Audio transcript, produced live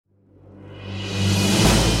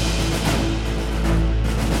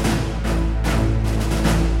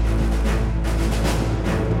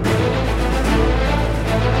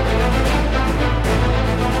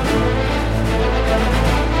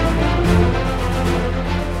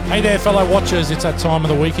Hey there, fellow watchers. It's that time of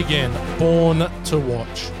the week again. Born to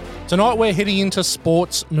watch. Tonight we're heading into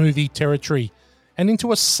sports movie territory and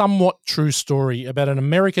into a somewhat true story about an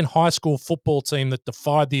American high school football team that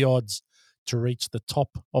defied the odds to reach the top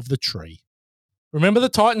of the tree. Remember the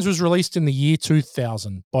Titans was released in the year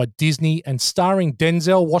 2000 by Disney and starring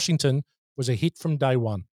Denzel Washington was a hit from day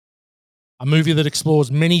one. A movie that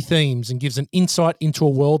explores many themes and gives an insight into a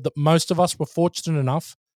world that most of us were fortunate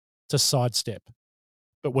enough to sidestep.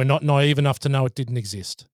 But we're not naive enough to know it didn't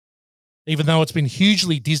exist. Even though it's been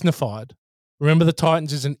hugely Disneyfied, Remember the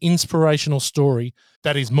Titans is an inspirational story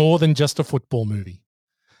that is more than just a football movie.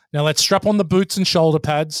 Now let's strap on the boots and shoulder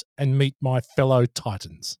pads and meet my fellow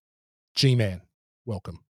Titans. G-Man,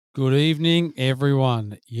 welcome. Good evening,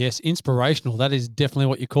 everyone. Yes, inspirational. That is definitely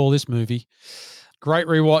what you call this movie. Great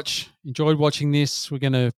rewatch. Enjoyed watching this. We're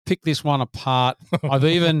going to pick this one apart. I've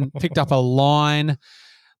even picked up a line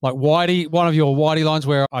like Whitey, one of your Whitey lines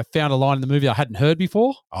where I found a line in the movie I hadn't heard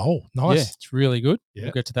before. Oh, nice. Yeah, it's really good. Yeah.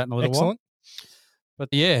 We'll get to that in a little Excellent. while. But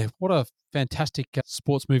yeah, what a fantastic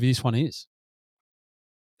sports movie this one is.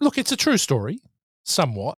 Look, it's a true story,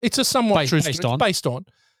 somewhat. It's a somewhat true story. It's based on.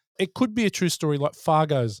 It could be a true story like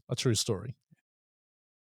Fargo's a true story.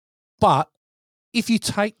 But if you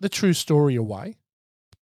take the true story away,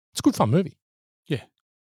 it's a good fun movie. Yeah.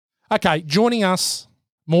 Okay, joining us,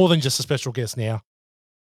 more than just a special guest now,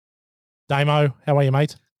 Damo, how are you,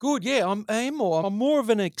 mate? Good, yeah. I'm more of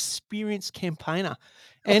an experienced campaigner.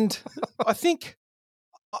 And I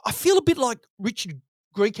feel a bit like Richard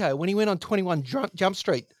Grieco when he went on 21 Jump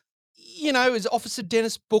Street. You know, as Officer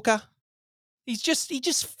Dennis Booker. He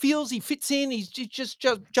just feels he fits in. He just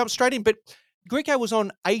jumps straight in. But Grieco was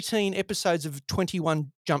on 18 episodes of 21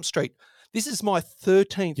 Jump Street. This is my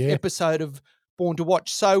 13th episode of Born to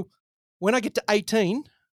Watch. So when I get to 18,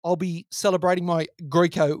 I'll be celebrating my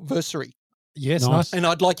Grieco-versary. Yes, nice. And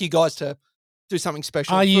I'd like you guys to do something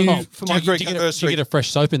special for my Grieco-versary. Do you get a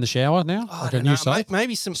fresh soap in the shower now? Like a new soap?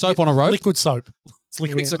 Maybe some soap on a rope? Liquid soap. It's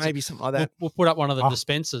liquid soap. Maybe something like that. We'll put up one of the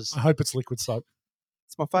dispensers. I hope it's liquid soap.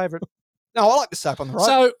 It's my favourite. No, I like the soap on the rope.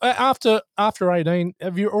 So after 18,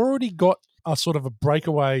 have you already got a sort of a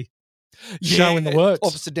breakaway show in the works?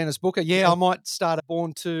 Officer Dennis Booker. Yeah, I might start a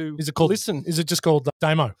Born to Is it called Listen. Is it just called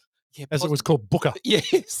Damo? Yeah, as it was called Booker.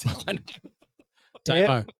 Yes.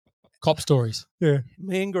 Damo. Cop stories. Yeah.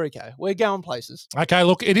 Me and Grieco. We're going places. Okay,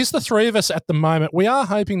 look, it is the three of us at the moment. We are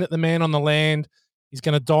hoping that the man on the land is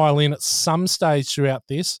going to dial in at some stage throughout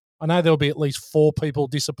this. I know there'll be at least 4 people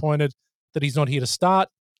disappointed that he's not here to start.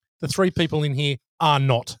 The 3 people in here are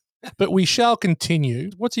not. But we shall continue.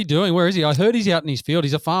 What's he doing? Where is he? I heard he's out in his field.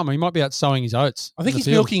 He's a farmer. He might be out sowing his oats. I think he's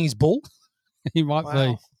milking his bull. He might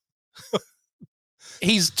be.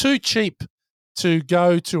 He's too cheap to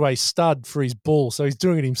go to a stud for his bull, so he's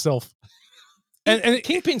doing it himself. And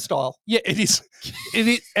Kingpin style. Yeah, it is. It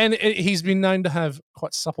is, and he's been known to have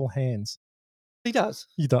quite supple hands. He does.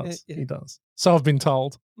 He does. Yeah. He does. So I've been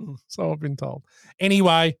told.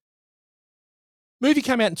 Anyway, movie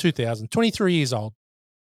came out in 2000, 23 years old.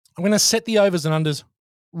 I'm going to set the overs and unders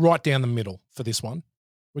right down the middle for this one.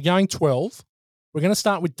 We're going 12. We're going to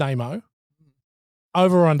start with Damo.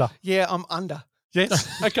 Over or under? Yeah, I'm under.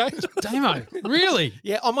 Yes. Okay. Damo. Really?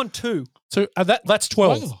 Yeah, I'm on 2. So that's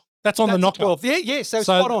 12. Wow. That's on the knockout. 12. Yeah, so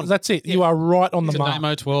spot on. That's it. Yeah. You are right on the mark.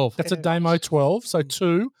 Damo 12. That's a Damo 12. So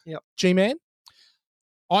 2. Yep. G-Man?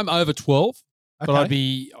 I'm over 12, but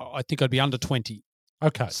Okay. I think I'd be under 20.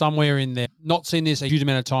 Okay. Somewhere in there. Not seen this a huge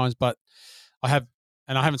amount of times, but I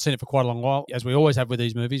haven't seen it for quite a long while, as we always have with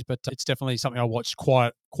these movies, but it's definitely something I watched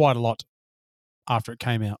quite a lot after it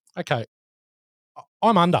came out. Okay.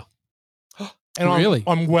 I'm under. And Really?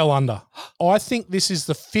 I'm well under. I think this is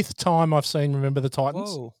the 5th time I've seen Remember the Titans.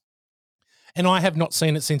 Whoa. And I have not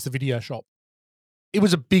seen it since the video shop. It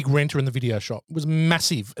was a big renter in the video shop. It was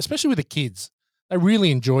massive, especially with the kids. They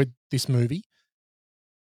really enjoyed this movie.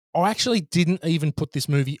 I actually didn't even put this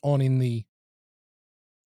movie on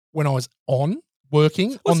when I was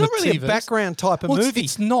working on the It's not really TVs. a background type of Well, movie.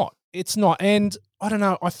 It's not. It's not. And I don't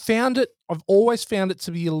know. I've always found it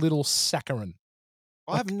to be a little saccharine.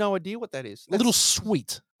 I have no idea what that is. A little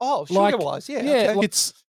sweet. Oh, Like- sugar-wise, yeah. Yeah, okay.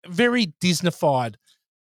 it's very Disneyfied.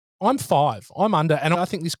 I'm 5. I'm under, and I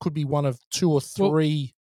think this could be one of 2 or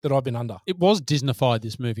 3 that I've been under. It was Disneyfied,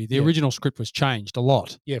 this movie. The Yeah. original script was changed a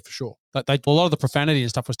lot. Yeah, for sure. But a lot of the profanity and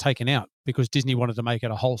stuff was taken out because Disney wanted to make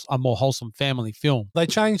it a more wholesome family film. They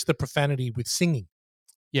changed the profanity with singing.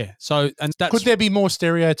 Yeah. So, and that's Could there be more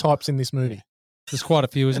stereotypes in this movie? there's quite a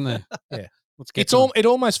few, isn't there? Yeah. Let's get to them. It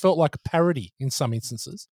almost felt like a parody in some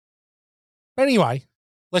instances. But anyway,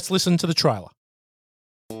 let's listen to the trailer.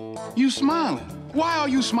 You smiling. Why are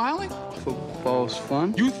you smiling? Football's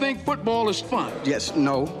fun? You think football is fun? Yes,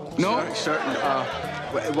 no. No? Certain,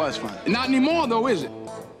 well, it was fun. Not anymore, though, is it?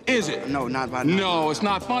 Is it? No, not by now. No, it's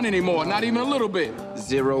not fun anymore. Not even a little bit.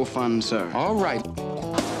 Zero fun, sir. All right.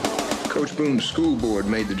 Coach Boone's school board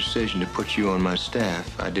made the decision to put you on my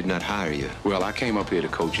staff. I did not hire you. Well, I came up here to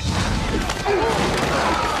coach you.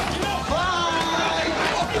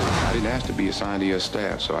 I didn't ask to be assigned to your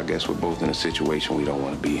staff, so I guess we're both in a situation we don't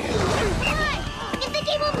want to be in. If they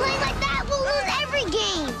keep on playing like that, we'll lose every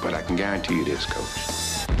game. But I can guarantee you this,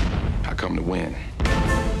 Coach. I come to win.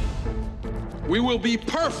 We will be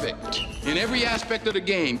perfect in every aspect of the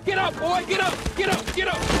game. Get up, boy, get up, get up, get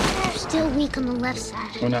up. Still weak on the left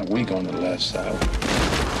side. We're not weak on the left side.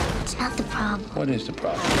 It's not the problem. What is the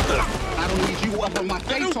problem? I don't need you up on my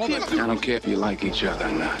face all the time. I don't care if you like each other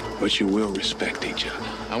or not, but you will respect each other.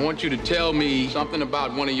 I want you to tell me something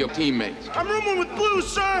about one of your teammates. I'm rooming with Blue,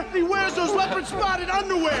 sir. He wears those leopard-spotted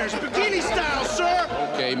underwears, bikini style, sir.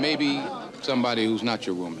 Okay, maybe somebody who's not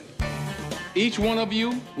your roommate. Each one of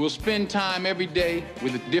you will spend time every day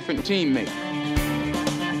with a different teammate.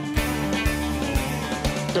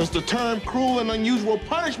 Does the term cruel and unusual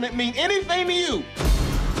punishment mean anything to you?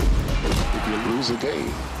 If you lose a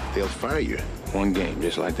game, they'll fire you. One game,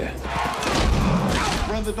 just like that.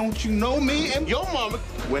 Brother, don't you know me? And your mama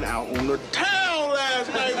went out on the town last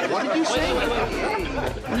night. What did you say?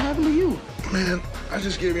 What happened to you? Man, I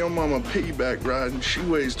just gave your mama a piggyback ride, and she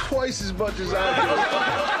weighs twice as much as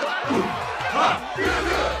I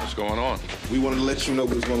What's going on? do. We wanted to let you know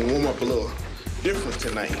we was going to warm up a little different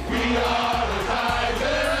tonight.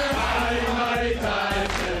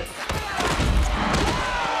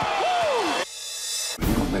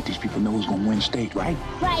 We're gonna let these people know who's gonna win state, right?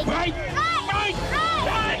 Right. Right?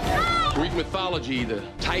 Greek mythology, the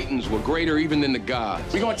Titans were greater even than the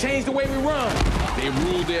gods. We're gonna change the way we run. They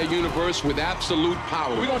ruled their universe with absolute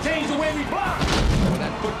power. We're gonna change the way we block.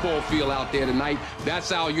 That football field out there tonight,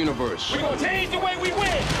 that's our universe. We're gonna change the way we win.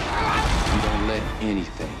 We don't let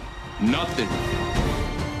anything, nothing,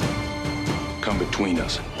 come between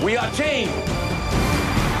us. We are changed.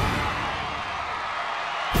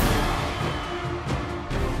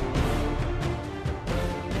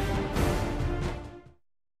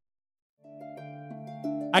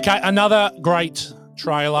 Okay, another great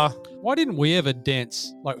trailer. Why didn't we ever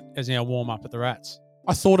dance like as our warm up at the Rats?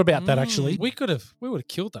 I thought about that actually. We would have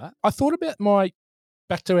killed that. I thought about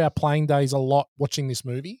back to our playing days a lot watching this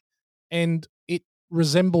movie, and it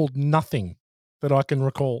resembled nothing that I can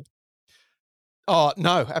recall. Oh,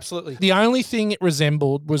 no, absolutely. The only thing it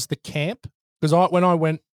resembled was the camp, because when I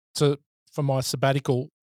went for my sabbatical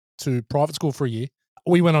to private school for a year,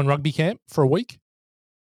 we went on rugby camp for a week.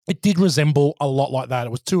 It did resemble a lot like that. It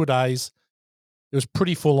was 2 days. It was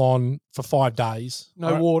pretty full on for 5 days.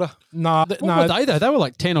 No water. No, What were they though? They were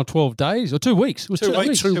like 10 or 12 days or 2 weeks. It was 2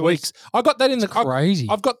 weeks. 2 weeks. I got that in crazy.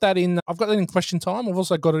 I've got that in Question Time. I've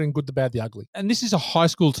also got it in Good, the Bad, the Ugly. And this is a high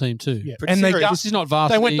school team too. Yeah. Pretty And serious. This is not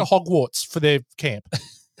varsity. they went to Hogwarts for their camp.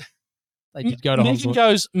 They did go to Megan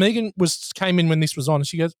Hogwarts. Megan came in when this was on, and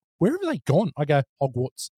she goes, "Where have they gone?" I go,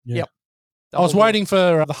 "Hogwarts." Yeah. Yep. I was waiting for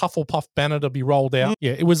the Hufflepuff banner to be rolled out.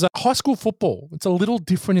 Yeah, it was high school football. It's a little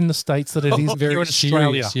different in the States than it is Very here in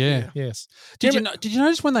Australia. serious, yeah. Yes. Did you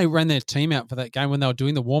notice when they ran their team out for that game when they were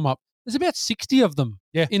doing the warm up? There's about 60 of them.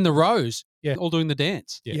 Yeah. In the rows. Yeah. All doing the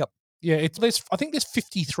dance. Yeah. Yep. Yeah, I think there's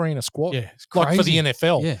 53 in a squad. Yeah, it's like for the crazy.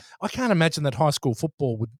 NFL. Yeah. I can't imagine that high school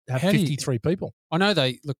football would have How do you- 53 people. I know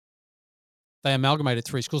they amalgamated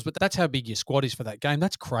 3 schools, but that's how big your squad is for that game.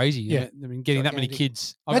 That's crazy. Yeah. I mean, getting that many Gigantic.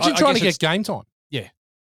 kids. Imagine I trying to guess get game time. Yeah.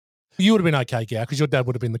 You would have been okay, Gow, because your dad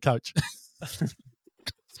would have been the coach.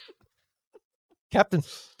 Captain,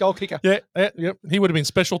 goal kicker. Yeah. He would have been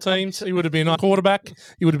special teams. He would have been a quarterback.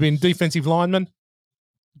 He would have been defensive lineman.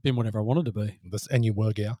 been whatever I wanted to be. And you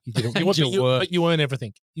were, Gow. You did it. You were. But you earned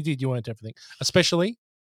everything. You did. You earned everything. Especially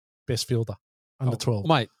best fielder under 12.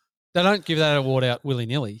 Mate, they don't give that award out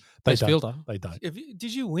willy-nilly. They Best don't. fielder. They don't.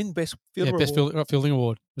 Did you win best fielder? Yeah, best award? fielding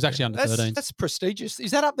award. It was actually under 13. That's prestigious.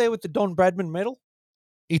 Is that up there with the Don Bradman medal?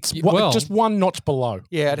 It's well- just one notch below.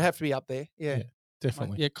 Yeah, it'd have to be up there. Yeah. Yeah.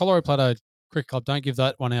 Definitely. Yeah, Colorado Plateau Cricket Club don't give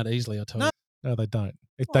that one out easily, I tell you. No, they don't.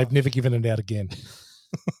 They've never given it out again.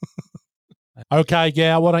 Okay,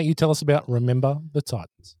 Gow, why don't you tell us about Remember the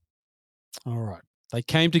Titans? All right. They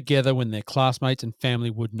came together when their classmates and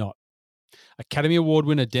family would not. Academy Award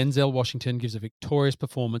winner Denzel Washington gives a victorious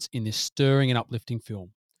performance in this stirring and uplifting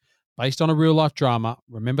film. Based on a real-life drama,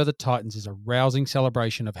 Remember the Titans is a rousing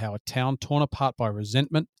celebration of how a town torn apart by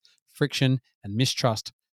resentment, friction, and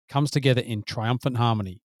mistrust comes together in triumphant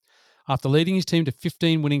harmony. After leading his team to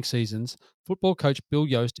 15 winning seasons, football coach Bill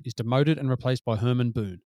Yoast is demoted and replaced by Herman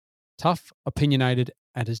Boone. Tough, opinionated,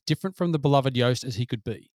 and as different from the beloved Yoast as he could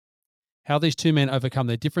be. How these two men overcome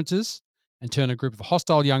their differences and turn a group of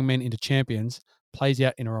hostile young men into champions plays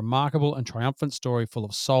out in a remarkable and triumphant story full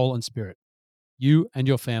of soul and spirit. You and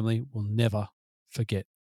your family will never forget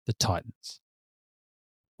the Titans.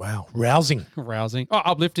 Wow. Rousing. Rousing. Oh,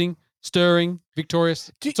 uplifting, stirring,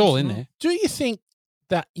 victorious. It's all in there. Do you think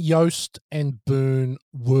that Yoast and Boone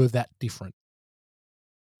were that different?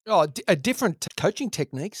 Oh, different coaching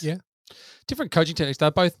techniques. Yeah. Different coaching techniques.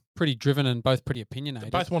 They're both pretty driven and both pretty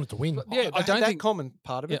opinionated. They both wanted to win. Yeah, I don't that think common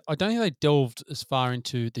part of it. I don't think they delved as far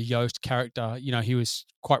into the Yoast character. You know, he was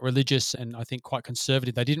quite religious and I think quite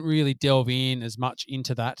conservative. They didn't really delve in as much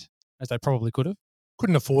into that as they probably could have.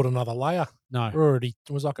 Couldn't afford another layer. No. Already.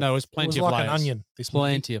 It was like No, it was plenty of like layers. an onion. This movie.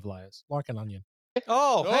 Plenty of layers. Like an onion.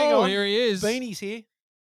 Oh, hang on. Here he is. Beanie's here.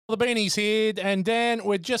 The Beanie's here. And Dan,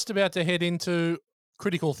 we're just about to head into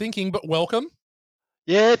critical thinking, but welcome.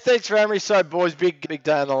 Yeah, thanks for having me. So, boys, big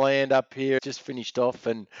day on the land up here. Just finished off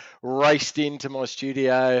and raced into my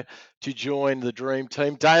studio to join the dream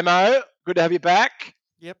team. Damo, good to have you back.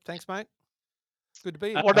 Yep, thanks, mate. Good to be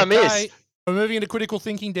here. What did I miss? We're moving into critical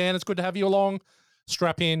thinking, Dan. It's good to have you along.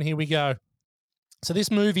 Strap in. Here we go. So this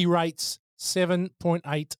movie rates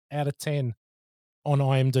 7.8 out of 10 on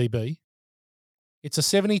IMDb. It's a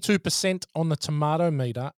 72% on the tomato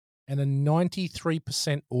meter and a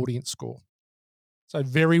 93% audience score. So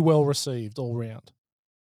very well received all round.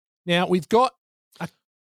 Now we've got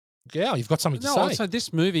you've got something to say. So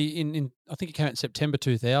this movie in I think it came out in September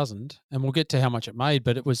 2000, and we'll get to how much it made,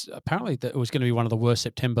 but it was apparently that it was going to be one of the worst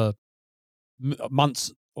September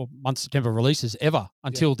September releases ever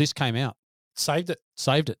until this came out. Saved it.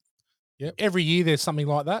 Yeah. Every year there's something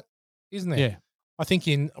like that, isn't there? Yeah. I think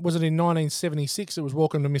was it in 1976? It was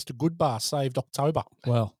Welcome to Mr. Goodbar, saved October.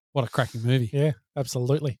 Well, what a cracking movie. Yeah,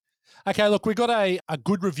 absolutely. Okay, look, we've got a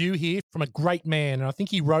good review here from a great man, and I think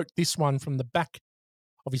he wrote this one from the back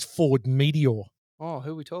of his Ford Meteor. Oh,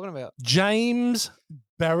 who are we talking about? James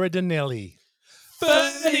Berardinelli.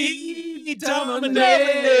 He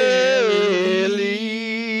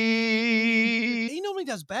normally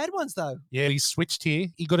does bad ones, though. Yeah, he switched here.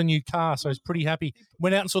 He got a new car, so he's pretty happy.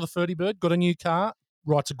 Went out and saw the 30 Bird, got a new car,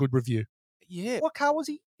 writes a good review. Yeah. What car was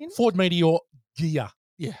he in? Ford Meteor Gear.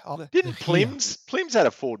 Yeah. Didn't Plims had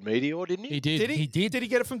a Ford Meteor, didn't he? He did. He did. Did he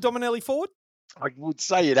get it from Dominelli Ford? I would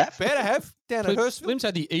say you'd have. Better have. Down at Hurstville. Slim's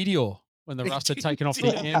had the Meteor when the rust had taken off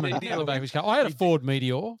the ham and the back of his car. I had a Ford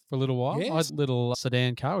Meteor for a little while. Yes. I had a little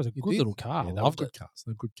sedan car. It was a good little car. Yeah, I they loved were it. good cars.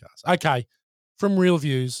 They're good cars. Okay, from Real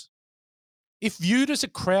Views. If viewed as a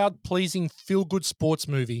crowd-pleasing, feel-good sports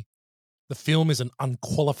movie, the film is an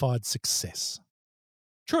unqualified success.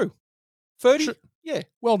 True. 30? Yeah.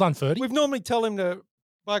 Well done, 30. We've normally tell him to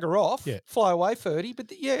bugger off, Yeah. fly away 30,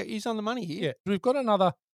 but yeah, he's on the money here. Yeah, we've got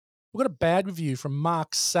a bad review from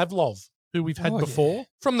Mark Savlov, who we've had before, yeah.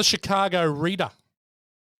 from the Chicago Reader.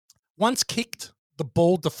 Once kicked, the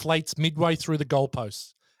ball deflates midway through the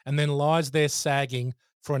goalposts and then lies there sagging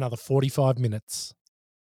for another 45 minutes.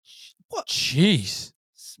 What? Jeez.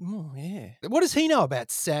 Oh, yeah. What does he know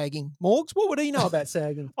about sagging? Morgs, what would he know about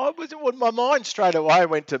sagging? My mind straight away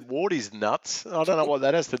went to Wardy's nuts. I don't know what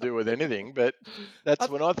that has to do with anything, but that's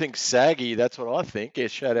when I think saggy, that's what I think. Yeah,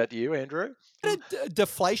 shout out to you, Andrew. Is it a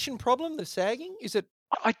deflation problem, the sagging? Is it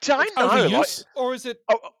I don't know. overuse, or is it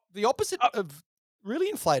the opposite of really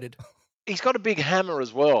inflated? He's got a big hammer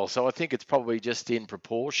as well, so I think it's probably just in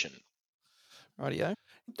proportion. Rightio.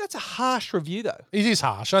 That's a harsh review, though. It is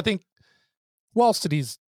harsh. I think, whilst it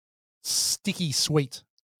is sticky sweet,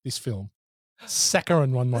 this film,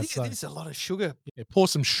 saccharine, one might say. There's a lot of sugar. Yeah, pour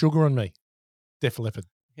some sugar on me. Def Leppard.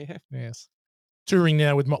 Yeah. Yes. Touring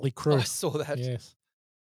now with Motley Crue. I saw that. Yes.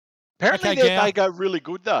 Apparently Okay, Gow. they go really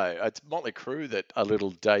good, though. It's Motley Crue that are a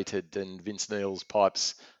little dated, and Vince Neil's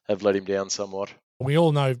pipes have let him down somewhat. We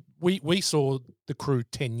all know, we saw the Crew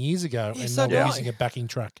 10 years ago, Yeah, and so they were did I. using a backing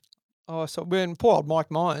track. Oh, so when poor old Mike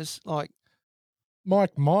Myers, like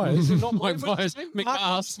Mike Myers. not Mike Myers,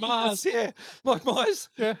 Mars, yeah, Mike Myers,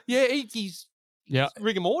 Yeah. yeah, he's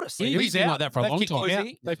rigor mortis. He's been like that for a They've long kicked time. him out.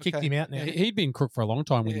 Is he? They've kicked Okay. him out now. He'd been crook for a long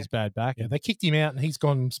time with his bad back. Yeah, they kicked him out, and he's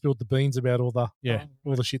gone and spilled the beans about all the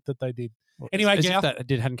shit that they did. Anyway, as Gow. if that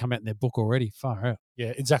hadn't come out in their book already. Far out.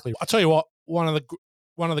 Yeah, exactly. I tell you what, one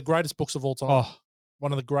of the greatest books of all time. Oh,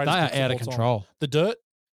 One of the greatest. they are books out all of time. control. The Dirt,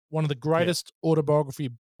 one of the greatest autobiography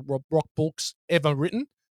rock books ever written.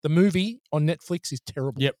 The movie on Netflix is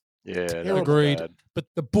terrible. Yep. Yeah, Terrible. Agreed. bad. But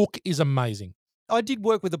the book is amazing. I did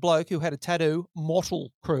work with a bloke who had a tattoo,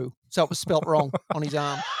 Mortal Crew, so it was spelt wrong on his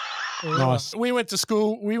arm. Nice. We went to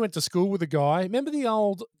school. We went to school with a guy. Remember the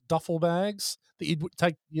old duffel bags that you'd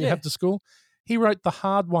have to school? He wrote the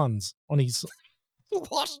hard ones on his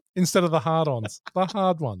What? instead of the hard-ons. The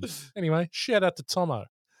hard ones. Anyway, shout out to Tomo.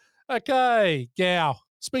 Okay, Gow.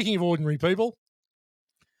 Speaking of ordinary people,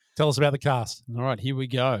 tell us about the cast. All right, here we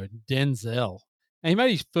go. Denzel. Now, he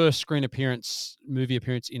made his first screen movie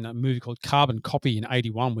appearance in a movie called Carbon Copy in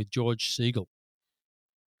 1981 with George Siegel.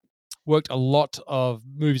 Worked a lot of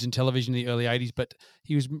movies and television in the early 80s, but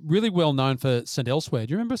he was really well known for St. Elsewhere.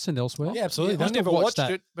 Do you remember St. Elsewhere? Yeah, absolutely. I I never watched watched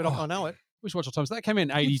that. it, but I know it. We should watch all the time. So that came in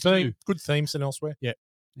Good 82. theme. Good themes and elsewhere. Yeah.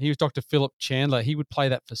 He was Dr. Philip Chandler. He would play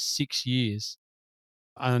that for 6 years.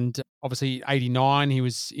 And obviously, 89, he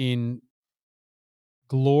was in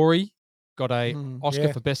Glory. Got a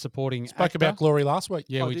Oscar for Best Supporting Spoke Actor. about Glory last week.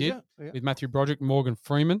 Yeah, we did did. you? Yeah. With Matthew Broderick, Morgan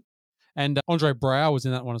Freeman. And Andre Brower was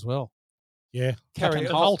in that one as well. Yeah. Captain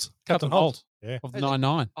Holt. Captain Holt. Yeah. Of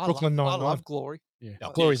 9-9. Brooklyn I Nine-Nine. love Glory. Yeah.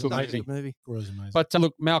 Glory's Such a amazing. good movie. Glory's amazing. But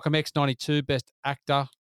look, Malcolm X 92, Best Actor.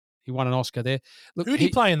 He won an Oscar there. Look, who did he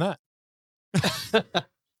play in that?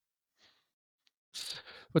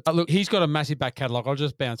 But look, he's got a massive back catalogue. I'll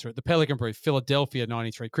just bounce through it. The Pelican Brief, Philadelphia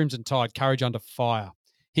 93, Crimson Tide, Courage Under Fire.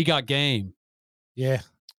 He Got Game, Yeah.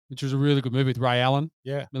 which was a really good movie with Ray Allen,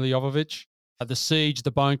 Yeah. Mila Jovovich. The Siege,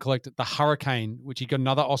 The Bone Collector, The Hurricane, which he got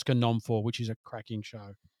another Oscar nom for, which is a cracking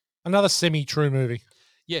show. Another semi-true movie.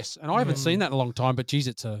 Yes, and I haven't seen that in a long time, but geez,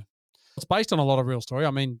 it's based on a lot of real story.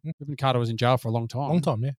 I mean, Reuben Carter was in jail for a long time. Long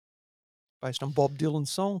time, yeah. Based on Bob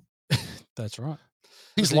Dylan's song. That's right.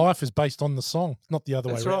 His life is based on the song, not the other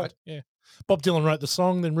way That's around. right. Yeah. Bob Dylan wrote the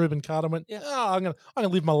song, then Reuben Carter went, I'm gonna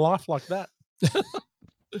live my life like that.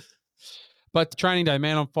 But Training Day,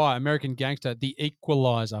 Man on Fire, American Gangster, The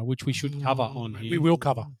Equalizer, which we should cover on here. We will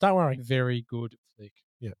cover. Don't worry. Very good flick.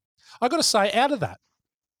 Yeah. I got to say, out of that,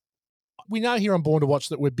 we know here on Born to Watch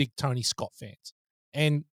that we're big Tony Scott fans.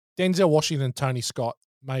 And Denzel Washington and Tony Scott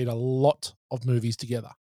made a lot of movies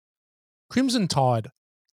together. Crimson Tide,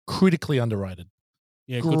 critically underrated.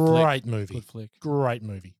 Yeah, good Great flick. movie. Good flick. Great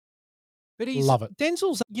movie. But Love it.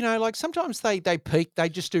 Denzel's, like sometimes they peak, they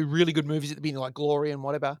just do really good movies at the beginning, like Glory and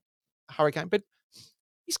whatever, Hurricane. But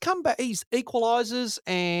he's come back, he's Equalizers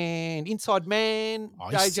and Inside Man.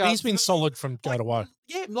 He's been solid from go to woe.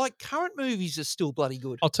 Yeah, like current movies are still bloody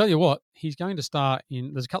good. I'll tell you what, he's going to star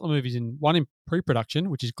in, there's a couple of movies one in pre-production,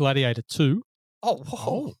 which is Gladiator 2, Oh,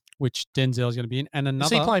 whoa. which Denzel's going to be in, and Is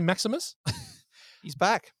another. he playing Maximus? He's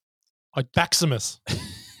back. Maximus.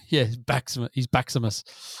 Yeah, he's Maximus.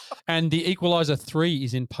 And The Equalizer 3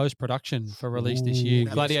 is in post-production for release this year.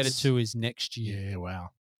 Ooh, Gladiator nice. 2 is next year. Yeah, wow.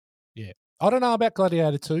 Yeah. I don't know about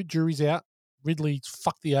Gladiator 2. Jury's out. Ridley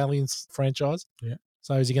fucked the Aliens franchise. Yeah.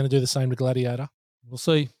 So is he going to do the same to Gladiator? We'll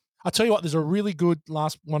see. I'll tell you what, there's a really good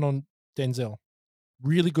last one on Denzel.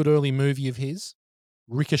 Really good early movie of his,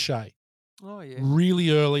 Ricochet. Oh, yeah. Really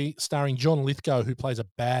early, starring John Lithgow, who plays a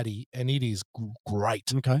baddie, and it is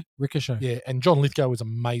great. Okay, Ricochet. Yeah, and John Lithgow was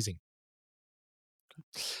amazing.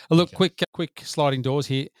 Look, quick sliding doors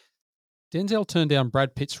here. Denzel turned down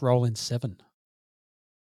Brad Pitt's role in Seven.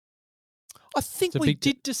 I think It's a we big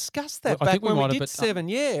did discuss that I back think we when we might have, did but, Seven,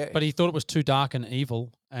 yeah. But he thought it was too dark and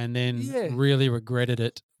evil, and then really regretted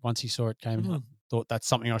it once he saw it came and thought that's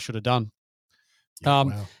something I should have done. Yeah,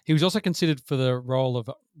 wow. He was also considered for the role of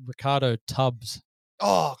Ricardo Tubbs.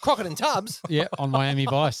 Oh, Crockett and Tubbs. Yeah, on Miami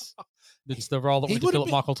Vice. It's the role that He went to would have Philip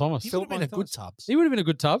been- Michael Thomas. He would have been a good Tubbs. He would have been a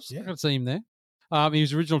good Tubbs. Yeah. I could see him there. He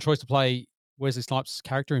was original choice to play Wesley Snipes'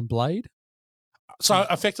 character in Blade. So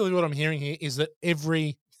effectively what I'm hearing here is that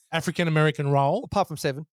every African-American role, Apart from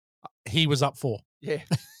Seven. he was up for. Yeah.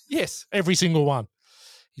 Yes. Every single one.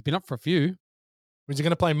 He's been up for a few. Was he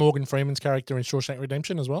going to play Morgan Freeman's character in Shawshank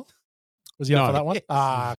Redemption as well? Was he up for No. that one?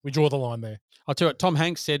 Yes. We draw the line there. I'll tell you what, Tom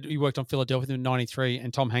Hanks said he worked on Philadelphia in 93,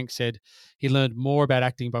 and Tom Hanks said he learned more about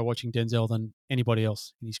acting by watching Denzel than anybody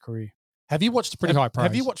else in his career. Have you watched Pretty high praise.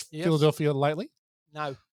 Have you watched Yes. Philadelphia lately?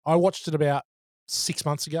 No. I watched it about 6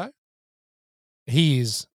 months ago. He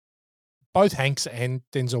is both Hanks and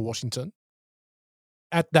Denzel Washington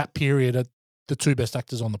at that period are the two best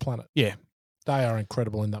actors on the planet. Yeah. They are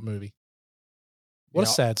incredible in that movie. What a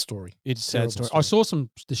Yeah. sad story. It's a sad Terrible story. story. I saw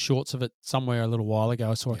the shorts of it somewhere a little while ago.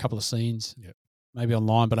 I saw a couple of scenes, Yeah. maybe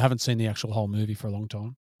online, but I haven't seen the actual whole movie for a long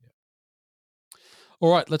time. All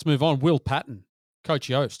right, let's move on. Will Patton, Coach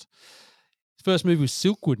Yoast. His first movie was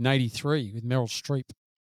Silkwood in 83 with Meryl Streep.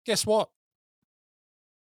 Guess what?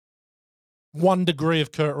 1 degree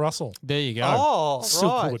of Kurt Russell. There you go. Oh, right.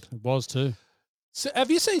 Silkwood. It was too. So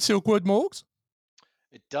have you seen Silkwood, Morgs?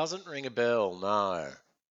 It doesn't ring a bell, no.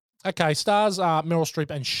 Okay, stars Meryl Streep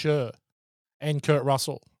and Cher and Kurt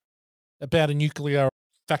Russell about a nuclear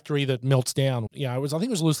factory that melts down. I think it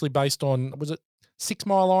was loosely based on, was it 6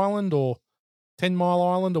 Mile Island or 10 Mile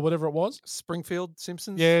Island or whatever it was? Springfield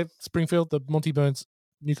Simpsons. Yeah, Springfield, the Monty Burns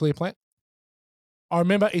nuclear plant. I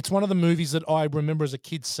remember it's one of the movies that I remember as a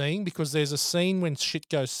kid seeing, because there's a scene when shit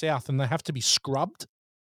goes south and they have to be scrubbed.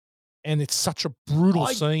 And it's such a brutal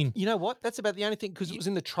scene. You know what? That's about the only thing, because it was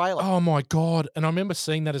in the trailer. Oh my God. And I remember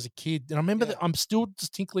seeing that as a kid. And I remember that I'm still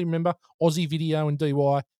distinctly remember Aussie Video and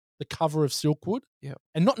DY, the cover of Silkwood. Yeah.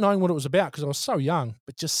 And not knowing what it was about because I was so young,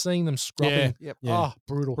 but just seeing them scrubbing. Yep. Oh,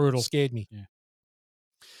 brutal. Scared me. Yeah.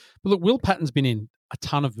 But look, Will Patton's been in a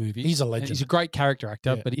ton of movies. He's a and legend. He's a great character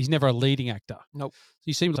actor, but he's never a leading actor. Nope. So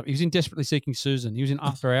you see him, he was in Desperately Seeking Susan. He was in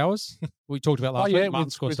After Hours. We talked about last week. Martin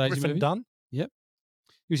with Scorsese Griffin movie. Dunn. Yep.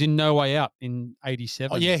 He was in No Way Out in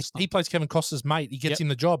 87. Oh, yeah. He plays Kevin Costner's mate. He gets him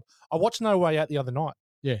the job. I watched No Way Out the other night.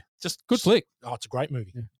 Yeah. Just good flick. Oh, it's a great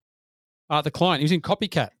movie. Yeah. The Client. He was in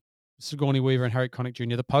Copycat. Sigourney Weaver and Harry Connick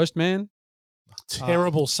Jr. The Postman.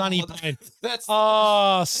 Terrible. Sonny Payne.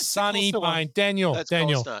 Sonny Payne. Daniel.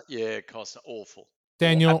 Costner. Yeah, Costner. Awful.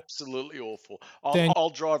 Daniel. Absolutely awful. I'll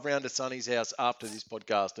drive round to Sonny's house after this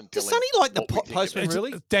podcast and tell Does Sonny like the Postman, It's-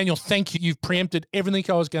 really? Daniel, thank you. You've preempted everything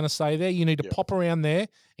I was going to say there. You need to pop around there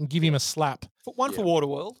and give him a slap. One for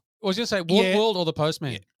Waterworld. I was going to say Yeah. World or The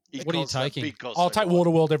Postman. Yeah. What are you Costner, taking? big Costner I'll take guy.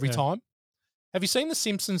 Waterworld every time. Have you seen the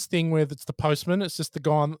Simpsons thing where it's the postman? It's just the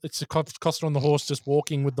guy, it's the Costa on the horse just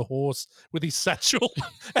walking with the horse with his satchel.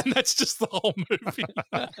 And that's just the whole movie.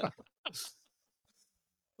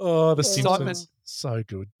 The Simpsons. So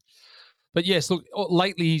good. But yes, look,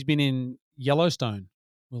 lately he's been in Yellowstone,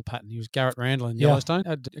 Will Patton. He was Garrett Randall in Yellowstone.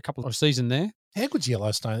 Had a couple of seasons there. How good's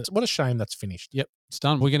Yellowstone? What a shame that's finished. Yep, it's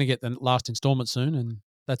done. We're going to get the last installment soon, and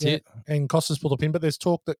that's it. And Costa's pulled a pin, but there's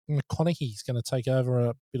talk that McConaughey's going to take over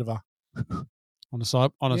a bit of a... On the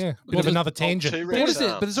side, bit of another tangent. But what is it?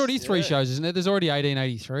 But there's already 3 shows, isn't there? There's already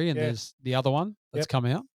 1883, and there's the other one that's come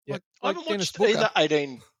out. I haven't watched either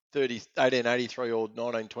 1883 or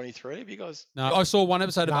 1923. Have you guys? No, I saw one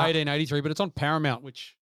episode of 1883, but it's on Paramount,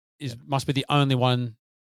 which must be the only one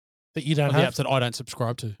that you don't have. have The apps that I don't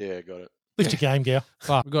subscribe to. Yeah, got it. Lift your game, gal.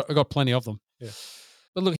 I've got plenty of them. Yeah.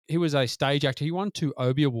 But look, he was a stage actor. He won 2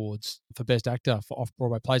 Obie Awards for Best Actor for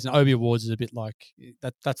Off-Broadway plays. And Obie Awards is a bit like,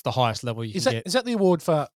 that's the highest level you can get. Is that the award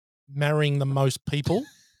for marrying the most people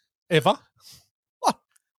ever?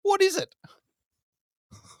 What is it?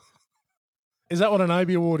 Is that what an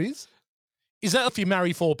Obie Award is? Is that if you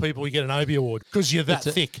marry 4 people, you get an Obie Award because you're that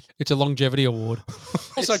thick? It's a longevity award.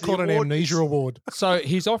 Also called an amnesia award. So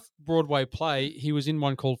his off-Broadway play, he was in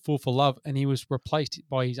one called Fool for Love, and he was replaced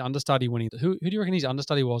by his understudy winning. Who do you reckon his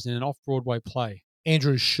understudy was in an off-Broadway play?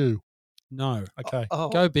 Andrew Shue. No. Okay.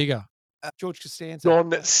 Go bigger. George Costanza.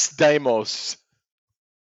 Don Stamos.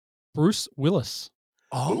 Bruce Willis.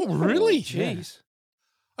 Oh, really? Jeez.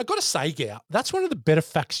 I got to say, Gow, that's one of the better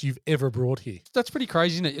facts you've ever brought here. That's pretty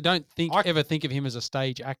crazy, isn't it? You don't ever think of him as a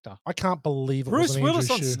stage actor. I can't believe it. Bruce Willis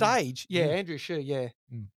on Shue. stage. Yeah, Andrew Shue, yeah.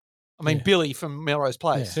 I mean, Billy from Melrose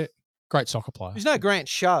Place. Yeah. Great soccer player. There's no Grant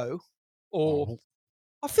Show or...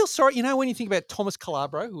 I feel sorry, when you think about Thomas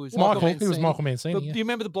Calabro, who was Michael Mancini. He was Michael Mancini. Do you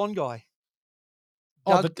remember the blonde guy?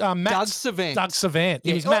 Doug Savant. Doug Savant.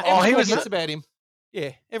 Yeah. Everyone forgets about him.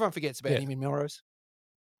 Yeah, everyone forgets about him in Melrose.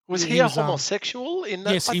 Was he a homosexual in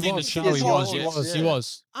that? Yes, he was. He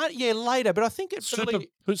was. Yeah, later, but I think it's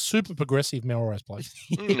super progressive Melrose Place.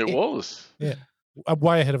 It was. Yeah,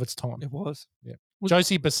 way ahead of its time. It was. Yeah,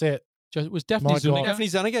 Josie Bassett. Was Daphne Zuniga? Daphne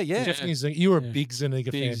Zuniga, yeah. Daphne Zuniga. You were a big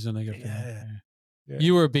Zuniga fan. Big Zuniga fan. Yeah.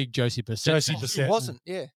 You were a big Josie Bassett. Josie Bassett. She wasn't,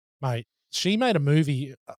 yeah. Mate, she made a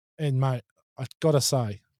movie, and mate, I got to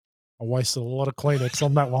say, I wasted a lot of Kleenex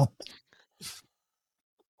on that one.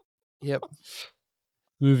 Yep.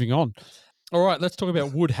 Moving on. All right, let's talk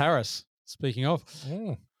about Wood Harris. Speaking of.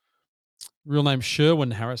 Real name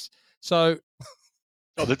Sherwin Harris. So.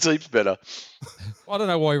 That seems better. I don't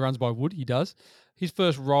know why he runs by Wood. He does. His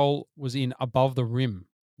first role was in Above the Rim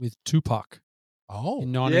with Tupac. Oh.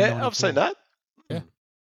 In 1994. Yeah, I've seen that. Yeah.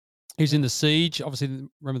 He was in The Siege, obviously,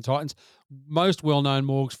 Remember the Titans. Most well-known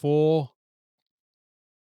Morgs for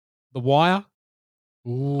The Wire.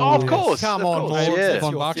 Ooh, of course. Come on,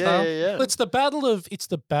 Morgs. Yeah. It's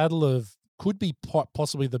the battle of could be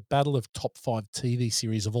possibly the battle of top 5 TV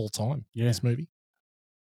series of all time. Yeah. This movie.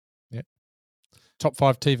 Yeah. Top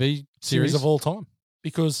 5 TV series of all time.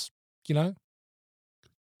 Because,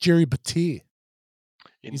 Jerry Batir.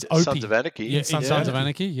 In Sons of Anarchy. Yeah, Sons of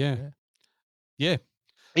Anarchy, yeah.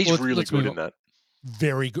 He's really good in that.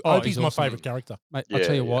 Very good. Oh, He's my awesome. favourite character. Mate, I'll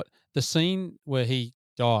tell you what, the scene where he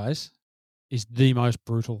dies is the most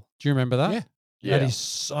brutal. Do you remember that? Yeah. That is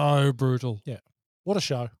so brutal. Yeah. What a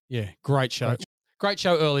show. Yeah, great show. Great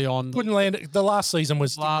show early on. Couldn't land it. The last season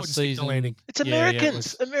was Last couldn't stick the season. landing. It's Yeah, yeah, it Americans.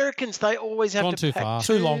 was Americans, they always have gone to too pack far.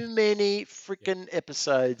 Too too long. many freaking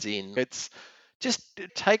episodes in. It's just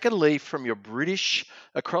take a leaf from your British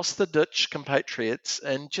across the Dutch compatriots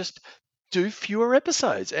and just do fewer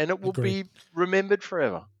episodes, and it will Agreed. be remembered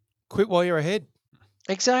forever. Quit while you're ahead.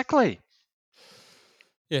 Exactly.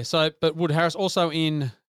 Yeah. So, but Wood Harris also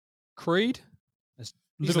in Creed. As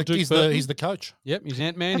He's Little the, Duke he's, Burton. the, he's the coach. Yep, he's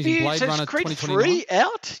Ant-Man. Have He's in you, Blade so Runner is Creed 2029. 3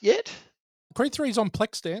 out yet? Creed 3's on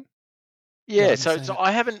Plex, Dan. Yeah, haven't so, seen so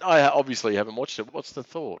it. I obviously haven't watched it. What's the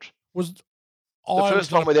thought? Was The I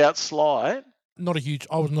first was one without Sly, not a huge.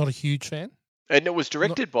 I was not a huge fan. and it was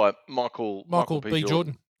directed by Michael B.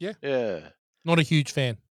 Jordan. Yeah, Yeah. not a huge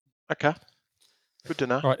fan. Okay. Good to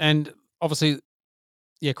know. Right, and obviously,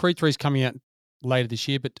 yeah, Creed 3 is coming out later this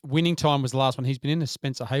year, but Winning Time was the last one he's been in as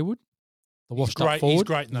Spencer Haywood, the He's washed-up great. forward. He's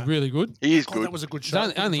great in that. Really good. He is God, good. that was a good He's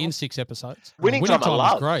show. only in 6 episodes. Winning Time I was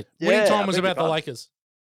love. great. Winning Yeah, Time was beg your about the pardon. Lakers.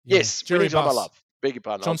 Yes, Jerry Winning Time I Buss. love. Beg your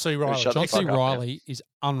pardon. John C. I'm gonna Riley. shut the John fuck C. up now. Riley is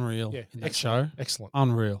unreal Yeah, in that excellent. show. Excellent.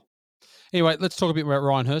 Unreal. Anyway, let's talk a bit about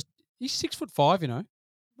Ryan Hurst. He's 6'5", you know.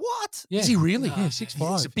 What? Yeah. Is he really? Yeah,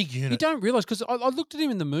 6'5". He's a big You unit. don't realise because I looked at him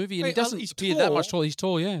in the movie and he Wait, doesn't he's appear that tall. much tall. He's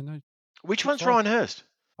tall, yeah. No. Which one's 6'5". Ryan Hurst?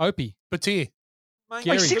 Opie. Batir. Mate, Oh,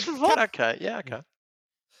 Gary. he's 6'1". Okay, yeah, okay.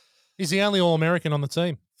 He's the only All-American on the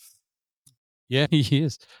team. Yeah, he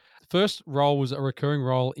is. The first role was a recurring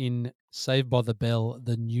role in Saved by the Bell,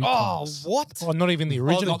 the new class. what? Oh, not even the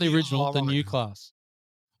original. Not the original, the right. new class.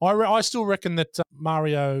 I still reckon that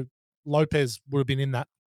Mario Lopez would have been in that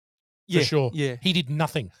for Yeah, sure. yeah. He did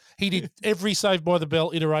nothing. He did every Saved by the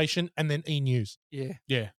Bell iteration and then E-News. Yeah.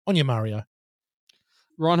 Yeah. On your Mario.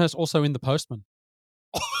 Ryan Hurst also in The Postman.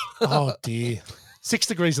 Oh, dear. 6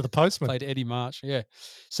 Degrees of the Postman. Played Eddie March, yeah.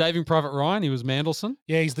 Saving Private Ryan, he was Mandelson.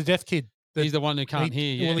 Yeah, he's the deaf kid. He's the one who can't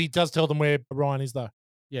hear, yeah. Well, he does tell them where Ryan is, though.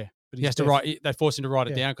 Yeah. But He has to deaf. write, they force him to write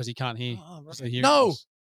it Yeah. down because he can't hear. Oh, Because right. the hearing No! loss.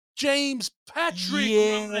 James Patrick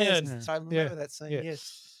Yes. Ryan. I remember Yeah. that scene. Yeah.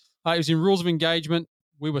 Yes. He was in Rules of Engagement.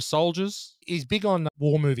 We Were Soldiers. He's big on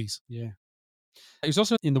war movies. Yeah. He was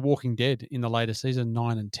also in The Walking Dead in the later season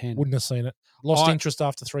 9 and 10. Wouldn't have seen it. Lost I- interest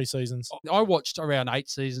after 3 seasons. I watched around 8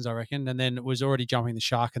 seasons, I reckon, and then it was already jumping the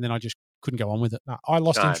shark, and then I just couldn't go on with it. No, I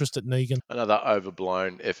lost No. interest at Negan. Another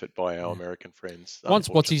overblown effort by our American friends. What's his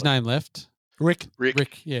unfortunately. name left? Rick.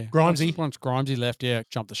 Rick. Yeah. Grimesy. Once Grimesy left, yeah,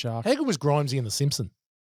 jumped the shark. How good was Grimesy in The Simpsons?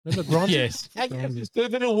 Remember Grimesy? Yes. The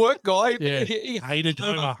little work guy. Yeah. He Hated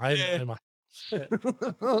Homer. Hated Homer.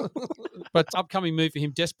 But upcoming move for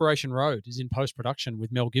him, Desperation Road, is in post-production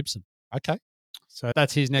with Mel Gibson. Okay. So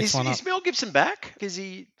that's his next Is, one up. is Mel Gibson back? Is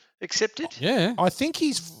he accepted? Yeah. I think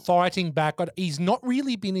he's fighting back. He's not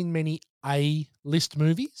really been in many A-list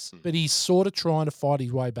movies, but he's sort of trying to fight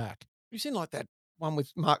his way back. He was in like that one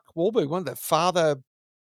with Mark Wahlberg, one of the father,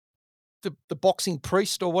 the boxing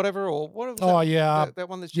priest or whatever, or what was Oh, that? yeah. That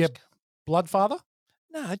one that's Yeah. just Bloodfather?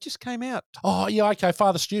 no, it just came out. Oh, yeah, okay.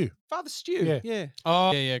 Father Stew. Father Stew. Yeah. Yeah.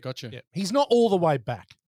 Oh, yeah, gotcha. Yeah. He's not all the way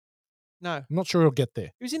back. No, I'm not sure he'll get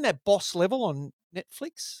there. he was in that Boss Level on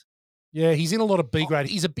Netflix. Yeah, he's in a lot of B-grade.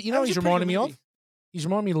 He's you know That what was he's a pretty reminding good me movie. of? He's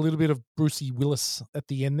reminding me a little bit of Brucey Willis at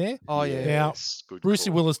the end there. Oh yeah. Now, Yes, good Brucey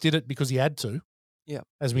call. Willis did it because he had to. Yeah.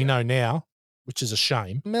 As we know now, which is a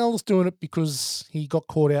shame. Mel's doing it because he got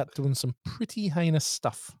caught out doing some pretty heinous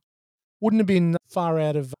stuff. Wouldn't have been far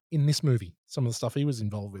out of in this movie, some of the stuff he was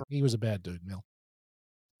involved with. He was a bad dude, Mel.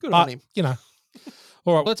 Good But, on him. you know,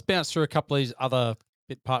 All right, let's bounce through a couple of these other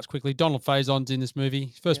bit parts quickly. Donald Faison's in this movie.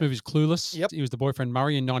 His first movie is Clueless. Yep. He was the boyfriend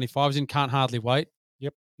Murray in 95. He was in Can't Hardly Wait.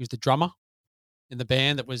 Yep. He was the drummer in the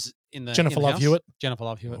band that was in the Jennifer Love in-house. Hewitt. Jennifer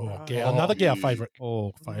Love Hewitt. Oh, Gal, another Gal favourite.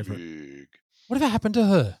 Oh, favourite. Big. Whatever happened to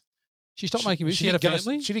her? She stopped making movies. She had a did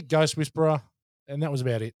family. she did Ghost Whisperer, and that was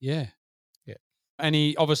about it. Yeah. Yeah. And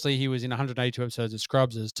he was in 182 episodes of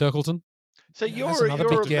Scrubs as Turkleton. So Yeah, you're that's a, another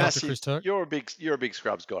you're a big gal. massive, Chris Turk. you're a big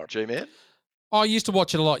Scrubs guy, G-man. I used to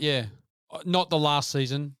watch it a lot, yeah. Not the last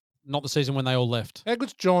season, not the season when they all left. How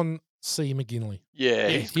good's John C. McGinley? Yeah, Yeah,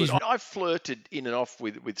 he's good. he's- I flirted in and off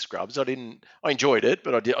with Scrubs. I enjoyed it,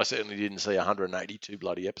 but I certainly didn't see 182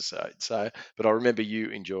 bloody episodes. So, but I remember you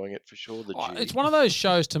enjoying it for sure. It's one of those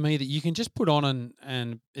shows to me that you can just put on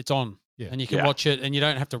and it's on. Yeah. And you can Yeah. watch it and you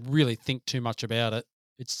don't have to really think too much about it.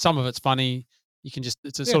 Some of it's funny. You can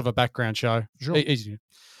it's a Yeah. sort of a background show. Sure. Easy.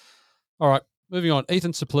 All right, moving on.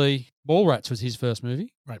 Ethan Suplee, Mallrats was his first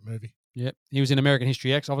movie. Great movie. Yep. He was in American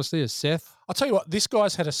History X, obviously, as Seth. I'll tell you what, this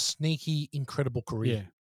guy's had a sneaky, incredible career. Yeah.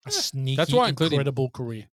 A sneaky, That's why I include him. incredible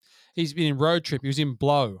career. He's been in Road Trip. He was in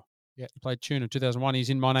Blow. Yeah. He played Tune in 2001. He's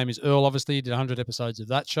in My Name is Earl, obviously. He did 100 episodes of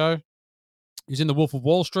that show. He was in The Wolf of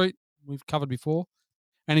Wall Street, we've covered before.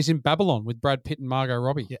 And he's in Babylon with Brad Pitt and Margot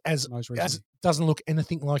Robbie. Yeah, as recently. doesn't look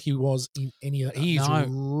anything like he was in any of. He is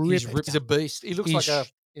he's ripped. He's a beast. He looks He's like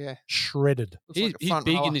a shredded. He's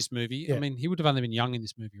big in this movie. Yeah. I mean, he would have only been young in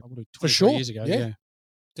this movie. Probably 23 For sure. years ago. Yeah.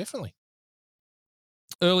 Definitely.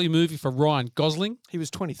 Early movie for Ryan Gosling. He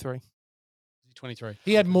was 23. 23.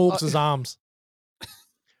 He had Morgs' arms.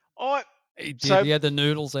 He did. So- He had the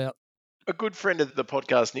noodles out. A good friend of the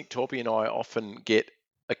podcast, Nick Torpy, and I often get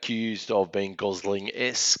accused of being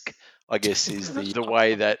Gosling-esque, I guess is the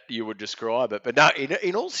way that you would describe it. But no,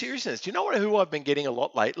 in all seriousness, do you know who I've been getting a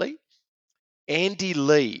lot lately? Andy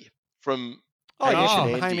Lee from Hamish and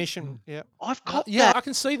Andy. Hamish and, yeah. I've copped Yeah, that I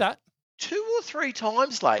can see that. 2 or 3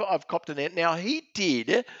 times late. I've copped an ant. Now, he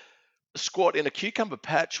did squat in a cucumber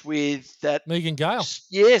patch with that. Megan Gale.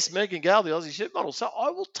 Yes, Megan Gale, the Aussie supermodel. So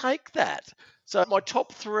I will take that. So my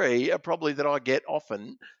top 3 are probably that I get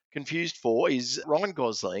often confused for is Ryan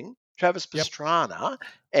Gosling, Travis Pastrana,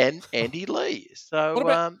 and Andy Lee. So, What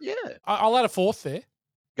about- yeah. I'll add a fourth there.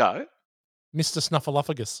 Go. Mr.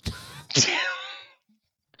 Snuffleupagus.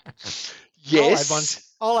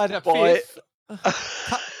 Yes. I'll add a By- fifth.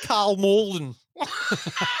 Carl Malden.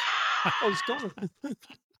 Oh, he's gone.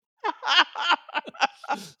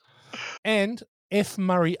 And F.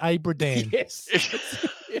 Murray Abradan. Yes.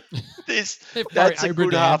 That's a good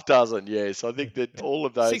Abradan. half dozen, yes. I think that all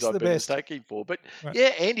of those Six I've of the been best. mistaking for. But Right. yeah,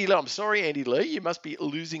 Andy Lee, I'm sorry, Andy Lee, you must be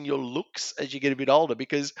losing your looks as you get a bit older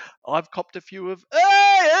because I've copped a few of, hey,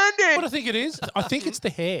 Andy! What I think it is, I think it's the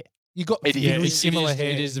hair. You got It is. very It similar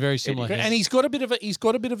hair. It is very similar hair. And he's got a bit of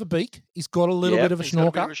a beak. He's got a little Yep, bit of a he's got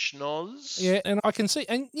a bit schnorker. of a schnoz. Yeah, and I can see,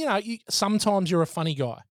 and sometimes you're a funny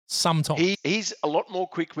guy. Sometimes. He's a lot more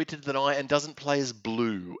quick-witted than I and doesn't play as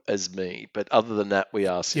blue as me. But other than that, we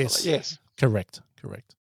are similar. Yes. Correct.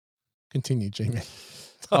 Continue, G-Man.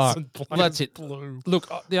 All right, Doesn't play well, that's it. blue. Look,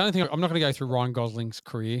 the only thing, I'm not going to go through Ryan Gosling's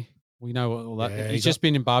career. We know all that. Yeah, He's just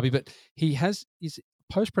been in Barbie, but he has his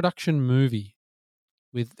post-production movie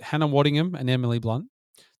with Hannah Waddingham and Emily Blunt.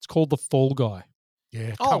 It's called The Fall Guy.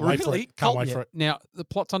 Yeah. Oh, Can't wait for really? it. Can't wait Yeah. for it. Now, the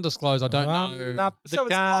plot's undisclosed. I don't know. Not the So it's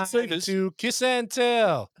not guy suitors. to kiss and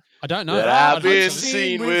tell. I don't know. That I I've don't been know.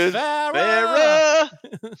 seen with Farrah.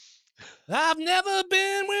 Farrah. I've never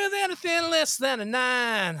been with anything less than a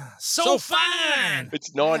 9. So fine.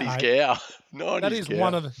 It's 90s gal. 90s That is gal.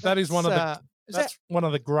 one of the. That's one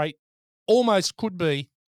of the great. Almost could be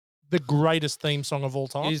the greatest theme song of all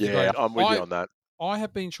time. It is the Yeah, great- I'm with you I- on that. I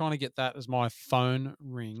have been trying to get that as my phone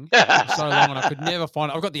ring for so long, and I could never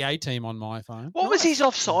find it. I've got the A-Team on my phone. What was his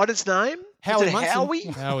offsiders name? Howie Is it Munson. Howie?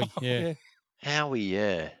 Howie, yeah. Howie,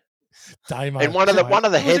 yeah. Damo. And one of the It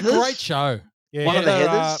was a Heathers. great show. Yeah, One of the Heather,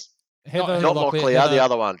 Heathers. Heather, Not Locklear, Locklear, Heather- the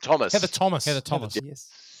other one. Thomas. Heather Thomas. Heather Thomas. Yes.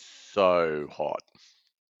 So hot.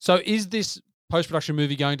 So is this post-production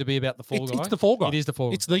movie going to be about the Fall Guy? It's the Fall Guy. It is the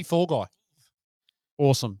Fall Guy. It's the Fall Guy.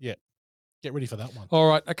 Awesome. Get ready for that one. All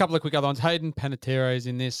right, a couple of quick other ones. Hayden Panettiere is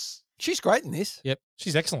in this. She's great in this.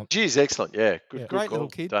 She's excellent. She's excellent. Yeah. Good, Yeah. good Great call, little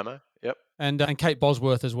kid. Damo. Yep. And Kate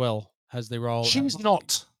Bosworth as well has the role. She's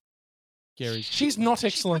not. Gary's. She's not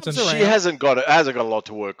excellent. comes and around. She hasn't got a lot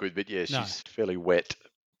to work with, but yeah, she's No. fairly wet.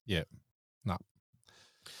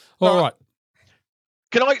 All right.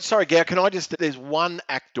 Sorry, Gao, can I just, there's one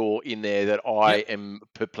actor in there that I am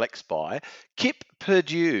perplexed by. Kip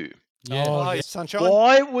Pardue. Yeah. Oh, yeah. Sunshine.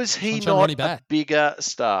 Why was he Sunshine Ronnie not a Bat. bigger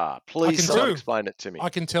star? Please can someone too. explain it to me. I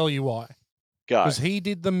can tell you why. Go. Because he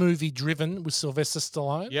did the movie Driven with Sylvester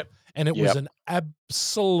Stallone. Yep. And it was an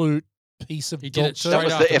absolute piece of He did dog it turd. That straight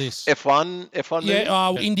was after the this. F1 movie? Yeah,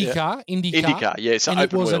 Yeah. IndyCar. IndyCar, yes. And it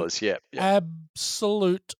Open was an wheelers, yeah.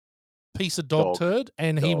 absolute piece of dog turd,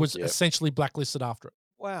 and he Dog, was yep. essentially blacklisted after it.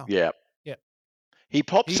 Wow. Yeah. Yeah. He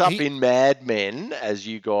pops He- up he- in Mad Men, as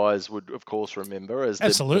you guys would, of course, remember. As the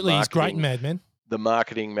Absolutely, he's great in marketing- Mad Men. The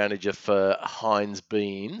marketing manager for Heinz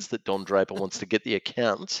Beans that Don Draper wants to get the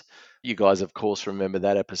account. You guys, of course, remember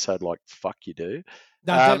that episode like fuck you do.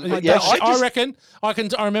 No, but yeah, I reckon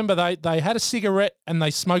I remember they had a cigarette and they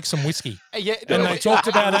smoked some whiskey Yeah. and they talked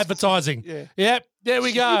about advertising. Yeah. Yep, there we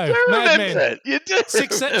You go. do Mad remember Men. that. You do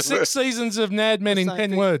Six remember. seasons of Mad Men in Same 10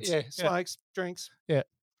 thing. words. Yeah. Smokes, drinks. And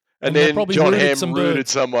And they then probably John rooted Hamm some rooted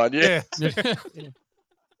birds. someone. Yeah. Yeah.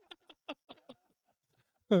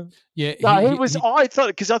 Yeah. No, he was. I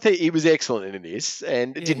thought he was excellent in this,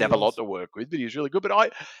 and Yeah, didn't he have a lot was. to work with, but he was really good.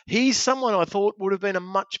 But he's someone I thought would have been a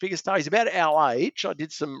much bigger star. He's about our age. I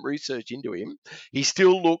did some research into him. He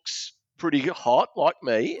still looks pretty hot, like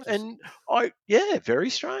me, and very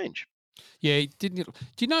strange. Yeah, he didn't. Do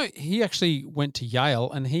you know he actually went to Yale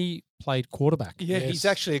and he played quarterback? Yeah, he's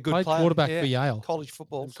actually a good Played player. quarterback Yeah. for Yale. College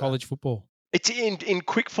football. so- College football. It's in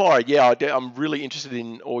quickfire. Yeah, I'm really interested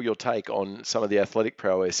in all your take on some of the athletic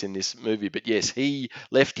prowess in this movie. But yes, he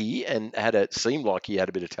lefty and seemed like he had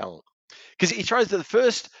a bit of talent because he throws the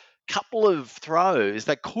first couple of throws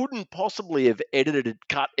that couldn't possibly have edit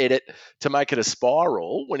to make it a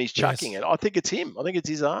spiral when he's chucking it. I think it's him. I think it's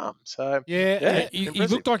his arm. So he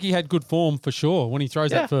looked like he had good form for sure when he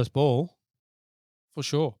throws that first ball. For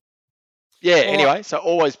sure. Yeah. Anyway, so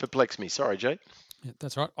always perplex me. Sorry, Jay. Yeah,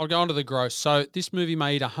 that's right. I'll go on to the gross. So this movie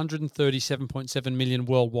made $137.7 million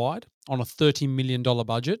worldwide on a $30 million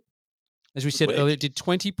budget. As we said earlier, it did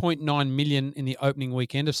 $20.9 million in the opening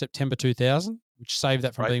weekend of September 2000, which saved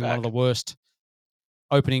that from being one of the worst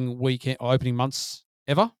opening months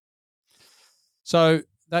ever. So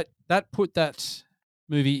that put that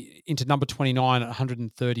movie into number 29 at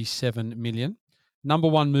 137 million. Number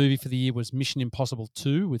one movie for the year was Mission Impossible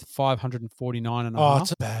 2 with 549.5. Oh,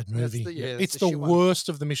 it's a bad movie. It's the worst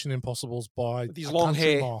of the Mission Impossibles by with his long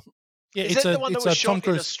hair. Yeah, Is that the one that was shot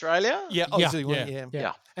in Australia?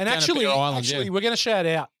 Yeah. And actually, we're going to shout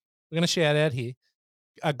out. We're going to shout out here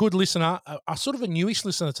a good listener, a sort of a newish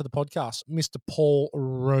listener to the podcast, Mr. Paul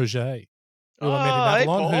Roger, who I met in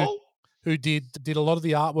Avalon, who did a lot of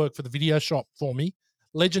the artwork for the video shop for me.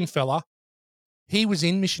 Legend fella. He was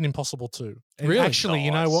in Mission Impossible 2. And really? Actually,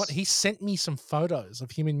 you know what? He sent me some photos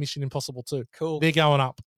of him in Mission Impossible 2. Cool. They're going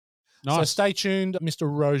up. Nice. So stay tuned, Mr.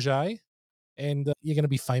 Roger, and you're going to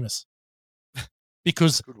be famous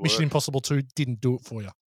because Mission Impossible 2 didn't do it for you.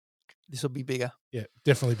 This will be bigger. Yeah,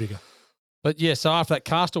 definitely bigger. But yeah, so after that,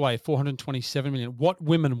 Castaway, 427 million. What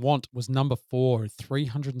Women Want was number 4 at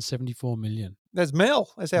 374 million. There's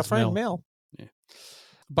Mel. That's our friend Mel. Yeah.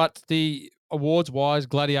 But the awards-wise,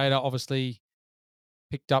 Gladiator obviously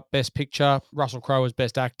picked up Best Picture. Russell Crowe was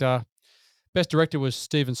Best Actor. Best Director was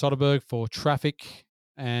Steven Soderbergh for Traffic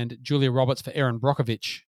and Julia Roberts for Erin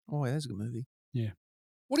Brockovich. Oh, yeah, that's a good movie. Yeah.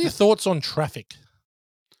 What are your thoughts on Traffic?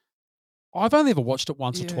 I've only ever watched it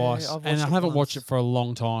once or twice, and I haven't watched it for a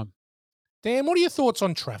long time. Dan, what are your thoughts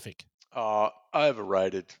on Traffic?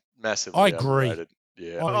 Overrated. Massively I agree. Overrated.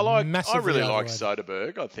 Yeah. I really like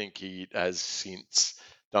Soderbergh. I think he has since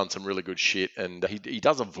done some really good shit, and he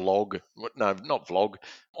does a vlog. No, not vlog.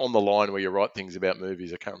 On the line where you write things about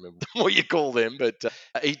movies. I can't remember what you call them, but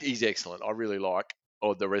he's excellent. I really like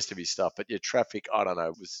the rest of his stuff. But yeah, Traffic, I don't know,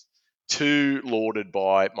 it was too lauded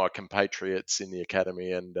by my compatriots in the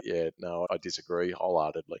Academy, and I disagree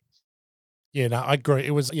wholeheartedly. Yeah, no, I agree.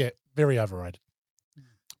 It was very overrated.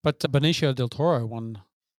 But Benicio del Toro won.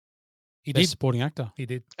 Best supporting actor. He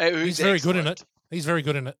did. He's very good in it. He's very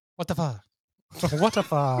good in it. What the fuck? What the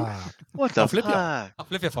fuck? What the fuck? I'll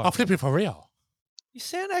flip you for. I'll flip you for real. You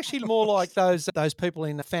sound actually more like those people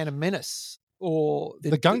in the Phantom Menace or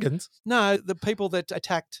the Gungans. No, the people that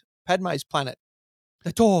attacked Padme's planet.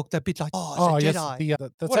 They talk. They're a bit like, it's a Jedi. Yes,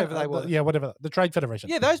 whatever they were. Yeah, whatever. The Trade Federation.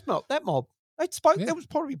 Yeah, that mob. They spoke. That was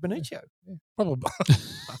probably Benicio. Yeah, probably.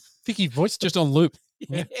 Vicky voiced just on loop.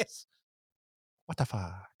 Yes. What the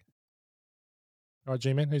fuck? All right,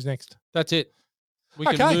 G-Man, who's next? That's it. We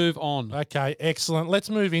can move on. Okay, excellent.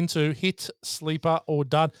 Let's move into hit, sleeper, or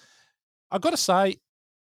dud. I've got to say,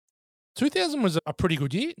 2000 was a pretty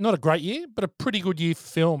good year. Not a great year, but a pretty good year for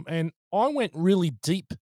film. And I went really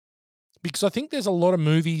deep because I think there's a lot of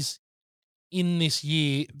movies in this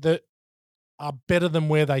year that are better than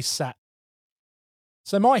where they sat.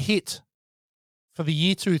 So my hit for the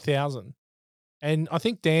year 2000, and I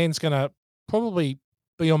think Dan's going to probably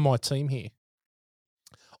be on my team here.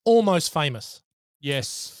 Almost Famous.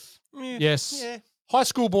 Yes. Yeah. Yes. Yeah. High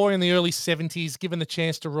school boy in the early 70s given the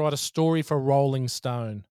chance to write a story for Rolling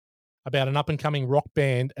Stone about an up-and-coming rock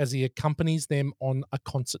band as he accompanies them on a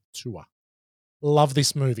concert tour. Love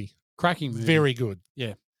this movie. Cracking movie. Very good.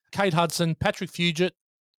 Yeah. Kate Hudson, Patrick Fugit,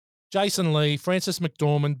 Jason Lee, Frances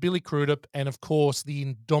McDormand, Billy Crudup, and, of course, the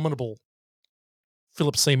indomitable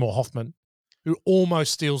Philip Seymour Hoffman, who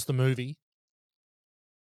almost steals the movie.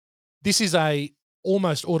 This is a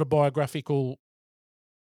almost autobiographical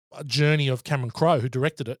journey of Cameron Crowe, who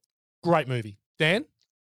directed it. Great movie. Dan?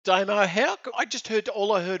 Damo,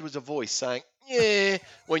 all I heard was a voice saying, yeah,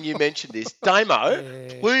 when you mentioned this. Damo,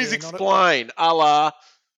 please explain, a la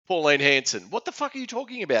Pauline Hanson. What the fuck are you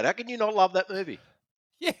talking about? How can you not love that movie?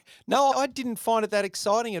 Yeah. No, I didn't find it that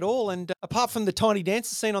exciting at all. And apart from the Tiny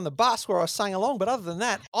Dancer scene on the bus where I sang along, but other than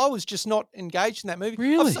that, I was just not engaged in that movie.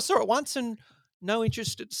 Really? I saw it once and no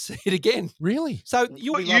interest to see it again. Really? So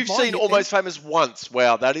you've seen Almost Famous once.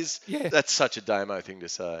 Wow, that's such a Damo thing to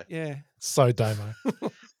say. Yeah. So Damo.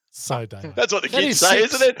 So Damo. That's what the That kids is say,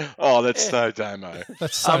 six. isn't it? Oh, that's so Damo.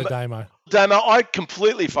 That's so Damo. Damo, I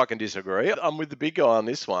completely fucking disagree. I'm with the big guy on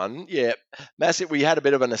this one. Yeah, massive. We had a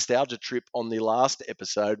bit of a nostalgia trip on the last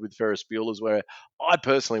episode with Ferris Bueller's where I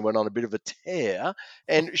personally went on a bit of a tear.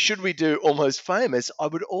 And should we do Almost Famous, I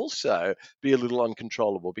would also be a little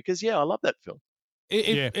uncontrollable because, yeah, I love that film.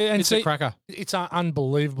 It's a cracker. It's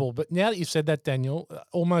unbelievable. But now that you've said that, Daniel,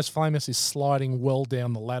 Almost Famous is sliding well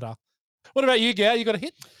down the ladder. What about you, Gow? You got a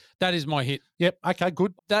hit? That is my hit. Yep. Okay,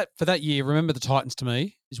 good. That for that year, Remember the Titans to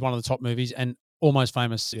me is one of the top movies, and Almost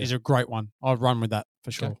Famous is a great one. I'd run with that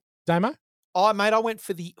for sure. Okay. Damo? Oh, mate, I went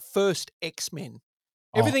for the first X-Men.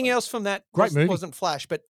 Everything else from that wasn't Flash,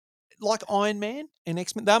 but like Iron Man and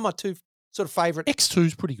X-Men, they're my two sort of favourite.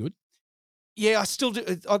 X2's pretty good. Yeah, I still do.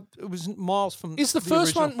 It was miles from. Is the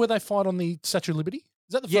first one where they fight on the Statue of Liberty?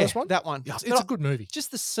 Is that the first one? That one. Yeah, it's a good movie.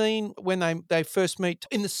 Just the scene when they first meet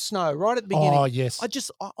in the snow, right at the beginning. Oh, yes.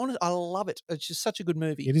 I love it. It's just such a good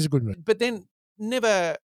movie. It is a good movie. But then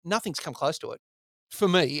nothing's come close to it. For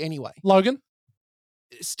me, anyway. Logan?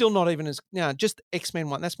 Still not even as, just X-Men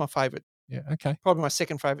one. That's my favourite. Yeah, okay. Probably my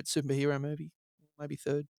second favourite superhero movie. Maybe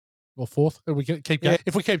third. Or fourth. If we keep going.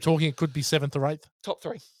 If we keep talking, it could be seventh or eighth. Top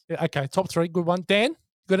three. Yeah, okay, top three. Good one. Dan,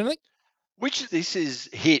 got anything? Which this is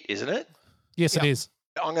hit, isn't it? Yes, it is.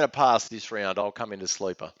 I'm going to pass this round. I'll come into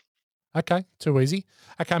sleeper. Okay, too easy.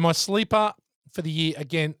 Okay, my sleeper for the year,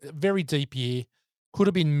 again, very deep year. Could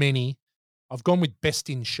have been many. I've gone with Best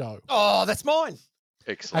in Show. Oh, that's mine.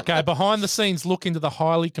 Excellent. Okay, behind the scenes look into the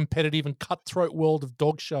highly competitive and cutthroat world of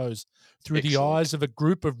dog shows through the eyes of a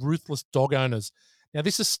group of ruthless dog owners. Now,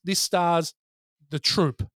 this stars the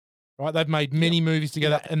troupe, right? They've made many movies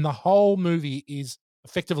together, and the whole movie is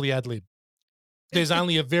effectively ad-lib. There's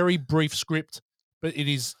only a very brief script, but it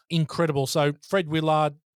is incredible. So Fred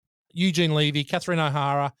Willard, Eugene Levy, Catherine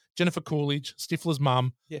O'Hara, Jennifer Coolidge, Stifler's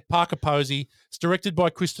mum, Parker Posey. It's directed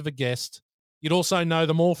by Christopher Guest. You'd also know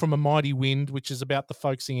them all from A Mighty Wind, which is about the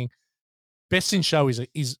folk singing. Best in Show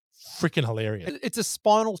is freaking hilarious. It's a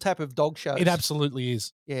Spinal Tap of dog shows. It absolutely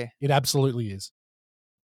is. Yeah. It absolutely is.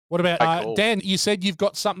 What about Cool. Dan? You said you've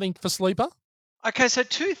got something for sleeper? Okay, so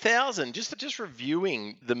 2000, just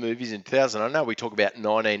reviewing the movies in 2000, I know we talk about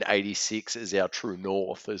 1986 as our true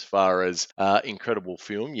north as far as incredible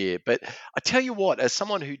film year, but I tell you what, as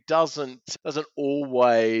someone who doesn't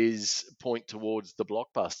always point towards the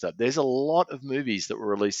blockbuster, there's a lot of movies that were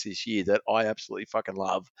released this year that I absolutely fucking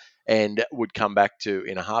love and would come back to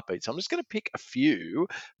in a heartbeat. So I'm just going to pick a few,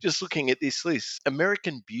 just looking at this list.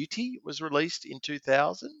 American Beauty was released in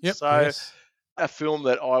 2000. Yep. So Yes. a film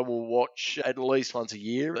that I will watch at least once a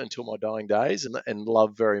year until my dying days and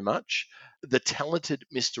love very much. The Talented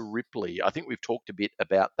Mr. Ripley. I think we've talked a bit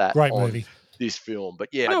about that Great on movie. this film. But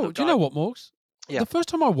yeah. Do you know what, Morgs? Yeah. The first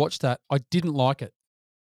time I watched that, I didn't like it.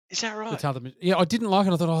 Is that right? I didn't like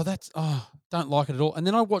it. I thought, don't like it at all. And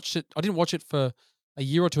then I watched it. I didn't watch it for a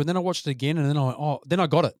year or two, and then I watched it again, and then I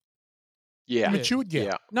got it. Yeah. Matured,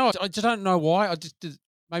 yeah. No, I just don't know why. I just did.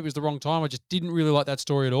 Maybe it was the wrong time. I just didn't really like that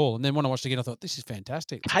story at all. And then when I watched it again, I thought, this is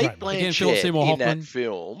fantastic. Kate Again, Philip Blanchett Seymour in Hoffman. that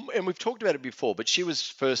film, and we've talked about it before, but she was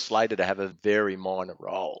first slated to have a very minor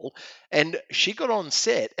role. And she got on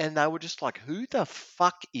set, and they were just like, who the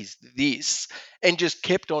fuck is this? And just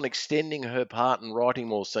kept on extending her part and writing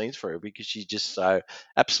more scenes for her because she's just so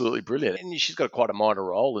absolutely brilliant. And she's got quite a minor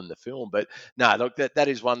role in the film. But no, look, that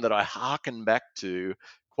is one that I hearken back to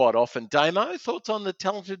quite often. Damo, thoughts on The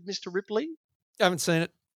Talented Mr. Ripley? I haven't seen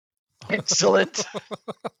it. Excellent.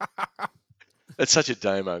 It's such a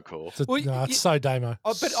Damo call. It's so Damo.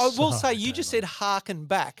 But I will say, you just said harken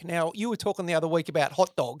back. Now, you were talking the other week about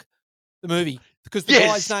Hot Dog, the movie, because the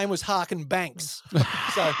guy's name was Harken Banks.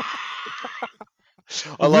 So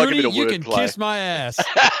I like Rudy, a bit of you wordplay. can kiss my ass.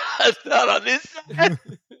 Not on this.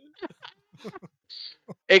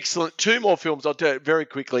 Excellent. Two more films. I'll do it very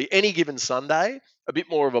quickly. Any Given Sunday, a bit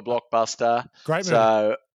more of a blockbuster. Great movie.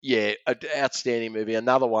 So, yeah, an outstanding movie.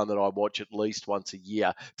 Another one that I watch at least once a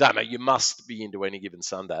year. Damo, you must be into Any Given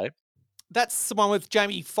Sunday. that's the one with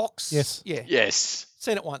Jamie Foxx. Yes. Yeah. Yes.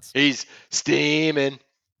 Seen it once. He's steaming.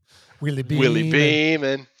 Willie Beeman. Willie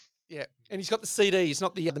Beeman. Yeah. And he's got the CDs,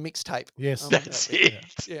 not the mixtape. Yes. That's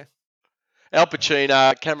it. Yeah. Al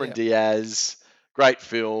Pacino, Cameron Diaz, great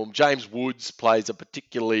film. James Woods plays a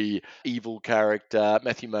particularly evil character.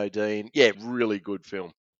 Matthew Modine. Yeah, really good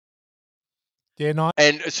film. Yeah, nice.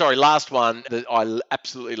 And sorry, last one that I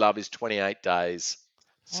absolutely love is 28 Days.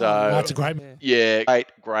 So that's a great movie. Yeah,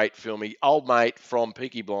 great film. Old mate from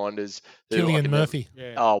Peaky Blinders. Cillian Murphy.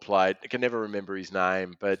 Played. I can never remember his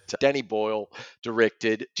name, but Danny Boyle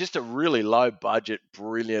directed. Just a really low budget,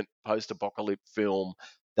 brilliant post-apocalyptic film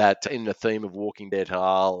that in the theme of Walking Dead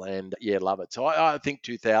Hall, and yeah, love it. So I think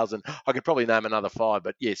 2000. I could probably name another 5,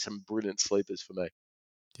 but yeah, some brilliant sleepers for me.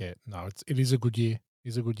 Yeah, no, it is a good year. It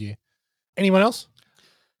is a good year. Anyone else?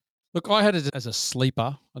 Look, I had it as a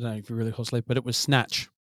sleeper. I don't know if you really call it sleep, but it was Snatch.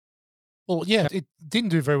 Well, yeah, it didn't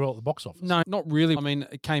do very well at the box office. No, not really. I mean,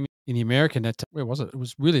 it came in the American at, where was it? It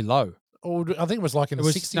was really low. Or I think it was like in the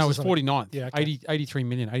 60s. No, it was or something. 49th. Yeah, okay. 83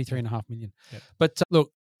 million, 83.5 million. Yeah. But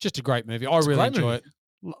look, just a great movie. I It's a really great enjoy movie.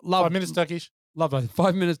 it. Love 5 minutes Turkish. Love it.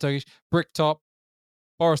 5 minutes Turkish. Bricktop,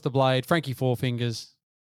 Boris the Blade, Frankie Four Fingers.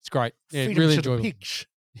 It's great. Yeah, Feed 'em really to the enjoyable. pigs.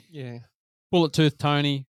 Yeah. Bullet Tooth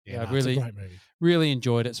Tony. Yeah, no, really, it's a great movie. really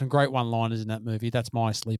enjoyed it. Some great one-liners in that movie. That's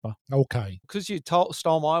my sleeper. Okay. Because you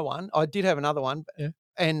stole my one, I did have another one. Yeah.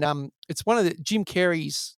 And it's one of the Jim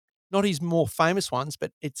Carrey's, not his more famous ones,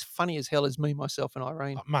 but it's funny as hell as Me, Myself, and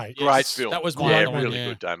Irene. Mate, Great film. That was yeah, my one, really yeah.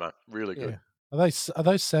 good, Damo. Really good. Are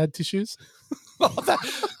those sad tissues?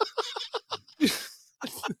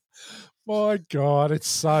 My God, it's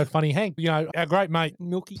so funny. Hank, our great mate,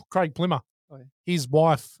 Milky. Craig Plimmer, Oh, yeah. his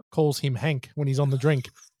wife calls him Hank when he's on the drink.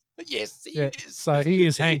 Yes, he Yeah, is. so he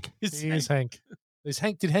is Hank. He is He is Hank.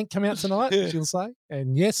 Did Hank come out tonight? Yeah. She'll say.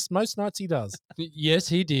 And yes, most nights he does. Yes,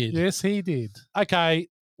 he did. Yes, he did. Okay,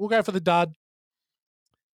 we'll go for the dud.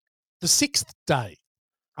 The Sixth Day,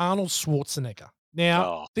 Arnold Schwarzenegger.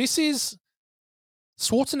 Now, this is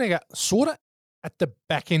Schwarzenegger sort of at the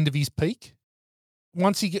back end of his peak.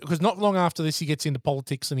 Because not long after this, he gets into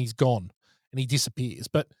politics and he's gone and he disappears.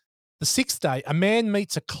 But The Sixth Day, a man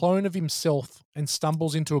meets a clone of himself and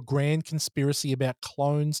stumbles into a grand conspiracy about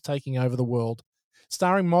clones taking over the world.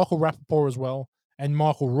 Starring Michael Rappaport as well and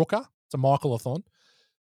Michael Rooker. It's a Michael-a-thon.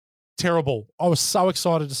 Terrible. I was so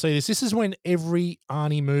excited to see this. This is when every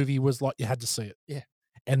Arnie movie was like, you had to see it. Yeah.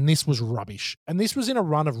 And this was rubbish. And this was in a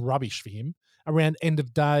run of rubbish for him around End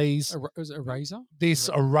of Days. Was it Eraser?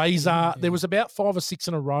 Eraser. Yeah. There was about 5 or 6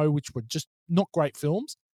 in a row, which were just not great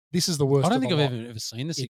films. This is the worst. I don't of think the I've lot. ever seen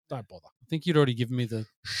this. Don't bother. I think you'd already given me the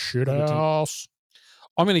Shit the two. house.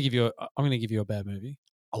 I'm going to give you a bad movie.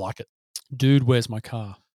 I like it. Dude, Where's My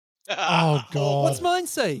Car? Oh God. What's mine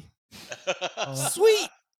say? Sweet.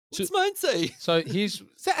 What's mine say? So here's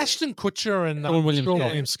Is that Ashton Kutcher and Sean William Scott.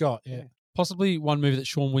 William Scott? Yeah. possibly one movie that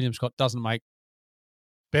Sean William Scott doesn't make.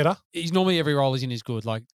 Better. He's normally every role he's in is good,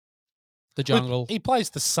 like The Jungle. He plays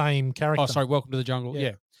the same character. Oh, sorry, Welcome to the Jungle. Yeah.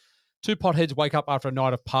 Yeah. Two potheads wake up after a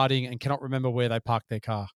night of partying and cannot remember where they parked their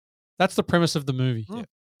car. That's the premise of the movie. Mm.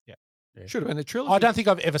 Yeah. Should have been a trilogy. I don't think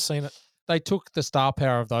I've ever seen it. They took the star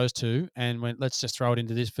power of those two and went, let's just throw it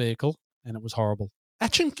into this vehicle, and it was horrible.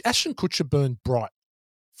 Ashton Kutcher burned bright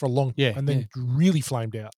for a long time and then really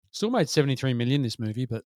flamed out. Still made 73 million this movie,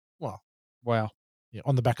 but wow. Yeah,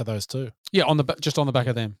 on the back of those two. Yeah, just on the back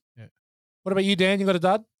of them. Yeah. What about you, Dan? You got a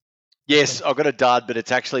dud? Yes, I've got a dud, but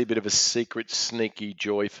it's actually a bit of a secret, sneaky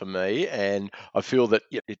joy for me. And I feel that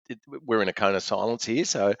we're in a cone of silence here,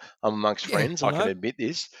 so I'm amongst friends. I can admit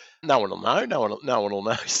this. No one will know. No one will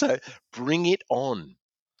know. So Bring It On.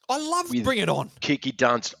 I love Bring It On. Kiki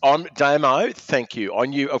Dunst. On Damo, thank you.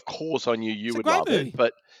 Of course I knew you would love it.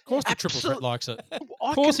 But of course the Triple Threat likes it.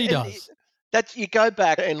 Of course he does. You go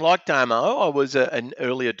back, and like Damo, I was an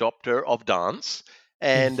early adopter of dance.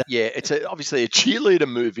 And it's obviously a cheerleader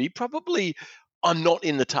movie. Probably I'm not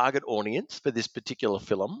in the target audience for this particular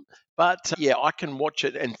film, but I can watch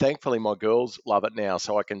it. And thankfully, my girls love it now,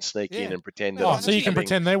 so I can sneak in and pretend that. So you can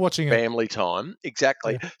pretend they're watching it. Family time,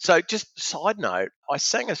 exactly. Yeah. So, just side note, I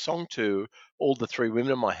sang a song to all the three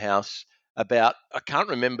women in my house about. I can't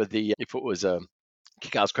remember if it was a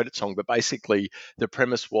Kick-Ass credit song, but basically the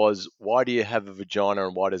premise was, why do you have a vagina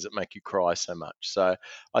and why does it make you cry so much? So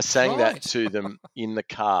I sang that to them in the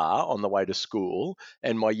car on the way to school,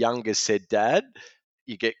 and my youngest said, Dad,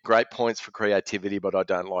 you get great points for creativity, but I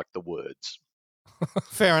don't like the words.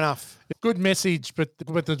 Fair enough. Good message, but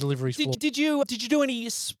the delivery's flawed. Did you do any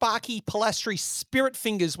Sparky Pilastri spirit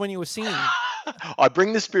fingers when you were singing? I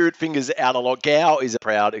bring the spirit fingers out a lot. Gow is a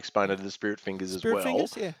proud exponent of the spirit fingers as well. Spirit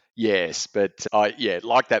fingers, yeah. Yes, but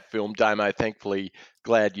like that film, Damo. Thankfully,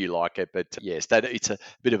 glad you like it. But yes, it's a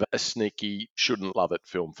bit of a sneaky, shouldn't love it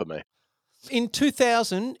film for me. In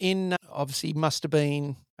 2000, obviously must have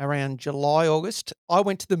been around July, August, I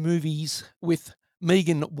went to the movies with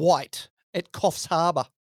Megan White at Coffs Harbour.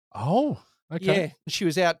 Oh, okay. Yeah, she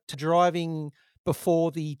was out driving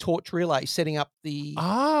before the torch relay, setting up the...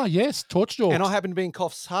 Ah, yes, torch doors. And I happened to be in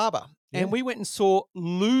Coffs Harbour. Yeah. And we went and saw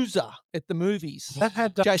Loser at the movies. That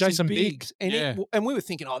had Jason Biggs. And, and we were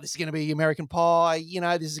thinking, this is going to be American Pie,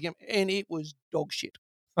 this is going to... And it was dog shit.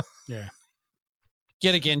 Yeah.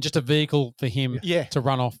 Yet again, just a vehicle for him to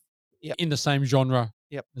run off in the same genre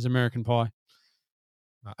as American Pie.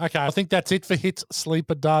 Okay, I think that's it for Hit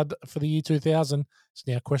Sleeper Dud for the year 2000. It's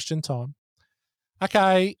now question time.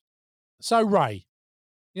 Okay, so Ray,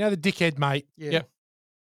 you know the dickhead mate? Yeah. Yep.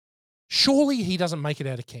 Surely he doesn't make it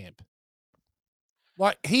out of camp.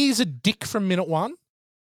 Like, he's a dick from minute one,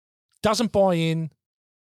 doesn't buy in.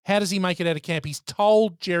 How does he make it out of camp? He's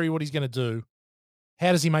told Jerry what he's going to do.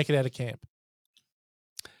 How does he make it out of camp?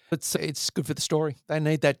 It's good for the story. They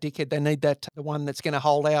need that dickhead. They need the one that's going to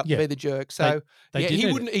hold out and be the jerk. So They did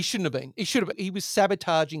need it. He shouldn't have been. He should have. He was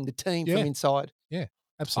sabotaging the team from inside. Yeah,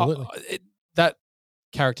 absolutely. That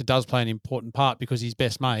character does play an important part because his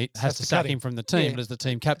best mate has to sack cut him. him from the team as the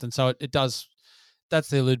team captain. So it does. That's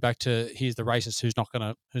the allude back to here's the racist who's not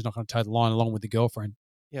going to toe the line along with the girlfriend.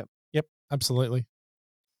 Yep, absolutely.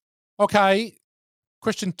 Okay,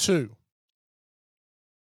 question 2.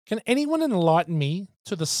 Can anyone enlighten me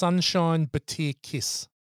to the Sunshine Batir kiss?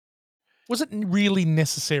 Was it really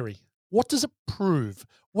necessary? What does it prove?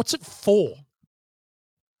 What's it for?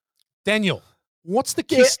 Daniel, what's the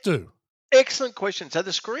kiss do? Excellent question. So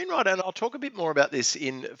the screenwriter, and I'll talk a bit more about this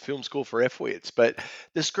in Film School for F-Wits, but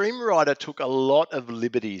the screenwriter took a lot of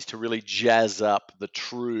liberties to really jazz up the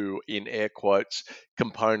true, in air quotes,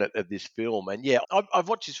 component of this film. And yeah, I've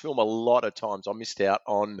watched this film a lot of times. I missed out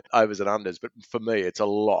on overs and unders, but for me, it's a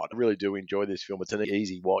lot. I really do enjoy this film. It's an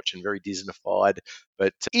easy watch and very Disney-fied,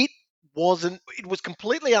 but it was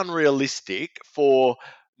completely unrealistic for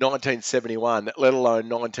 1971, let alone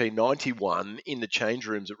 1991, in the change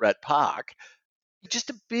rooms at Rat Park. Just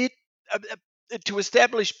a bit to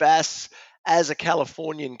establish Bass as a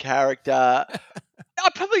Californian character.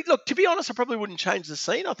 To be honest, I probably wouldn't change the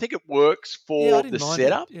scene. I think it works for the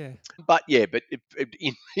setup. But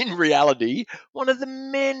in reality, one of the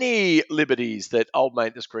many liberties that old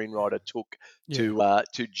mate the screenwriter took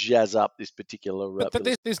to jazz up this particular.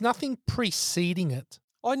 But there's nothing preceding it.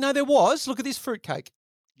 Oh no, there was. Look at this fruitcake.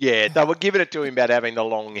 Yeah, they were giving it to him about having the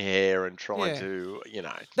long hair and trying to,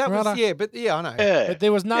 That was, I know. Yeah. But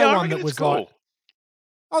there was no one that was like,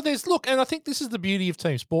 and I think this is the beauty of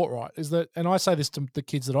team sport, right? Is that, and I say this to the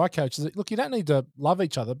kids that I coach, is that, look, you don't need to love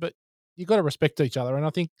each other, but you've got to respect each other. And I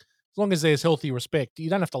think as long as there's healthy respect, you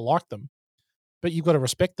don't have to like them, but you've got to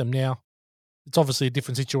respect them. Now, it's obviously a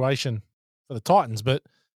different situation for the Titans, but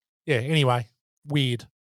yeah, anyway, weird.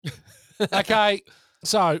 Okay.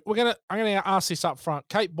 So I'm gonna ask this up front.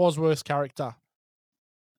 Kate Bosworth's character.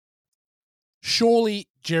 Surely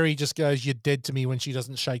Jerry just goes, "You're dead to me," when she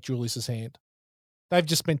doesn't shake Julius's hand. They've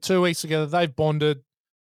just spent 2 weeks together. They've bonded.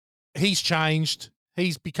 He's changed.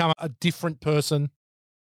 He's become a different person.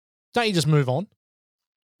 Don't you just move on?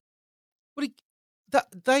 But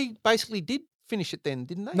they basically did finish it then,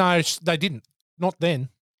 didn't they? No, they didn't. Not then.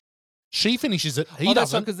 She finishes it. He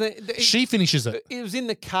doesn't. She finishes it. It was in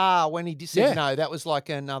the car when he said no. That was like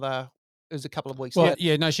it was a couple of weeks later.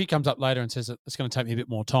 Yeah, no, she comes up later and says it's going to take me a bit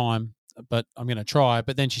more time, but I'm going to try.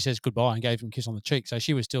 But then she says goodbye and gave him a kiss on the cheek. So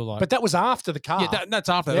she was still like. But that was after the car. Yeah, that's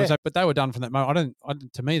after. Yeah. But they were done from that moment. I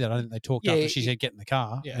don't think they talked after she said get in the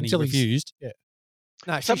car and he refused. Yeah.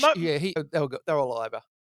 No, they were all over.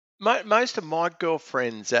 Most of my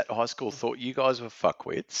girlfriends at high school thought you guys were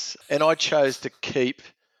fuckwits, and I chose to keep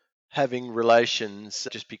having relations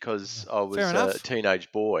just because I was a teenage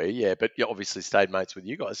boy, but obviously stayed mates with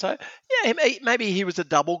you guys. So, maybe he was a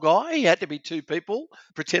double guy. He had to be two people,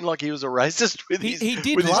 pretend like he was a racist with his He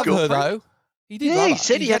did with love his her, though. He did love her. He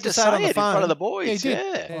said he had to say it in front of the boys. Yeah,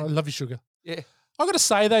 he did. I love you, sugar. Yeah. I got to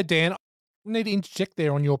say, though, Dan, I need to interject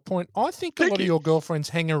there on your point. I think a lot of your girlfriends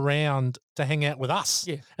hang around to hang out with us,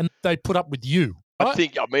 and they put up with you. I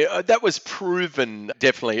think, that was proven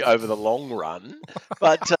definitely over the long run,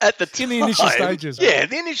 but at the time, in the initial stages,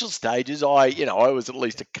 the initial stages, I was at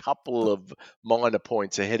least a couple of minor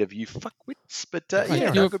points ahead of you fuckwits, but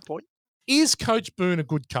good point. Is Coach Boone a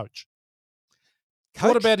good coach?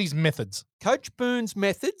 What about his methods? Coach Boone's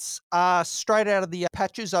methods are straight out of the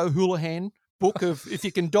Patches O'Houlihan book of if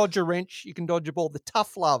you can dodge a wrench, you can dodge a ball. The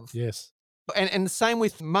tough love. Yes. And the same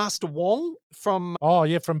with Master Wong from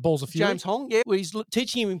from Balls of Fury. James Hong, where he's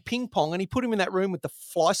teaching him in ping pong, and he put him in that room with the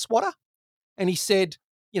fly swatter, and he said,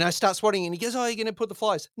 start swatting, and he goes, "Oh, you're going to put the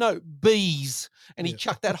flies?" No, bees, and he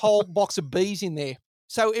chucked that whole box of bees in there.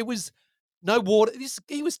 So it was no water.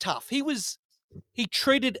 He was tough. He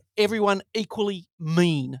treated everyone equally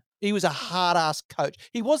mean. He was a hard ass coach.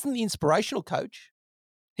 He wasn't the inspirational coach.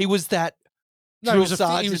 He was that. Drill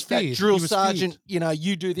sergeant,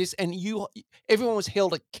 you do this, and everyone was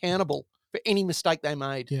held accountable for any mistake they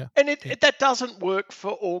made. Yeah. And that doesn't work for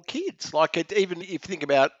all kids. Like, even if you think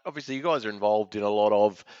about, obviously you guys are involved in a lot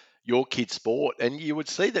of your kids' sport, and you would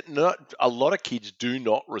see that a lot of kids do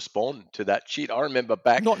not respond to that shit. I remember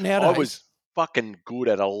back. Not nowadays. fucking good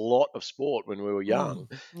at a lot of sport when we were young.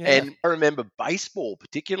 Yeah. And I remember baseball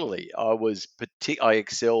particularly. I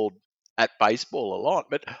excelled at baseball a lot,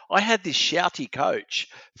 but I had this shouty coach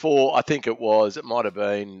for, I think it could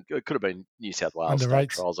have been New South Wales Under State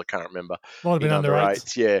eights. Trials. I can't remember. Might have been In under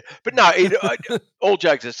eights. yeah. But no, all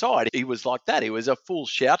jokes aside, he was like that. He was a full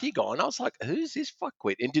shouty guy. And I was like, who's this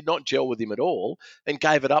fuckwit? And did not gel with him at all and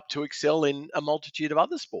gave it up to excel in a multitude of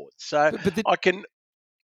other sports. So I can...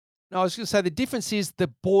 No, I was going to say the difference is the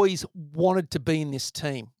boys wanted to be in this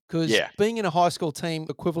team because being in a high school team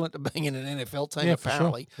equivalent to being in an NFL team,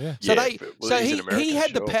 apparently. For sure. So he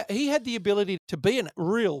had the ability to be a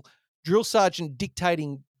real drill sergeant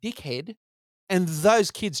dictating dickhead, and those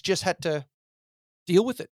kids just had to deal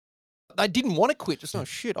with it. They didn't want to quit. Just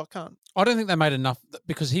shit, I can't. I don't think they made enough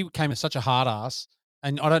because he came as such a hard ass,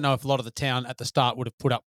 and I don't know if a lot of the town at the start would have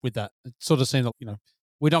put up with that. It sort of seemed like,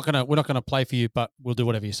 we're not gonna play for you, but we'll do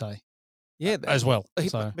whatever you say. Yeah, as well.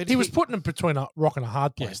 But he was putting them between a rock and a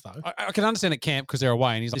hard place, though. I can understand at camp because they're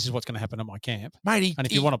away, and he's like, "This is what's going to happen at my camp, mate." And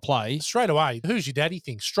if you want to play straight away, who's your daddy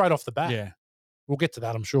thing straight off the bat. Yeah, we'll get to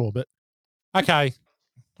that, I'm sure. But okay,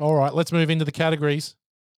 all right, let's move into the categories: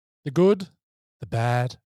 the good, the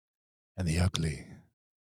bad, and the ugly.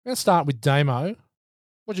 I'm going to start with Damo.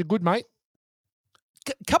 What's your good, mate?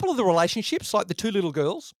 A couple of the relationships, like the two little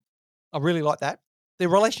girls, I really like that. The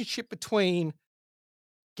relationship between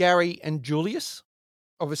Gary and Julius,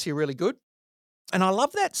 obviously really good. And I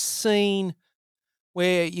love that scene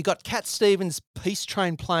where you got Cat Stevens' Peace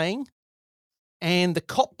Train playing and the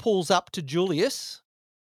cop pulls up to Julius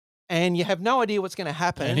and you have no idea what's going to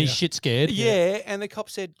happen. And he's shit scared. Yeah. And the cop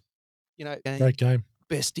said, great game.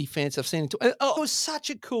 Best defense I've seen. It was such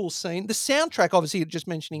a cool scene. The soundtrack, obviously, just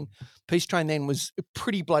mentioning Peace Train then was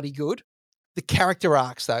pretty bloody good. The character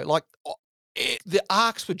arcs, though, the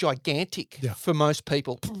arcs were gigantic for most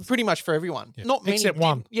people, pretty much for everyone. Yeah. Not many, except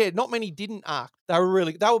one. Yeah, not many didn't arc. They were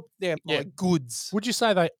like goods. Would you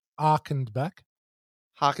say they arkened back?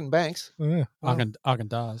 Harkin Banks. Yeah. Arkin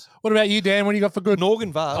does. What about you, Dan? What do you got for good?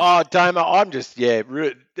 Norgan Vaz. Oh, Damo,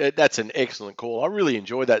 that's an excellent call. I really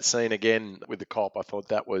enjoyed that scene again with the cop. I thought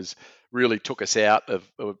that really took us out of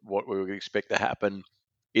what we would expect to happen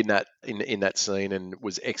in that scene, and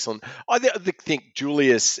was excellent. I think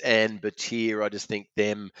Julius and Batir, I just think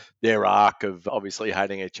their arc of obviously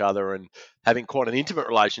hating each other and having quite an intimate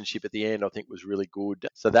relationship at the end, I think was really good.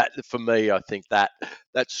 So that, for me, I think that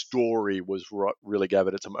story was really gave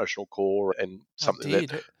it its emotional core and something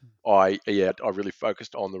that I really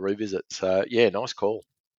focused on the revisit. So yeah, nice call.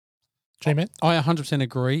 G-Man? I 100%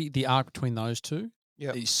 agree. The arc between those two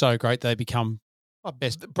is so great. They become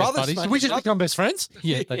best buddies. Did we just become best friends?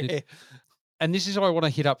 Yeah, they did. And this is why I want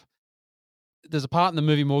to hit up. There's a part in the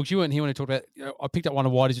movie Morgs, you weren't here when I talked about, I picked up one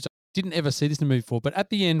of Whitey's, which I didn't ever see this in the movie before, but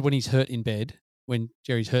at the end when he's hurt in bed, when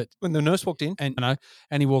Jerry's hurt. When the nurse walked in. And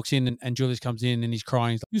he walks in and Julius comes in and he's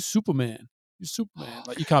crying. He's like, "You're Superman. You're Superman.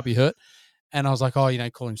 Like, you can't be hurt." And I was like, call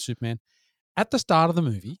him Superman. At the start of the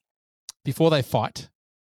movie, before they fight,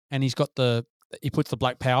 and he puts the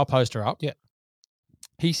Black Power poster up. Yeah.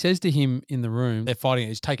 He says to him in the room, they're fighting,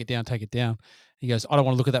 he's take it down. He goes, "I don't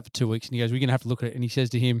want to look at that for 2 weeks." And he goes, "We're going to have to look at it." And he says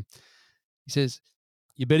to him,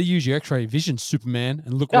 "You better use your X-ray vision, Superman,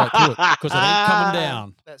 and look right through it because it ain't coming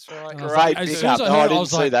down." That's right. Great. As soon as I heard I it, I didn't was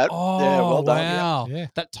see like, that. "Oh, yeah, well done. wow." Yeah.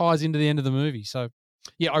 That ties into the end of the movie. So,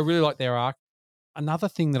 yeah, I really like their arc. Another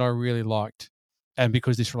thing that I really liked, and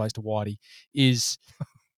because this relates to Whitey, is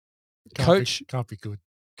Can't be good.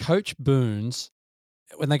 Coach Boone's,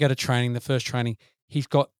 when they go to training, the first training, he's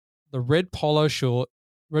got the red polo shirt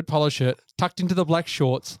tucked into the black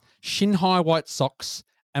shorts, shin-high white socks,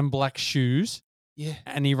 and black shoes. Yeah.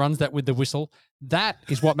 And he runs that with the whistle. That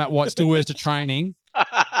is what Matt White still wears to training.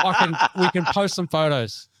 We can post some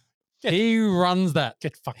photos. He runs that.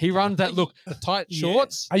 He runs that look. The tight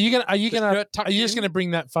shorts. Are you just gonna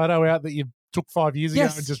bring that photo out that you took 5 years ago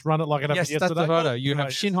and just run it like it happened yesterday? That's the photo. You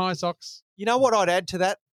have shin-high socks. You know what I'd add to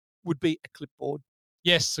that would be a clipboard.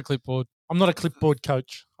 Yes, a clipboard. I'm not a clipboard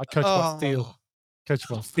coach. I coach by feel. Coach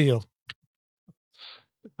by feel.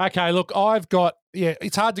 Okay, look, I've got,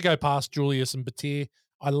 it's hard to go past Julius and Batir.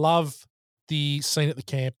 I love the scene at the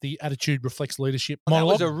camp. The attitude reflects leadership. That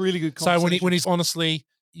was a really good conversation. So when he's honestly,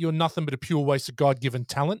 "You're nothing but a pure waste of God-given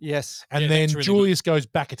talent." Yes. And then really Julius goes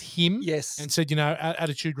back at him. Yes. And said,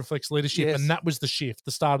 attitude reflects leadership. Yes. And that was the shift,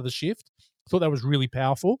 the start of the shift. I thought that was really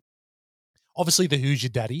powerful. Obviously, the "Who's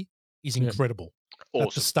Your Daddy" is incredible. Awesome.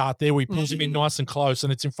 At the start there, where he pulls him in nice and close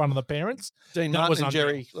and it's in front of the parents. Dean That Martin was and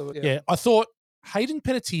unreal. Jerry. Yeah, I thought Hayden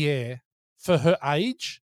Panettiere, for her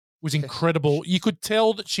age, was incredible. You could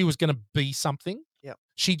tell that she was going to be something. Yep.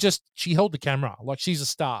 She held the camera like she's a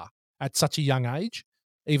star. at such a young age,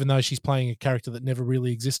 even though she's playing a character that never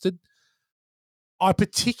really existed. I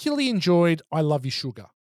particularly enjoyed I Love You, Sugar.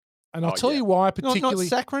 And I'll tell you why I particularly...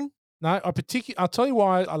 Not Saccharin? No, I'll tell you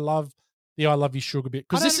why I love the I Love You, Sugar bit.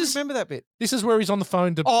 I don't remember that bit. This is where he's on the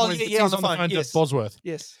phone to... Oh, when yeah, he's on the phone, to yes. Bosworth.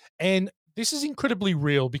 Yes. And this is incredibly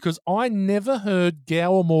real because I never heard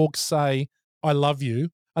Gower Morg say, I love you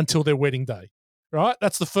until their wedding day, right?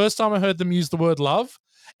 That's the first time I heard them use the word love.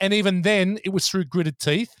 And even then, it was through gritted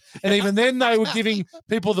teeth. And even then, they were giving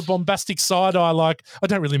people the bombastic side eye, like, I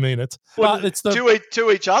don't really mean it. But it's the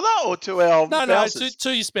to each other or to our spouses? No,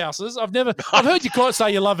 to your spouses. I've heard you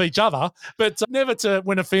say you love each other, but never to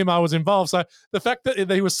when a female was involved. So the fact that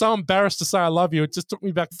he was so embarrassed to say I love you, it just took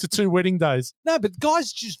me back to 2 wedding days. No, but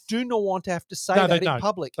guys just do not want to have to say that in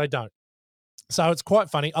public. They don't. So it's quite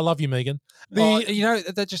funny. I love you, Megan.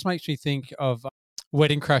 That just makes me think of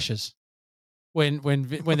Wedding Crashers. When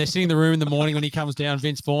they're sitting in the room in the morning when he comes down,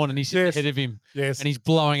 Vince Vaughn, and he's sitting ahead of him, and he's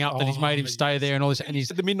blowing up that he's made him stay there and all this, and he's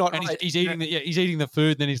at the midnight, and he's eating he's eating the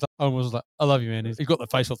food, and then he's like, almost like, I love you, man. He's got the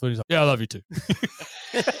face off food. He's like, yeah, I love you too.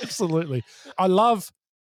 Absolutely. I love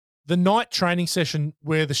the night training session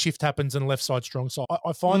where the shift happens and left side, strong side.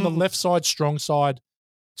 I find the left side, strong side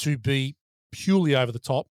to be purely over the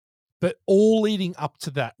top, but all leading up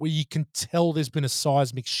to that, where you can tell there's been a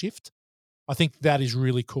seismic shift. I think that is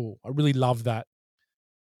really cool. I really love that.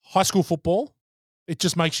 High school football, it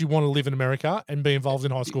just makes you want to live in America and be involved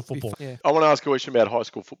in high school football. Yeah. I want to ask a question about high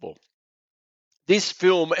school football. This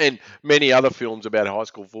film and many other films about high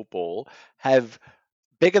school football have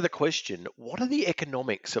beggar the question, what are the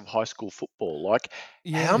economics of high school football? Like,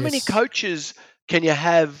 how many coaches can you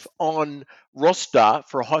have on roster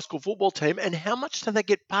for a high school football team, and how much do they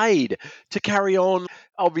get paid to carry on?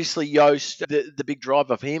 Obviously, Yoast, the big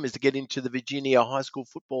driver for him is to get into the Virginia High School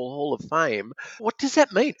Football Hall of Fame. What does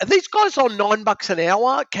that mean? Are these guys on $9 an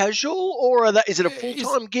hour, casual, or is it a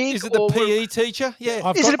full-time gig? Is it the PE teacher?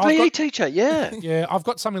 Yeah. Is it a PE teacher? Yeah. Yeah, I've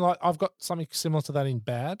got something similar to that in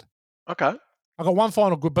bad. Okay. I got one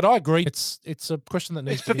final good, but I agree. It's a question that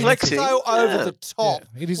needs to be It's so over the top.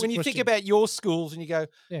 Yeah, it is when you think about your schools and you go,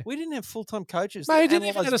 we didn't have full-time coaches. Mate, didn't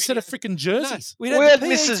even have a set of freaking jerseys. We had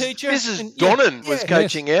PE teacher. Mrs. Donnan was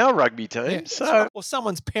coaching our rugby team. So, or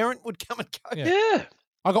someone's parent would come and coach. Yeah.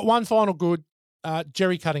 I got one final good,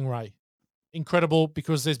 Jerry Cutting Ray. Incredible,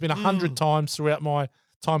 because there's been 100 times throughout my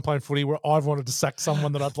time playing footy where I've wanted to sack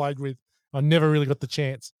someone that I played with. I never really got the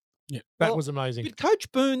chance. Yeah, that was amazing. But Coach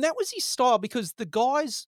Boone, that was his style, because the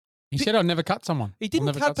guys... He said I'd never cut someone. He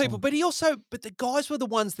didn't cut people, but but the guys were the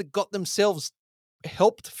ones that got themselves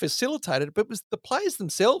helped facilitate it, but it was the players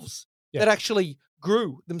themselves that actually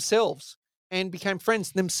grew themselves and became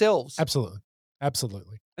friends themselves. Absolutely.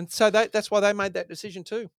 Absolutely. And so that's why they made that decision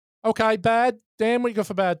too. Okay, bad. Dan, what you got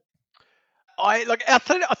for bad? I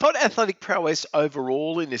thought athletic prowess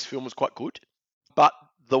overall in this film was quite good, but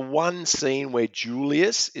the one scene where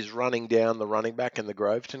Julius is running down the running back in the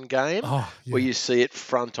Groveton game, where you see it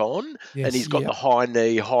front on, and he's got the high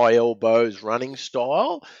knee, high elbows running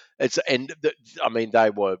style.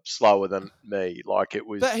 They were slower than me. Like, it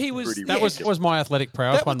was. But he was. That was my athletic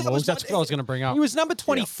prowess one. That's what I was going to bring up. He was number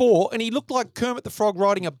 24, and he looked like Kermit the Frog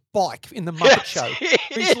riding a bike in the Muppet Show.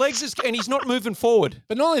 His legs and he's not moving forward.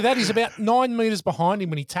 But not only that, he's about 9 meters behind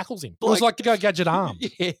him when he tackles him. It was like the Go Gadget arm.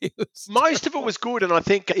 Most of it was good, and I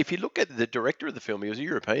think if you look at the director of the film, he was a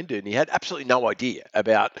European dude, and he had absolutely no idea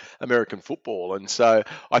about American football, and so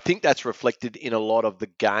I think that's reflected in a lot of the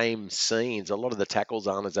game scenes. A lot of the tackles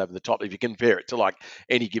aren't as over the top. If you compare it to like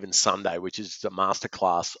Any Given Sunday, which is a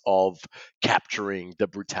masterclass of capturing the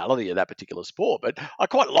brutality of that particular sport. But I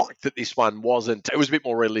quite liked that this one wasn't. It was a bit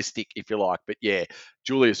more realistic, if you like. But yeah,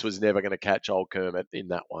 Julius was never going to catch old Kermit in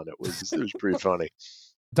that one. It was pretty funny.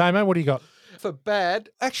 Damo, what do you got? For bad,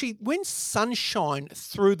 actually, when Sunshine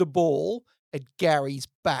threw the ball at Gary's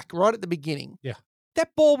back right at the beginning, that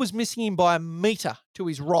ball was missing him by a metre to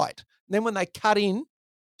his right. And then when they cut in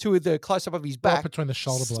to the close-up of his back, right between the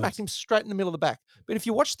shoulder blades, smacked him straight in the middle of the back. But if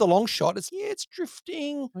you watch the long shot, it's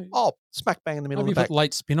drifting. Oh, smack bang in the middle of the back.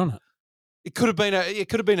 Late spin on it. It could have been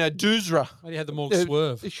a Doozra. Maybe had the more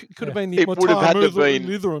swerve. It could have been the. It would have had to have been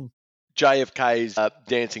Lutheran. JFK's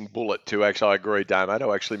dancing bullet to actually, I agree, Damo,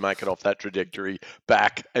 to actually make it off that trajectory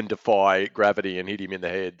back and defy gravity and hit him in the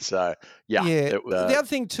head. So, yeah. The other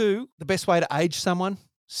thing, too, the best way to age someone,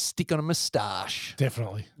 stick on a moustache.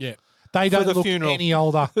 Definitely. Yeah. They don't look any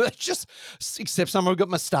older. Except someone who got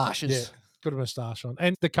moustaches. Yeah, got a moustache on.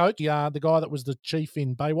 And the coach, the guy that was the chief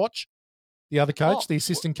in Baywatch, the other coach, the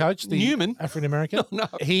assistant coach, the Newman, African-American, no.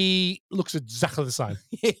 He looks exactly the same.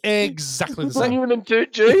 Exactly the same. Newman and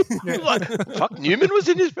 2G? Fuck, Newman was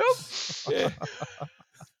in his film?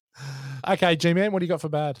 Okay, G-Man, what do you got for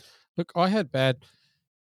bad? Look, I had bad.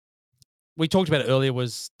 We talked about it earlier,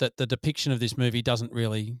 was that the depiction of this movie doesn't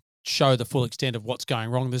really show the full extent of what's going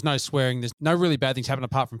wrong. There's no swearing. There's no really bad things happen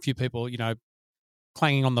apart from a few people,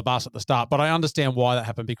 clanging on the bus at the start. But I understand why that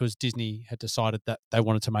happened, because Disney had decided that they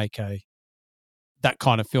wanted to make that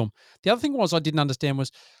kind of film. The other thing I didn't understand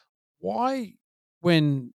was why,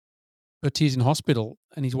 when Bertier's in hospital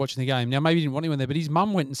and he's watching the game, now maybe he didn't want anyone there, but his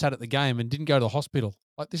mum went and sat at the game and didn't go to the hospital.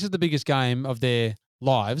 Like, this is the biggest game of their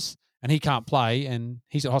lives, and he can't play, and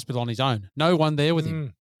he's at hospital on his own. No one there with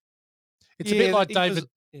him. It's a bit like David.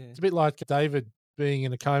 It's a bit like David being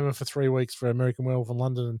in a coma for 3 weeks for American Werewolf in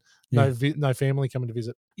London, and no family coming to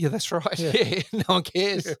visit. Yeah, that's right. Yeah, no one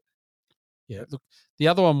cares. Yeah. Look, the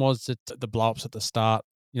other one was that the blow-ups at the start,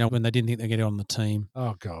 when they didn't think they'd get it on the team.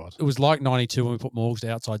 Oh, God. It was like 92 when we put Morgs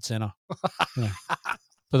to outside centre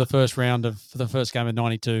for the first game of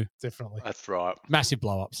 92. Definitely. That's right. Massive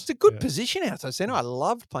blow-ups. It's a good position outside centre. I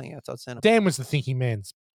loved playing outside centre. Dan was the thinking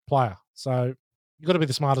man's player, so you've got to be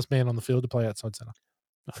the smartest man on the field to play outside centre.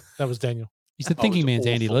 That was Daniel. He's the thinking man's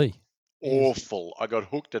awful. Andy Lee. Awful. I got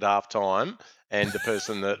hooked at halftime, and the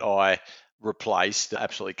person that I replaced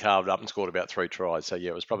absolutely carved up and scored about 3 tries. So,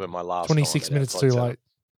 yeah, it was probably my last 26 minutes too late.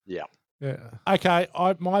 Yeah. Yeah. Okay,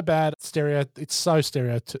 my bad. It's so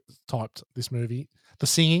stereotyped, this movie. The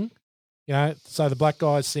singing, so the black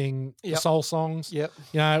guys sing the soul songs. Yep.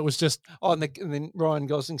 It was just... Oh, and then Ryan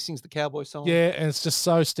Gosling sings the cowboy song. Yeah, and it's just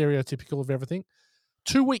so stereotypical of everything.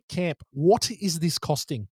 2-week camp. What is this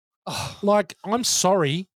costing? Oh. Like, I'm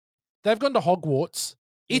sorry. They've gone to Hogwarts.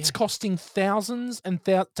 It's costing thousands and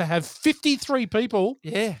to have 53 people.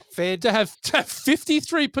 Yeah, fair. To have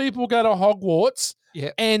 53 people go to Hogwarts.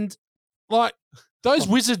 Yeah. And, like, those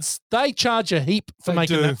wizards, they charge a heap for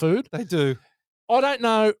making that food. They do. I don't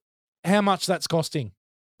know how much that's costing.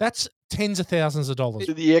 That's tens of thousands of dollars.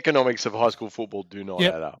 The economics of high school football do not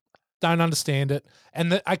add up. Don't understand it.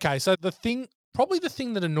 And so probably the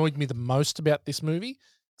thing that annoyed me the most about this movie,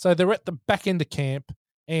 so they're at the back end of camp,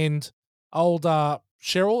 and old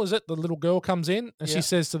Cheryl, is it? The little girl comes in, and she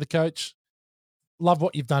says to the coach, "Love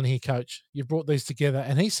what you've done here, coach. You've brought these together."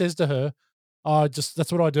 And he says to her,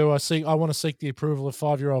 that's what I do. I want to seek the approval of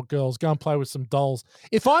 5-year-old girls. Go and play with some dolls.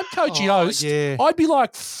 If I'm Coach Yoast, I'd be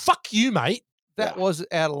like, "Fuck you, mate." That was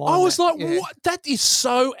out of line. I was like, "What? That is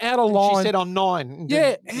so out of line." She said, "I'm 9."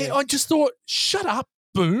 Yeah. I just thought, "Shut up,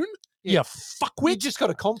 Boone. You fuckwit." You just got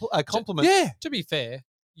a compliment. Yeah. To be fair,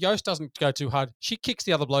 Yoast doesn't go too hard. She kicks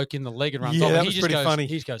the other bloke in the leg and runs off. Yeah, that and was he pretty just goes, funny.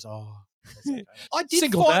 He just goes, "Oh." I did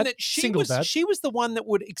Single find dad. that she Single dad. was the one that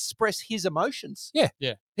would express his emotions. Yeah.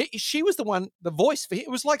 Yeah. She was the voice for him.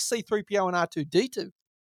 It was like C-3PO and R2-D2.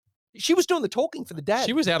 She was doing the talking for the dad.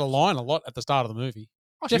 She was out of line a lot at the start of the movie.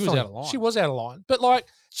 She was out of line. She was out of line. But, like,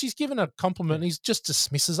 she's given a compliment and he just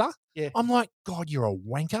dismisses her. Yeah. I'm like, "God, you're a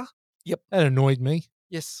wanker." Yep. That annoyed me.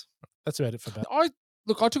 Yes. That's about it for that. I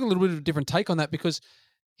took a little bit of a different take on that, because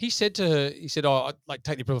he said to her, "Oh, I'd like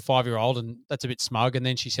take the approval of a 5-year-old," and that's a bit smug. And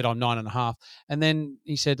then she said, "I'm 9.5." And then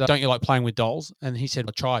he said, "Don't you like playing with dolls?" And he said,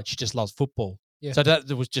 "I tried. She just loves football." Yeah. So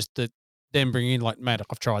that was just them bringing in, like, "Mate,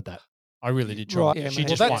 I've tried that. I really did try." Right. Yeah, Yeah, she man.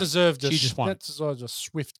 just Well, that won. deserved She just won. That deserved a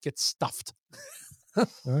swift get stuffed.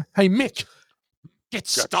 Hey, Mick, get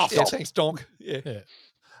stuffed. Yeah, thanks, Donk. Yeah.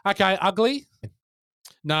 Okay, ugly.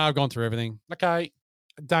 No, I've gone through everything. Okay,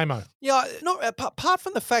 Damo. Yeah, not apart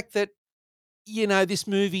from the fact that, this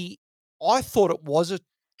movie, I thought it was a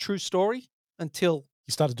true story until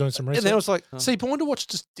You started doing some research. and then I was like, See, but I wonder what's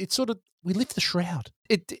just, it's sort of, we lift the shroud.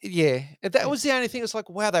 that was the only thing. It's like,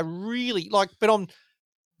 wow, they really but on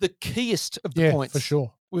the keyest of the points for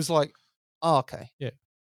sure. was like, oh, okay. Yeah.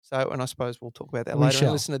 So, and I suppose we'll talk about that We later shall.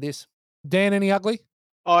 and listen to this. Dan, any ugly?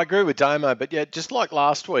 I agree with Damo, but yeah, just like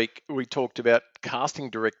last week, we talked about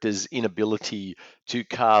casting directors' inability to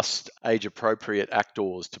cast age-appropriate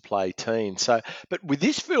actors to play teens. But with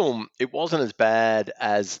this film, it wasn't as bad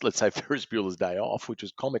as, let's say, Ferris Bueller's Day Off, which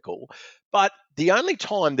was comical. But the only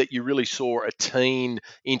time that you really saw a teen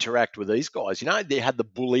interact with these guys, they had the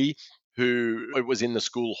bully who was in the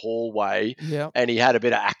school hallway, and he had a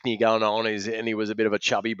bit of acne going on, and he was a bit of a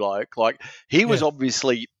chubby bloke. Like, he was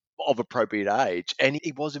obviously of appropriate age, and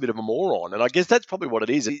he was a bit of a moron. And I guess that's probably what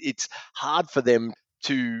it is. It's hard for them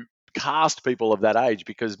to cast people of that age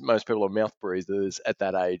because most people are mouth breathers at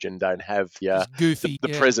that age and don't have goofy,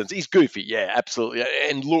 the presence. He's goofy, yeah, absolutely,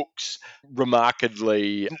 and looks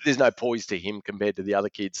remarkably. There's no poise to him compared to the other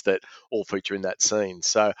kids that all feature in that scene.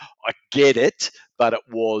 So I get it, but it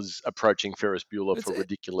was approaching Ferris Bueller for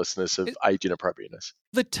ridiculousness of age inappropriateness.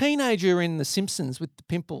 The teenager in The Simpsons with the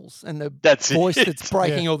pimples and the That's voice it. that's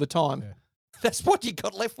breaking all the time. Yeah. That's what you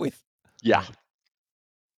got left with. Yeah.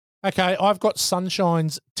 Okay, I've got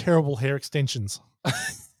Sunshine's terrible hair extensions.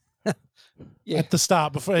 Yeah. At the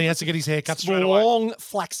start, before he has to get his hair cut straight away. Long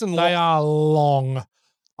flaxen They locks. are long.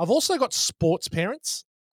 I've also got sports parents.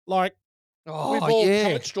 Like, we've all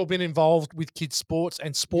coached or been involved with kids' sports,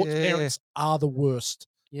 and sports parents are the worst.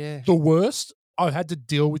 Yeah. The worst. I've had to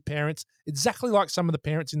deal with parents exactly like some of the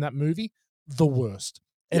parents in that movie, the worst.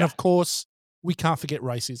 And of course, we can't forget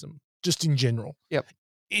racism, just in general. Yep.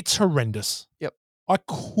 It's horrendous. Yep. I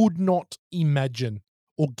could not imagine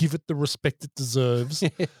or give it the respect it deserves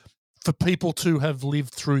for people to have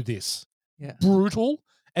lived through this. Yeah. Brutal.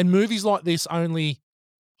 And movies like this only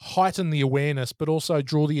heighten the awareness, but also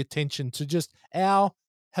draw the attention to just how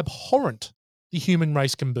abhorrent the human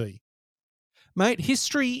race can be. Mate,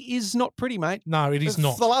 history is not pretty, mate. No, it is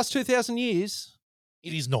not. For the last 2,000 years,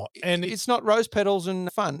 it is not. And it's not rose petals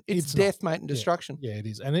and fun. It's death, mate, and destruction. Yeah, it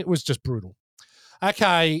is. And it was just brutal.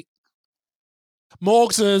 Okay.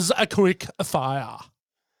 Morgs' a quick fire.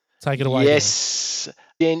 Take it away. Yes.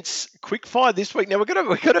 Gents, quick fire this week. Now we've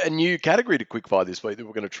got a new category to quick fire this week that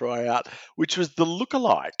we're going to try out, which was the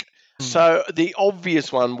lookalike. So the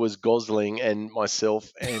obvious one was Gosling and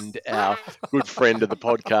myself and our good friend of the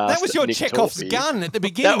podcast. That was your Nick Chekhov's Torpy. gun at the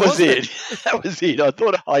beginning. That was wasn't it. That was it. I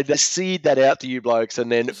thought I'd seed that out to you blokes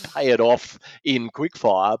and then pay it off in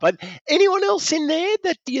quickfire. But anyone else in there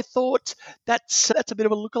that you thought that's a bit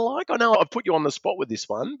of a lookalike? I know I've put you on the spot with this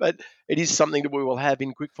one, but it is something that we will have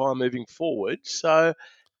in quickfire moving forward. So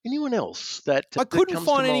anyone else that I couldn't comes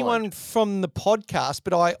to find mind? anyone from the podcast,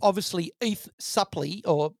 but I obviously Heath Suppley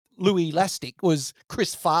or Louis Elastic was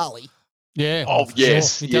Chris Farley. Yeah. Oh,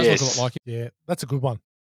 yes. He does yes. look a lot like him. Yeah, that's a good one.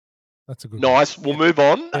 That's a good one. Nice. We'll move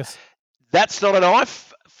on. Yes. That's not a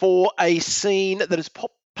knife for a scene that has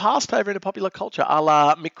passed over into popular culture, a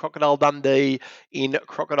la Mick Crocodile Dundee in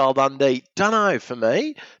Crocodile Dundee. Dunno for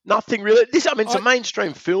me. Nothing really. It's a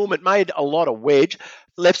mainstream film. It made a lot of wedge.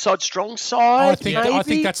 Left side, strong side. I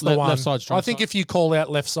think that's the one. Left side, strong I think side. if you call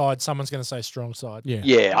out left side, someone's going to say strong side. Yeah.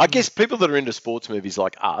 Yeah, I guess people that are into sports movies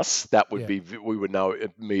like us, that would be, we would know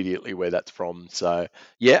immediately where that's from. So,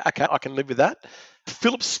 yeah, okay, I can live with that.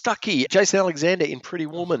 Philip Stuckey, Jason Alexander in Pretty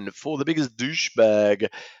Woman for the biggest douchebag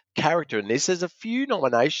character in this. There's a few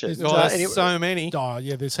nominations. There's so many. Oh,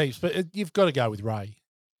 yeah, there's heaps. But you've got to go with Ray.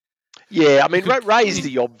 Yeah, I mean, Ray's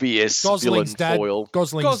the obvious Gosling's villain dad, foil.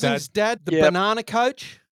 Gosling's dad, the banana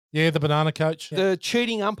coach. Yeah, the banana coach. The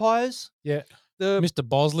cheating umpires. Yeah. Mr.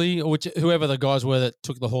 Bosley, or whoever the guys were that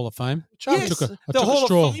took the Hall of Fame. Yes, took the a Hall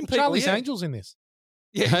straw. of Fame people. Charlie's yeah. Angels in this.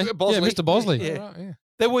 Yeah, Bosley. Yeah, Mr. Bosley. Yeah. Right, yeah.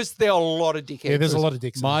 There are a lot of dickheads. Yeah, there's a lot of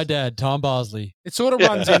dicks. in My this. dad, Tom Bosley. It sort of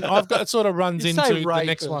runs in. It sort of runs You into say the Ray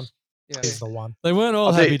next first. one. Yeah. Is the one. They weren't all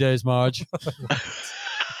I think- happy days, Marge.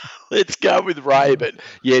 Let's go with Ray, but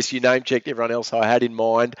yes, you name-checked everyone else I had in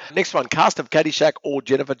mind. Next one, cast of Caddyshack or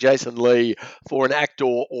Jennifer Jason Leigh for an actor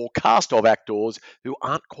or cast of actors who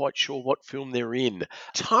aren't quite sure what film they're in.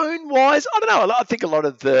 Tone-wise, I don't know. I think a lot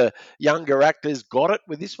of the younger actors got it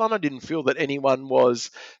with this one. I didn't feel that anyone was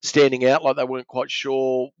standing out like they weren't quite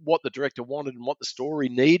sure what the director wanted and what the story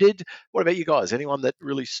needed. What about you guys? Anyone that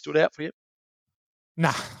really stood out for you?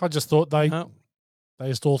 Nah, I just thought they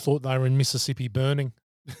just all thought they were in Mississippi burning.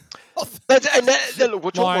 Look,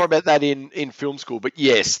 we'll talk more about that in film school, but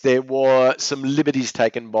yes, there were some liberties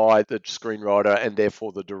taken by the screenwriter and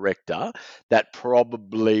therefore the director that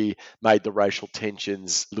probably made the racial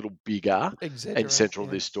tensions a little bigger and central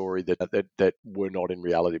to this story that were not in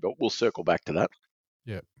reality, but we'll circle back to that.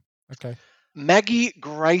 Yeah. Okay. Maggie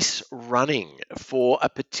Grace Running for a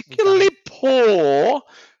particularly poor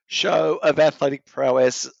show of athletic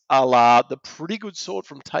prowess a la the pretty good sort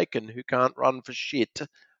from Taken who can't run for shit.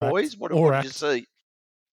 Boys, what did you see?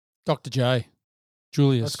 Dr. J.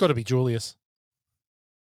 Julius. It's got to be Julius.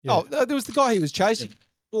 Yeah. Oh, there was the guy he was chasing.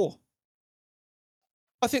 Oh.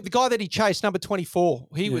 I think the guy that he chased, number 24,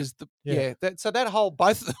 he was the, so that whole,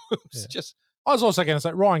 both of them was just. I was also going to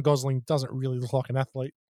say Ryan Gosling doesn't really look like an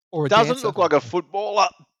athlete. Or a doesn't dancer. look like a footballer.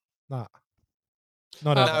 Nah.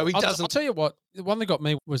 No, he doesn't. I'll tell you what, the one that got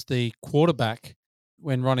me was the quarterback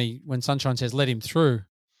when Sunshine says, let him through.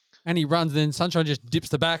 And he runs, then Sunshine just dips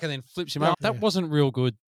the back and then flips him up. That wasn't real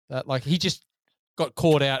good. He just got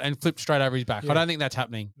caught out and flipped straight over his back. Yeah. I don't think that's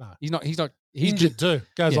happening. No. He's injured too.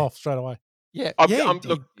 Goes off straight away. Yeah.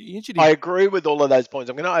 Look, I agree with all of those points.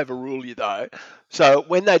 I'm going to overrule you though. So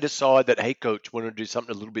when they decide that, hey, coach, we're going to do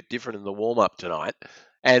something a little bit different in the warm-up tonight,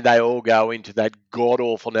 and they all go into that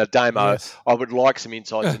god-awful. Now, Damo, I would like some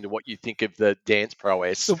insights into what you think of the dance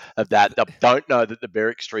prowess of that. I don't know that the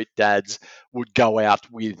Berwick Street dads would go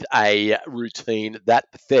out with a routine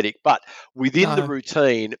that pathetic, but within the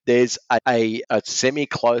routine, there's a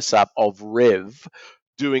semi-close-up of Rev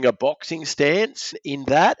doing a boxing stance in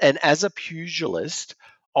that. And as a pugilist,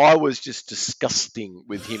 I was just disgusting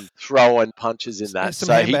with him throwing punches in that. And some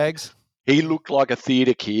handbags. He looked like a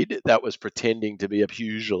theatre kid that was pretending to be a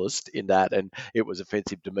pugilist in that, and it was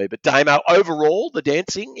offensive to me. But Damo, overall, the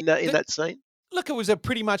dancing in that scene? Look, it was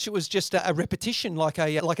just a repetition, like a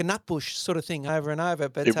nutbush sort of thing over and over.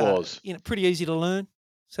 But it was, pretty easy to learn.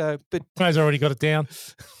 So, but May's already got it down.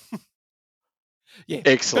 Yeah,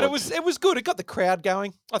 excellent. But it was good. It got the crowd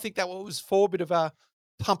going. I think that was for a bit of a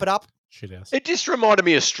pump it up. Shithouse. It just reminded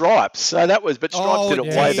me of Stripes. So that was, but Stripes did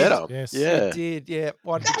it way better. Yes. Yeah, it did. Yeah,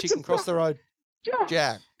 why did the chicken cross the road?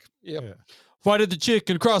 Jack. Yep. Yeah. Why did the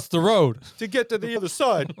chicken cross the road? To get to the other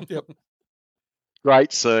side. Yep.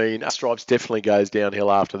 great scene. Stripes definitely goes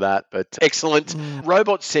downhill after that, but excellent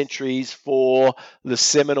robot sentries for the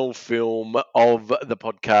seminal film of the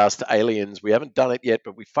podcast, Aliens. We haven't done it yet,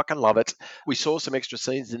 but we fucking love it. We saw some extra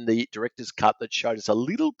scenes in the director's cut that showed us a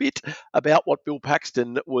little bit about what Bill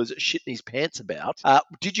Paxton was shitting his pants about.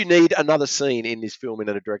 Did you need another scene in this film in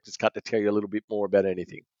a director's cut to tell you a little bit more about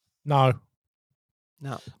anything? No.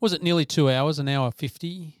 Was it nearly 2 hours, an hour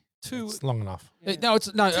 50? It's long enough. Yeah. No,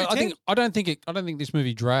 it's no. I don't think this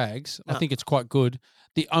movie drags. No. I think it's quite good.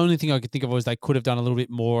 The only thing I could think of was they could have done a little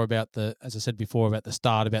bit more about as I said before, about the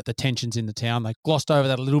start, about the tensions in the town. They glossed over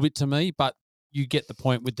that a little bit to me, but you get the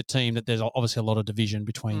point with the team that there's obviously a lot of division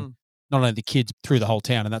between not only the kids through the whole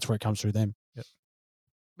town, and that's where it comes through them. Yep.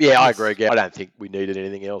 Yeah, I agree. I don't think we needed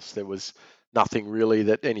anything else. There was nothing really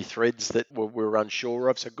any threads that we're unsure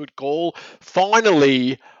of. So good call.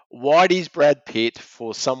 Finally, Whitey's Brad Pitt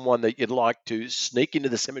for someone that you'd like to sneak into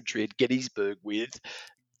the cemetery at Gettysburg with,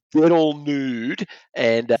 get all nude,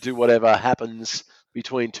 and do whatever happens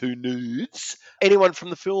between two nudes. Anyone from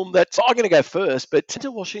the film that I'm going to go first, but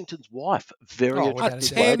Denzel Washington's wife, very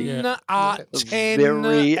attractive lady. 10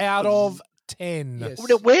 out of 10. Yes.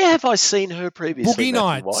 Now, where have I seen her previously? Boogie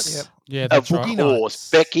Nights. Yep. Yeah, Of that's right. course,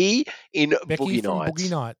 Becky in Becky Boogie from Nights.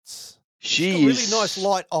 Boogie Nights. She Got is really nice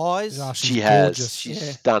light eyes. Oh, she's She has. gorgeous. She's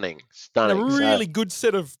Yeah. stunning. And a So, really good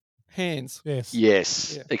set of hands. Yes.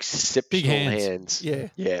 yes, Yeah. exceptional Big hands. hands. Yeah.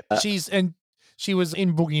 Yeah. She was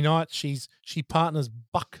in Boogie Nights. She partners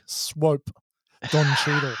Buck Swope, Don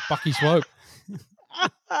Cheadle. Bucky Swope.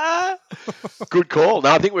 Good call.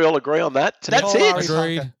 No, I think we all agree on that. That's Nicole it. Ari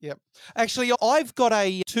Agreed. Parker. Yep. Actually, I've got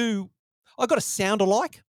a sound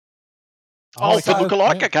alike. Oh, So- for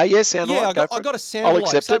look-alike. Okay, yeah, sound Yeah, alike. I got a sound I'll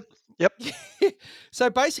alike. accept it. Yep. So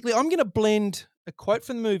basically, I'm going to blend a quote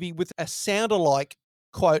from the movie with a sound alike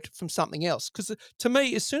quote from something else. Because to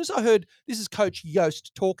me, as soon as I heard this is Coach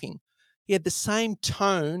Yoast talking, he had the same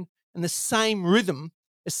tone and the same rhythm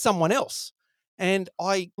as someone else. And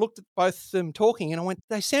I looked at both of them talking and I went,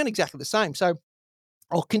 they sound exactly the same. So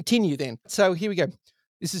I'll continue then. So here we go.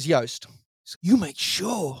 This is Yoast. You make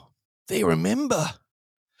sure they remember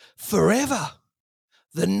forever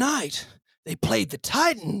the night they played the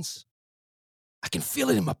Titans. I can feel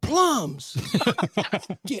it in my plums,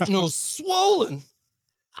 getting all swollen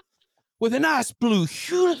with a nice blue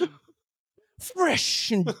hue, fresh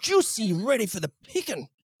and juicy and ready for the picking.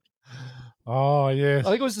 Oh, yeah. I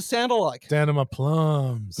think it was the sound alike. Down to my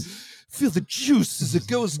plums. Feel the juice as it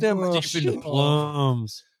goes down my Deep in the chin.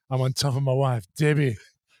 plums. I'm on top of my wife, Debbie.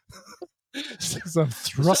 Because I'm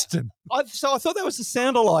thrusting. So I thought that was the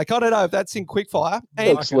sound alike. I don't know if that's in quickfire.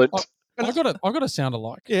 And Excellent. I got a sound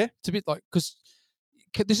alike. Yeah. It's a bit like, because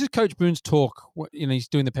this is Coach Boone's talk. He's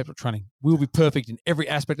doing the pep talk training. We'll be perfect in every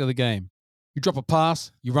aspect of the game. You drop a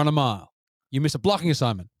pass, you run a mile. You miss a blocking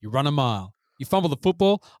assignment, you run a mile. You fumble the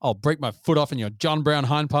football, I'll break my foot off in your John Brown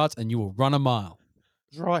hind parts and you will run a mile.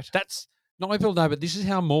 right. That's not many people know, but this is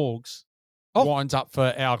how Morgs winds up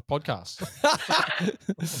for our podcast.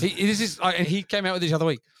 He came out with this the other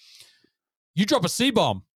week. You drop a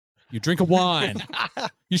C-bomb, you drink a wine.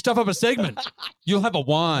 You stuff up a segment, you'll have a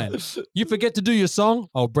wine. You forget to do your song,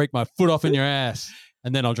 I'll break my foot off in your ass,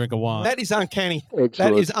 and then I'll drink a wine. That is uncanny. Excellent.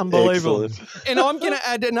 That is unbelievable. Excellent. And I'm going to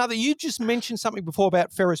add another. You just mentioned something before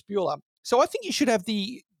about Ferris Bueller. So I think you should have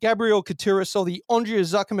the Gabrielle Katuris or the Andrea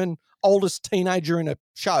Zuckerman oldest teenager in a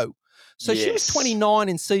show. So she was Yes. 29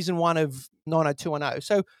 in season 1 of 90210.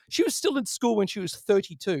 So she was still in school when she was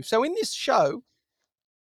 32. So in this show,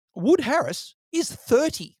 Wood Harris is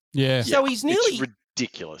 30. Yeah. So he's nearly It's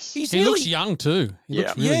ridiculous. he's He nearly looks young too. He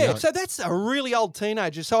looks really yeah, young. so that's a really old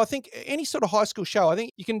teenager. So I think any sort of high school show, I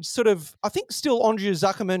think you can I think still Andrea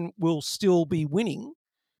Zuckerman will still be winning,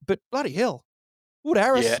 but bloody hell, Wood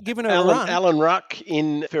Harris giving her a run. Alan Ruck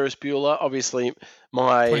in Ferris Bueller, obviously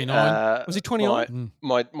my 29. Was he 29?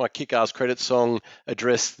 my kick-ass credit song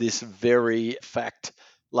addressed this very fact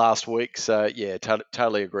last week. So yeah,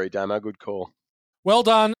 totally agree, Damo. Good call. Well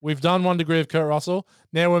done. We've done 1 degree of Kurt Russell.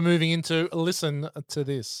 Now we're moving into listen to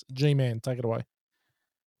this. G-Man, take it away.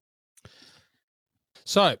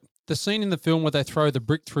 So, the scene in the film where they throw the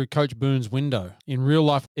brick through Coach Boone's window, in real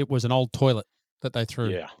life, it was an old toilet that they threw.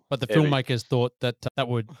 Yeah. But the Heavy. filmmakers thought that that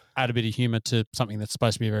would add a bit of humour to something that's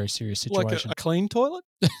supposed to be a very serious situation. Like a clean toilet?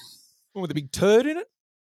 With a big turd in it?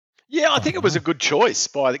 Yeah, I think it was a good choice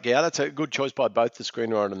by the guy. That's a good choice by both the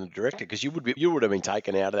screenwriter and the director, because you would have been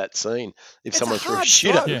taken out of that scene if It's someone a through a hard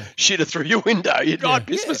shitter through your window. I'd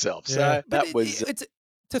piss Yeah. myself. Yeah. So But that was it's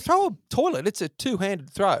to throw a toilet, it's a two-handed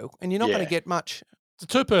throw, and you're not going Yeah. to get much. It's a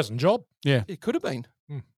 2-person job. Yeah. It could have been.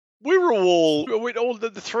 we were all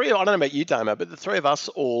the three. I don't know about you, Damo, but the three of us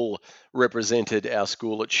all represented our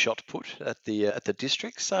school at shot put at the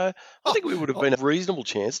district. So I think we would have been a reasonable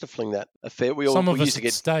chance to fling that affair. We Some of used us to at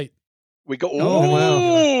get. state. We got.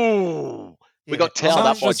 wow. We got towed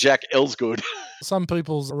up by Just- Jack Ellsgood. Some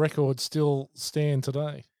people's records still stand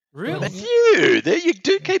today. Really? That's you. There you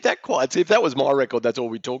do keep that quiet. See, if that was my record, that's all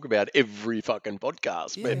we talk about every fucking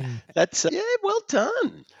podcast. But that's well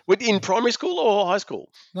done. In primary school or high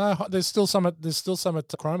school? No, there's still some at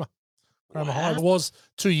Cromer High. It was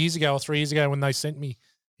 2 years ago or 3 years ago when they sent me.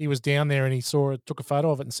 He was down there and he saw it, took a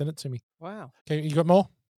photo of it and sent it to me. Wow. Okay, you got more?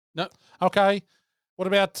 No. Okay. What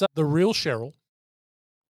about the real Cheryl?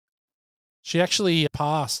 She actually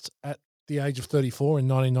passed at the age of 34 in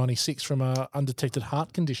 1996 from an undetected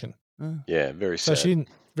heart condition. Yeah, very So sad. she didn't.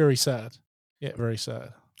 Very sad. Yeah, very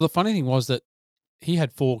sad. The funny thing was that he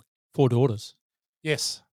had four daughters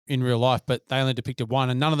Yes. in real life, but they only depicted one,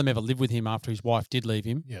 and none of them ever lived with him after his wife did leave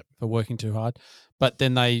him Yep. for working too hard. But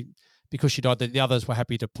then because she died, the others were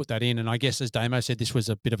happy to put that in. And I guess, as Damo said, this was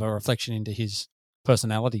a bit of a reflection into his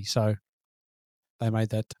personality. So they made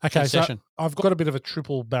that Okay, so concession. I've got a bit of a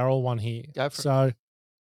triple barrel one here. Go for it.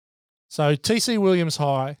 So TC Williams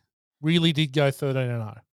High really did go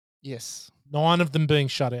 13-0. Yes. 9 of them being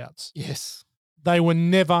shutouts. Yes. They were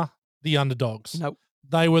never the underdogs. Nope.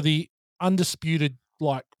 They were the undisputed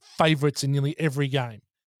favourites in nearly every game.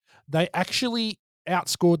 They actually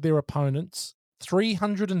outscored their opponents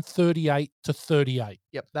 338-38.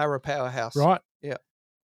 Yep. They were a powerhouse. Right? Yeah.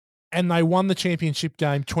 And they won the championship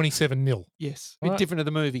game 27-0. Yes. Right. Bit different to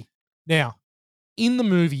the movie. Now, in the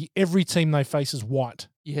movie, every team they face is white.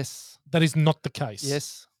 Yes. That is not the case.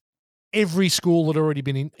 Yes. Every school had already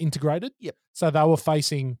been integrated. Yep. So they were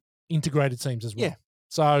facing integrated teams as well. Yeah.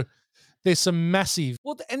 So there's some massive.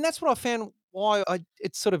 Well, and that's what I found why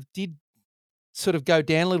it sort of did go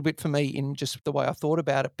down a little bit for me in just the way I thought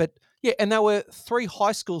about it. But yeah, and there were 3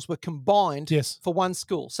 high schools were combined for one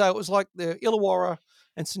school. So it was like the Illawarra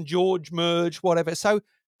and St. George merge, whatever. So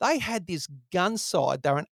they had this gun side.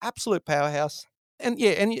 They were an absolute powerhouse. And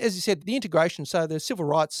yeah, and as you said, the integration. So the civil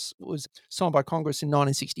rights was signed by Congress in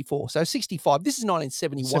 1964. So 65. This is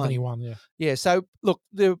 1971. 71, yeah. Yeah. So look,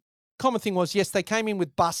 the common thing was, yes, they came in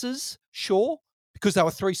with buses, sure, because they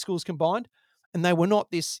were 3 schools combined, and they were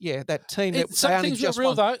not that team that Some they only things just were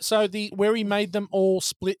real won. though. So where he made them all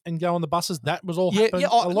split and go on the buses, that was all happened.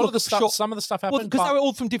 Oh, a lot of look, the stuff, sure. some of the stuff Well, happened. because but they were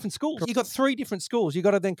all from different schools. You got 3 different schools. You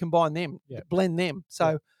got to then combine them, Yeah. blend them.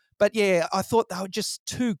 So, but yeah, I thought they were just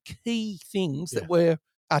 2 key things that were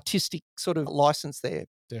artistic sort of license there.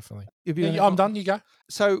 Definitely. Yeah, I'm done. You go.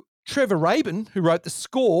 So Trevor Rabin, who wrote the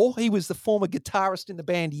score, he was the former guitarist in the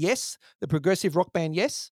band Yes, the progressive rock band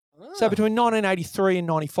Yes. So between 1983 and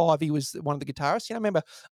 95, he was one of the guitarists. You know, remember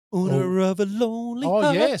Owner of a Lonely Oh,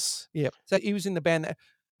 Heart? yes. Yeah. So he was in the band.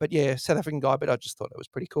 But yeah, South African guy, but I just thought it was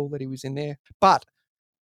pretty cool that he was in there. But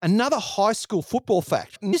another high school football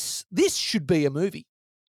fact, and this should be a movie.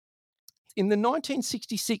 In the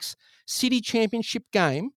 1966 City Championship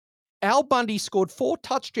game, Al Bundy scored 4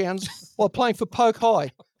 touchdowns while playing for Polk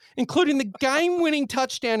High, including the game-winning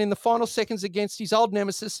touchdown in the final seconds against his old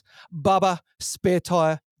nemesis, Bubba Spare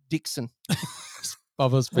Tire Dixon.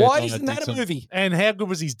 Why isn't that a movie? And how good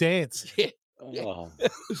was his dance? Yeah. Oh.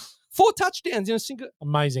 4 touchdowns in a single.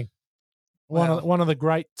 Amazing. Wow. One of the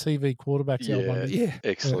great TV quarterbacks. Al Bundy. Yeah.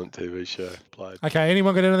 Excellent TV show played. Okay,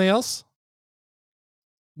 anyone got anything else?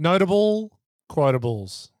 Notable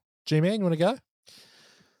quotables. G-Man, you want to go?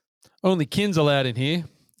 Only kin's allowed in here.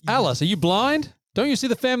 Alice, are you blind? Don't you see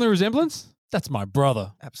the family resemblance? That's my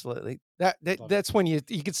brother. Absolutely. That's when you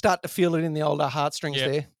could start to feel it in the older heartstrings Yep.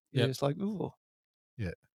 there. Yeah, Yep. it's like, ooh.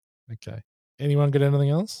 Yeah. Okay. Anyone got anything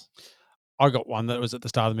else? I got one that was at the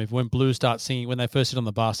start of the movie when Blue starts singing, when they first sit on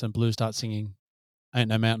the bus and Blue starts singing Ain't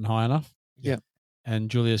No Mountain High Enough. Yeah. And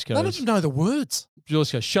Julius None of goes, them know the words.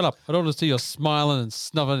 Julius goes, shut up. I don't want to see you smiling and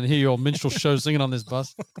snuffing and hear your minstrel show singing on this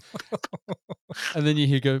bus. And then you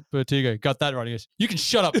hear Pardue go, got that right. He goes, you can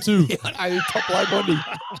shut up too. I top low body.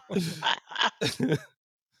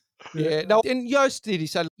 Yeah. No, and Yoast did. He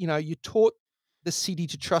said, you taught the city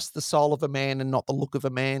to trust the soul of a man and not the look of a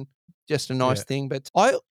man. Just a nice thing. But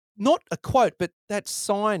not a quote, but that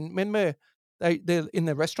sign, remember they're in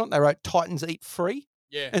the restaurant, they wrote Titans eat free.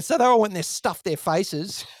 Yeah. And so they all went there, stuffed their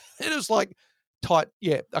faces. It was like,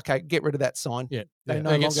 okay, get rid of that sign. Yeah. They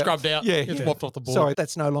They get scrubbed out. Yeah. Gets wiped off the board. Sorry,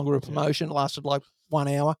 that's no longer a promotion. It lasted like 1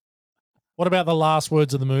 hour. What about the last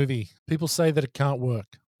words of the movie? People say that it can't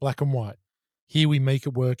work. Black and white. Here we make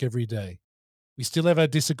it work every day. We still have our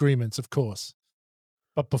disagreements, of course.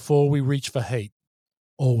 But before we reach for hate,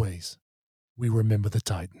 always, we remember the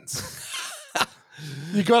Titans.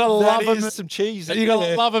 You gotta love some cheese. You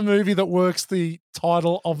gotta love a movie that works the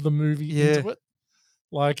title of the movie into it.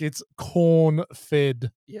 Like it's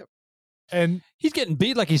corn-fed. Yep. And he's getting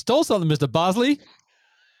beat like he stole something, Mr. Bosley.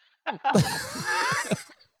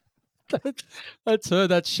 That's her.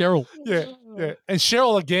 That's Cheryl. Yeah. And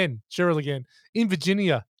Cheryl again. In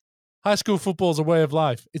Virginia, high school football is a way of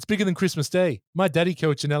life. It's bigger than Christmas Day. My daddy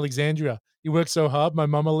coached in Alexandria. He worked so hard, my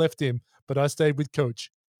mama left him, but I stayed with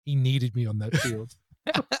Coach. He needed me on that field.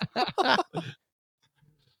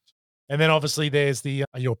 And then obviously there's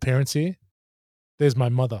are your parents here? There's my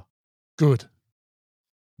mother. Good.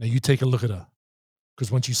 Now you take a look at her.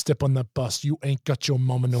 Because once you step on that bus, you ain't got your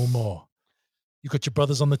mama no more. You got your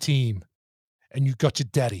brothers on the team. And you got your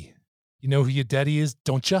daddy. You know who your daddy is,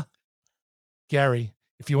 don't you? Gary,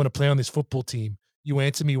 if you want to play on this football team, you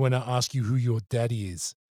answer me when I ask you who your daddy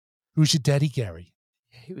is. Who's your daddy, Gary?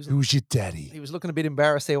 Who's your daddy? He was looking a bit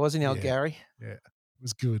embarrassed there, wasn't he, old Gary? Yeah, it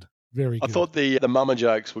was good. Very good. I thought the mama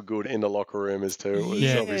jokes were good in the locker room as too. It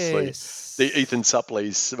was obviously the Ethan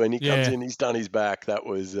Suppley's when he comes in, he's done his back. That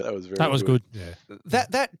was very good.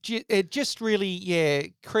 Yeah. It just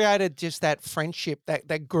really created just that friendship,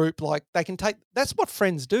 that group. Like they can take. That's what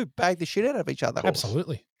friends do. Bag the shit out of each other.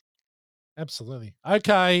 Absolutely.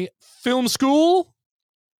 Okay, film school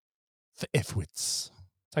for F-wits.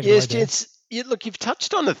 Yes, gents. Look, you've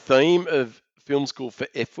touched on the theme of film school for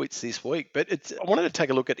F-wits this week, but I wanted to take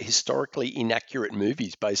a look at historically inaccurate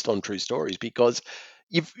movies based on true stories because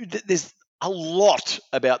there's a lot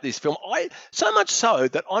about this film. So much so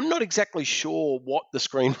that I'm not exactly sure what the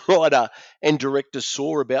screenwriter and director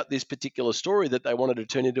saw about this particular story that they wanted to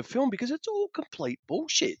turn into film because it's all complete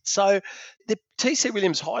bullshit. So the T.C.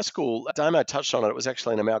 Williams High School, Damo touched on it, it was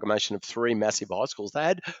actually an amalgamation of 3 massive high schools. They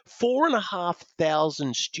had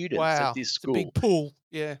 4,500 students at this school. It's a big pool.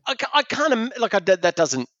 Yeah. I can't, that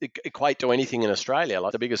doesn't equate to anything in Australia.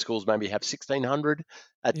 Like the bigger schools maybe have 1,600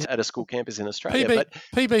 at a school campus in Australia. But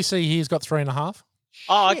PBC here's got 3.5.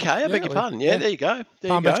 Oh, okay. I beg your pardon. Yeah, there you go.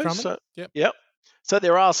 So, yep. So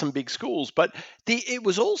there are some big schools, but it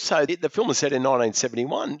was also, the film was set in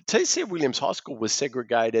 1971. T.C. Williams High School was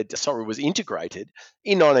integrated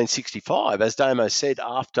in 1965, as Damo said,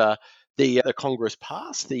 after the Congress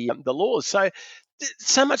passed the laws.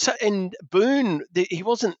 So much so, and Boone, he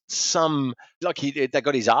wasn't they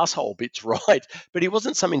got his asshole bits right, but he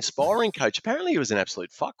wasn't some inspiring coach. Apparently he was an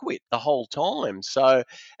absolute fuckwit the whole time. So,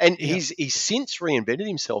 and he's since reinvented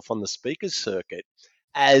himself on the speakers circuit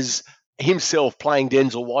as himself playing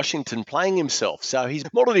Denzel Washington, playing himself. So he's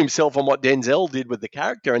modeled himself on what Denzel did with the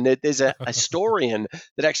character. And there's a historian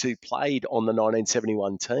that actually played on the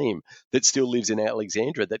 1971 team that still lives in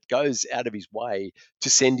Alexandria that goes out of his way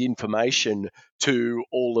to send information to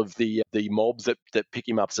all of the mobs that pick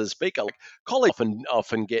him up as a speaker. Like college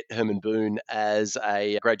often get Herman Boone as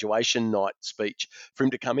a graduation night speech for him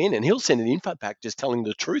to come in, and he'll send an info pack just telling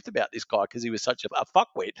the truth about this guy because he was such a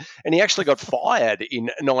fuckwit. And he actually got fired in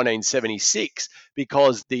 1976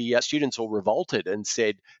 because the students all revolted and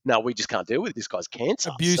said, no, we just can't deal with this guy's cancer.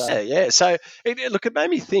 Abuse. So it made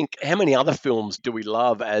me think, how many other films do we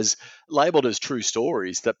love as labelled as true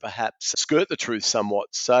stories that perhaps skirt the truth somewhat?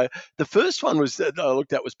 So the first one that I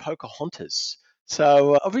looked at was Pocahontas.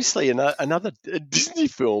 So obviously another Disney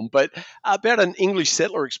film, but about an English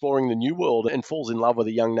settler exploring the New World and falls in love with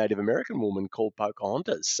a young Native American woman called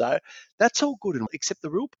Pocahontas. So that's all good, except the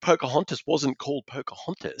real Pocahontas wasn't called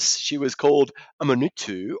Pocahontas. She was called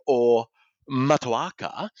Amanutu or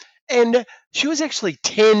Matoaka. And she was actually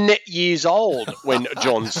 10 years old when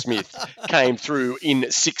John Smith came through in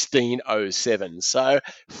 1607. So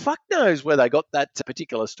fuck knows where they got that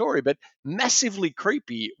particular story, but massively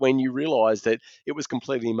creepy when you realise that it was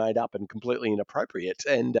completely made up and completely inappropriate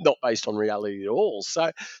and not based on reality at all.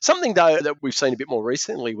 So something, though, that we've seen a bit more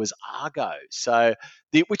recently was Argo. So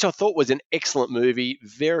which I thought was an excellent movie,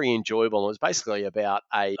 very enjoyable. It was basically about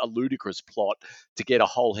a ludicrous plot to get a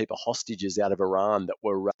whole heap of hostages out of Iran that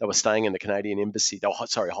were staying in the Canadian embassy. They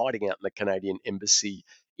were, hiding out in the Canadian embassy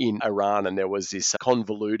in Iran, and there was this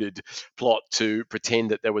convoluted plot to pretend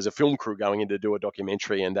that there was a film crew going in to do a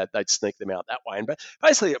documentary and that they'd sneak them out that way. And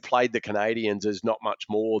basically it played the Canadians as not much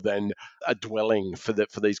more than a dwelling for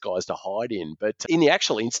these guys to hide in. But in the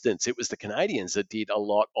actual instance, it was the Canadians that did a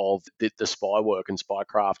lot of the spy work and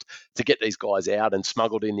spycraft to get these guys out and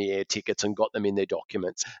smuggled in the air tickets and got them in their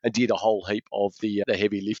documents and did a whole heap of the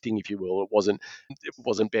heavy lifting, if you will. It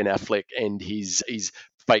wasn't Ben Affleck and his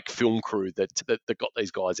fake film crew that got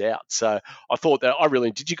these guys out. So I thought that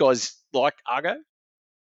did you guys like Argo?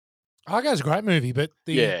 Argo's a great movie, but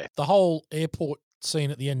the whole airport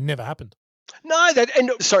scene at the end never happened. No,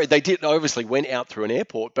 they did obviously went out through an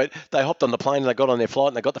airport, but they hopped on the plane and they got on their flight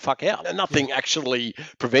and they got the fuck out. And nothing actually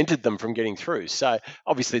prevented them from getting through. So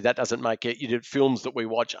obviously that doesn't make it. Films that we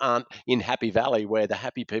watch aren't in Happy Valley where the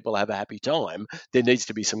happy people have a happy time. There needs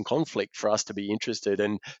to be some conflict for us to be interested.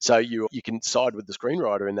 And so you can side with the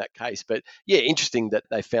screenwriter in that case. But yeah, interesting that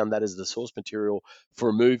they found that as the source material for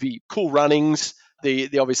a movie. Cool runnings.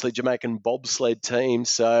 The obviously Jamaican bobsled team,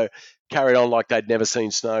 so carried on like they'd never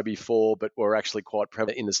seen snow before, but were actually quite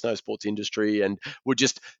prevalent in the snow sports industry, and were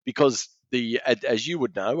just because as you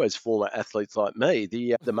would know, as former athletes like me,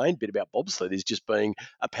 the main bit about bobsled is just being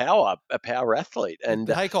a power athlete and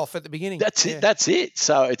take off at the beginning. That's it. That's it.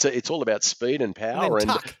 So it's all about speed and power and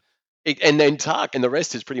tuck. And then tuck, and the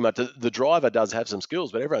rest is pretty much the driver does have some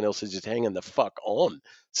skills, but everyone else is just hanging the fuck on.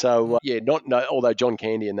 So although John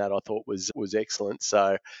Candy in that I thought was excellent.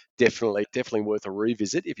 So definitely worth a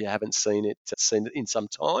revisit if you haven't seen it in some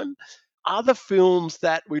time. Other films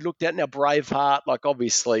that we looked at now, Braveheart, like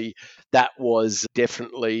obviously that was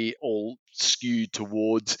definitely all skewed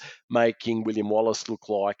towards making William Wallace look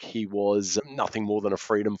like he was nothing more than a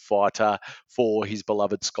freedom fighter for his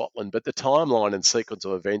beloved Scotland. But the timeline and sequence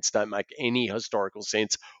of events don't make any historical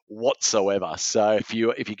sense whatsoever. So if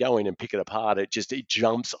you go in and pick it apart, it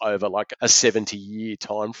jumps over like a 70-year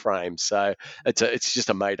time frame. So it's just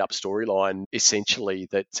a made up storyline essentially.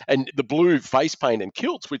 And the blue face paint and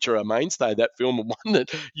kilts, which are a mainstay of that film, and one that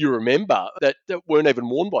you remember that weren't even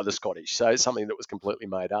worn by the Scottish. So it's something that was completely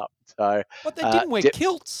made up. So but they didn't wear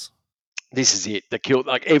kilts. This is it. The kilt,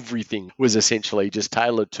 like everything was essentially just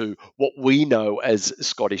tailored to what we know as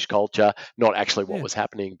Scottish culture, not actually what was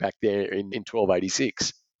happening back there in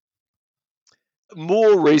 1286.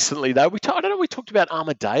 More recently, though, we talked about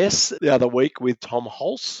Amadeus the other week with Tom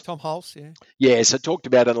Hulce. Tom Hulce, yeah. Yeah, so talked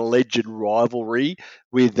about an alleged rivalry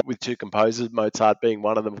with two composers, Mozart being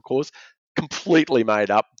one of them, of course. Completely made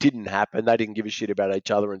up, didn't happen. They didn't give a shit about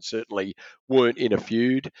each other and certainly weren't in a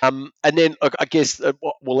feud. And then I guess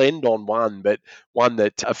we'll end on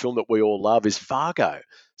a film that we all love is Fargo.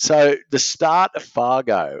 So the start of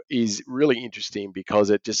Fargo is really interesting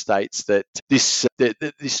because it just states that this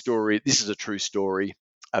story, this is a true story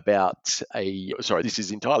this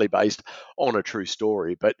is entirely based on a true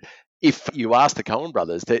story, but if you ask the Coen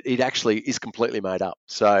brothers, that it actually is completely made up.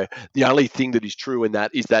 So the only thing that is true in that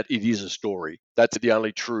is that it is a story. That's the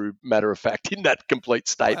only true matter of fact in that complete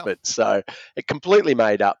statement. Wow. So it completely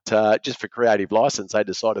made up just for creative license. They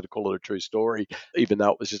decided to call it a true story, even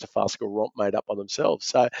though it was just a farcical romp made up by themselves.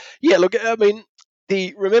 So yeah, look, I mean,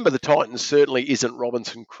 Remember the Titans certainly isn't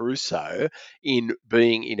Robinson Crusoe in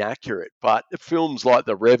being inaccurate, but films like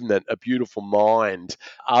The Revenant, A Beautiful Mind,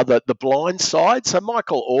 are the blind side. So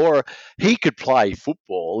Michael Orr, he could play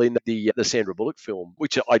football in the Sandra Bullock film,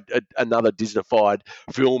 which another Disneyfied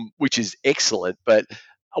film, which is excellent, but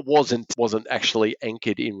wasn't actually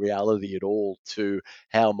anchored in reality at all to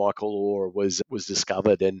how Michael Orr was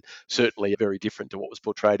discovered, and certainly very different to what was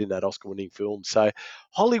portrayed in that Oscar-winning film. So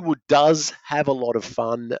Hollywood does have a lot of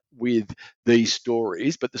fun with these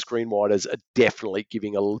stories, but the screenwriters are definitely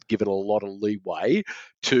given a lot of leeway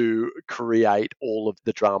to create all of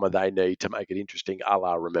the drama they need to make it interesting, a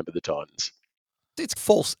la Remember the Titans. It's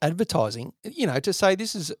false advertising, to say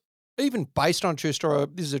this is even based on a true story,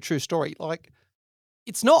 this is a true story. Like,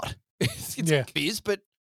 it's not. It is, but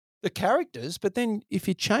the characters. But then if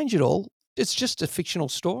you change it all, it's just a fictional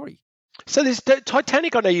story. So there's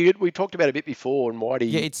Titanic. I know we talked about it a bit before, and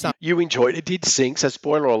Whitey, you enjoyed it. It did sink, so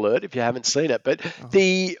spoiler alert if you haven't seen it. But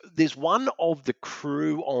there's one of the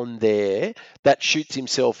crew on there that shoots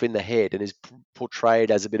himself in the head and is portrayed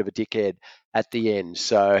as a bit of a dickhead at the end.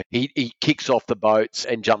 So he kicks off the boats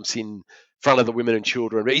and jumps in front of the women and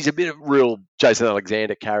children. He's a bit of real Jason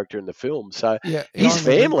Alexander character in the film. So his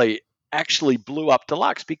family actually blew up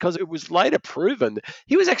Deluxe, because it was later proven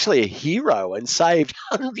he was actually a hero and saved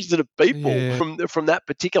hundreds of people from that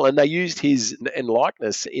particular, and they used his and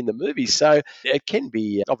likeness in the movie. So it can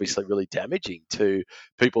be obviously really damaging to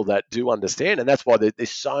people that do understand, and that's why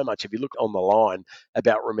there's so much. If you look on the line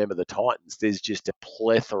about Remember the Titans, there's just a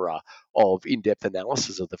plethora of in-depth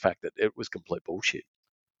analysis of the fact that it was complete bullshit.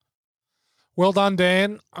 Well done,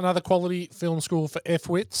 Dan. Another quality film school for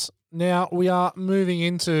F-Wits. Now we are moving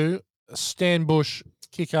into Stan Bush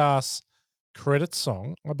kick-ass credits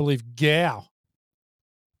song. I believe Gow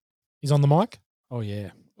is on the mic. Oh, yeah.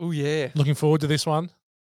 Oh, yeah. Looking forward to this one.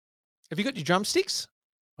 Have you got your drumsticks?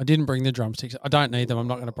 I didn't bring the drumsticks. I don't need them. I'm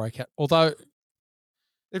not going to break out. Although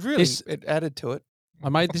it added to it.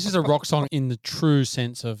 This is a rock song in the true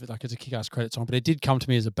sense of like it's a kick-ass credit song, but it did come to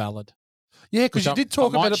me as a ballad. Yeah, because you did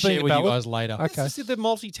talk about it being a with ballad. you guys later. Okay. This is the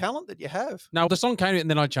multi-talent that you have. No, the song came to me and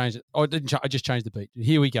then I changed it. Oh, I didn't. I just changed the beat.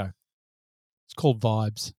 Here we go. It's called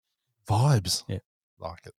Vibes. Vibes? Yeah.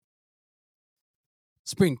 Like it.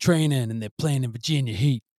 Spring training and they're playing in Virginia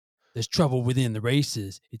heat. There's trouble within the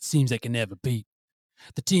races. It seems they can never beat.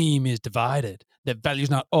 The team is divided. Their values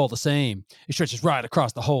not all the same. It stretches right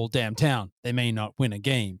across the whole damn town. They may not win a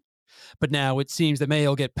game. But now it seems they may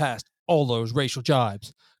all get past all those racial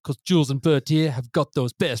jibes. Because Jules and Bertier have got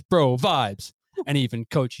those best bro vibes. And even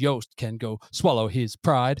Coach Yoast can go swallow his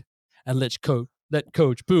pride and let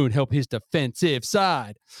Coach Boone help his defensive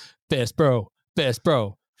side. Best bro, best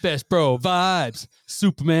bro, best bro vibes.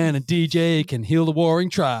 Superman and DJ can heal the warring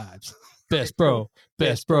tribes. Best bro,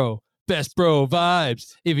 best bro, best bro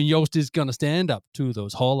vibes. Even Yoast is going to stand up to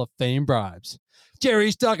those Hall of Fame bribes.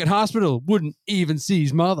 Jerry's stuck in hospital, wouldn't even see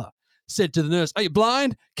his mother. Said to the nurse, "Are you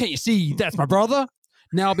blind? Can't you see that's my brother?"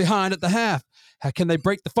 Now behind at the half. How can they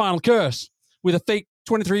break the final curse? With a fake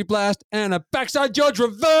 23 blast and a backside judge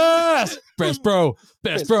reverse. Best bro,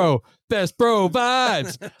 best bro, best bro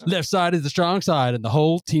vibes. Left side is the strong side and the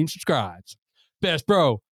whole team subscribes. Best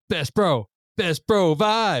bro, best bro, best bro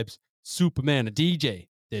vibes. Superman and DJ,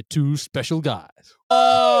 they're two special guys.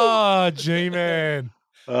 Oh, G-Man.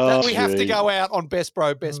 We have to go out on best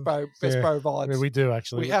bro vibes. Yeah, we do,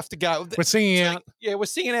 actually. We have to go. We're singing out. Yeah, we're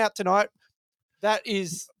singing out tonight. That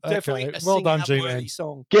is definitely a well done, sing-out-worthy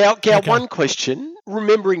song. Gal, one question.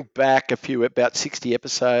 Remembering back about 60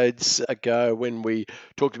 episodes ago when we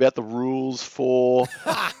talked about the rules for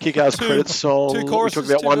kick-ass credit song. Two choruses,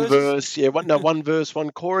 we talked about one verses. verse. Yeah, one verse, one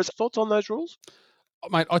chorus. Thoughts on those rules?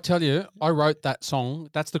 Mate, I tell you, I wrote that song.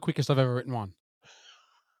 That's the quickest I've ever written one.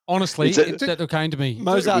 Honestly, that came to me.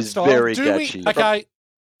 Mozart style. Very catchy. Okay,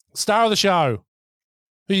 star of the show.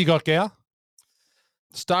 Who you got, Gow?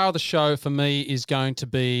 Star of the show for me is going to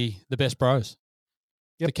be the Best Bros.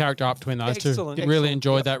 Yep. The character up between those two. Really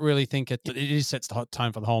enjoyed that. Really think it sets the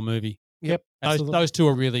tone for the whole movie. Yep. Those two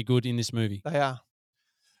are really good in this movie. They are.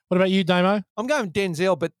 What about you, Damo? I'm going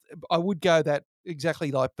Denzel, but I would go that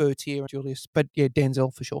exactly like Bertier and Julius. But yeah,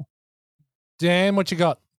 Denzel for sure. Dan, what you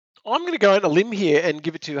got? I'm going to go on a limb here and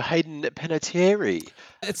give it to Hayden Panettiere.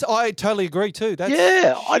 I totally agree too. That's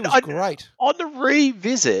great. On the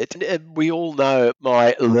revisit, and we all know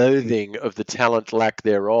my loathing of the talent lack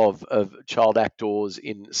thereof of child actors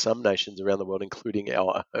in some nations around the world, including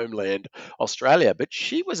our homeland, Australia. But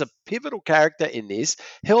she was a pivotal character in this,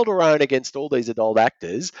 held her own against all these adult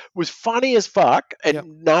actors, was funny as fuck,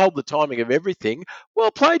 and nailed the timing of everything.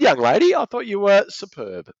 Well played, young lady. I thought you were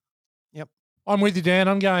superb. I'm with you, Dan.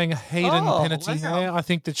 I'm going Hayden Panettiere. Wow. I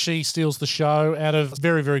think that she steals the show out of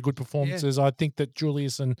very, very good performances. Yeah. I think that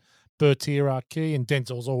Julius and Bertier are key, and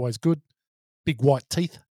Denzel's always good. Big white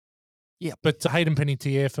teeth. Yeah. But Hayden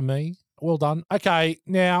Panettiere for me. Well done. Okay,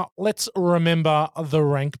 now let's remember the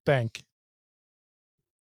rank bank.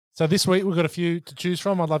 So this week we've got a few to choose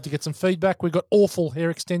from. I'd love to get some feedback. We've got awful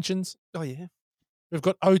hair extensions. Oh, yeah. We've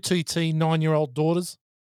got OTT 9-year-old daughters.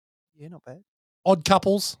 Yeah, not bad. Odd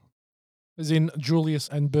couples. As in Julius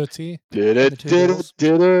and Bertier.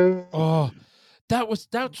 Oh, that's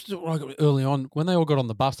what I got early on when they all got on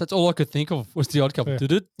the bus. That's all I could think of was the Odd Couple.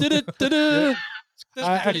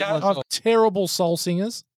 Of terrible soul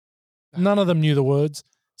singers. None of them knew the words.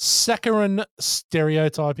 Saccharine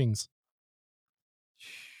stereotypings.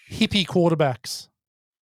 Hippie quarterbacks.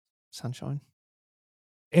 Sunshine.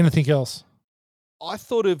 Anything else? I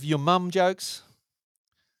thought of your mum jokes.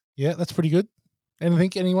 Yeah, that's pretty good.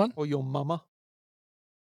 Anything? Anyone? Or your mama?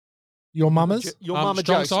 Your mamas? Your mama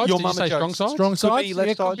strong jokes. sides? Your Did you mama say jokes. strong sides? Strong sides? Could be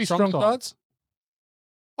left could be side. strong sides.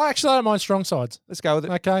 I don't mind strong sides. Let's go with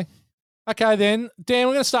it. Okay. Okay, then. Dan,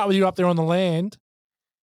 we're going to start with you up there on the land.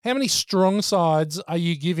 How many strong sides are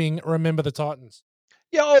you giving Remember the Titans?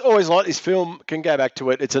 Yeah, I always like this film. Can go back to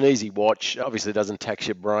it. It's an easy watch. Obviously, it doesn't tax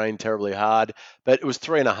your brain terribly hard, but it was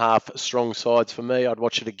 3.5 strong sides for me. I'd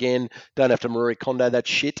watch it again. Don't have to Marie Kondo that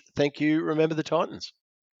shit. Thank you. Remember the Titans.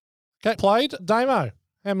 Okay, played. Damo,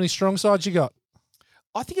 how many strong sides you got?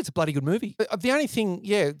 I think it's a bloody good movie. The only thing,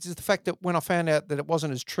 just the fact that when I found out that it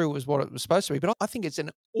wasn't as true as what it was supposed to be, but I think it's an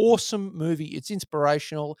awesome movie. It's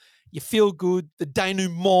inspirational. You feel good. The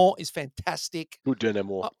denouement is fantastic. Good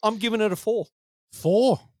denouement. I'm giving it a 4.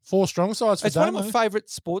 4 strong sides for It's Damo. one of my favourite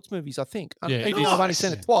sports movies, I think. Yeah, it Even is. though I've only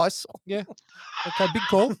seen it twice. Yeah. Okay, big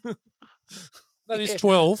call. That is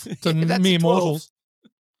 12 to Yeah, that's mere 12. mortals.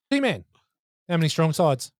 T-Man, how many strong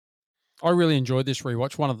sides? I really enjoyed this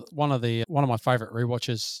rewatch. One of my favorite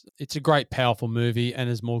rewatches. It's a great, powerful movie, and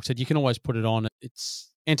as Morg said, you can always put it on.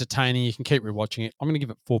 It's entertaining. You can keep rewatching it. I'm going to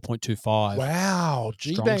give it 4.25. Wow,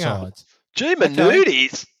 strong G-banger. sides. Gee,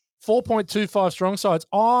 Manooties. 4.25 strong sides.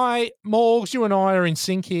 Morgs, you and I are in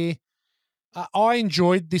sync here. I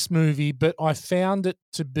enjoyed this movie, but I found it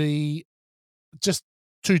to be just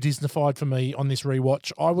too Disneyfied for me on this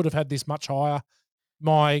rewatch. I would have had this much higher.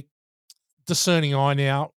 My discerning eye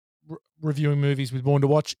now, reviewing movies with Born to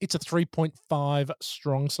Watch, it's a 3.5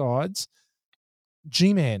 strong sides.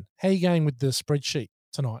 G-Man, how are you going with the spreadsheet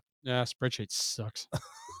tonight? Yeah, spreadsheet sucks.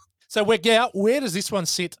 So where does this one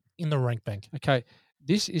sit in the rank bank? Okay,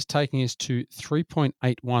 this is taking us to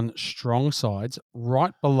 3.81 strong sides,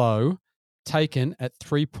 right below Taken at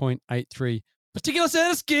 3.83 particular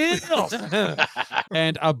set of skills,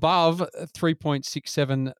 and above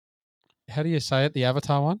 3.67. How do you say it? The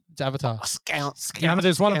Avatar one? It's Avatar. Yeah, but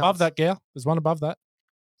there's one above that, Gal. There's one above that.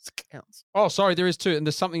 Counts. Oh, sorry, there is two. And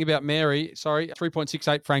there's something about Mary. Sorry,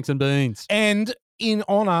 3.68 franks and beans. And in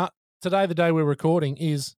honour, today, the day we're recording,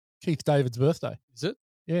 is Keith David's birthday. Is it?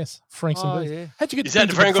 Yes, Franks and beans. Yeah. How'd you get Is the that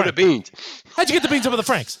beans the Frank or the beans? How'd you get the beans up with the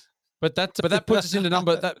Franks? But that puts us into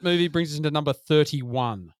number. That movie brings us into number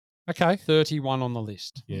 31. Okay. 31 on the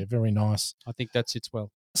list. Yeah, very nice. I think that sits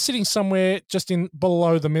well. Sitting somewhere just in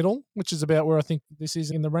below the middle, which is about where I think this is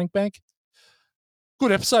in the rank bank.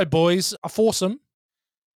 Good episode, boys. A foursome.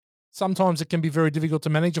 Sometimes it can be very difficult to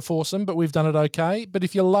manage a foursome, but we've done it okay. But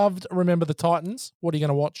if you loved Remember the Titans, what are you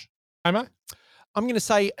going to watch? Amo? I'm going to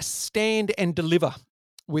say Stand and Deliver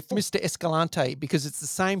with Mr. Escalante because it's the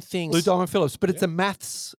same thing. Lou Diamond Phillips, but it's a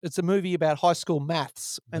maths. It's a movie about high school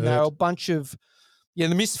maths, and they're a bunch of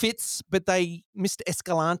the misfits. But Mr.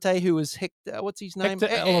 Escalante, who was what's his name? Hector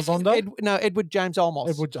Elizondo? Edward James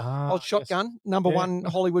Olmos. Old shotgun, number one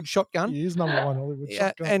Hollywood shotgun. He is number one Hollywood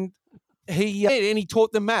shotgun. And he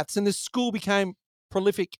taught them maths, and the school became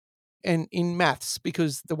prolific in maths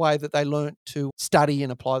because the way that they learnt to study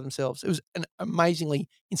and apply themselves. It was an amazingly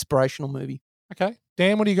inspirational movie. Okay.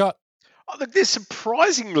 Dan, what do you got? Oh, look, there's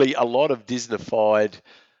surprisingly a lot of Disneyfied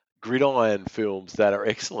gridiron films that are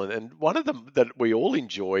excellent, and one of them that we all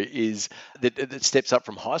enjoy is that steps up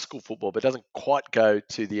from high school football but doesn't quite go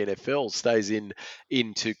to the NFL, stays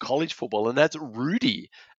into college football, and that's Rudy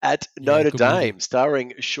at Notre Dame,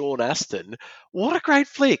 starring Sean Astin. What a great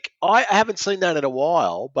flick. I haven't seen that in a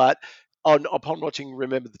while, but upon watching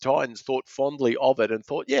Remember the Titans, thought fondly of it and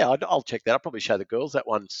thought, yeah, I'll check that. I'll probably show the girls that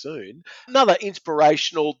one soon. Another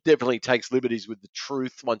inspirational, definitely takes liberties with the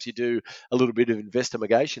truth once you do a little bit of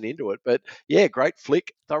investigation into it. But yeah, great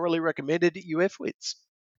flick. Thoroughly recommended. UF-wits.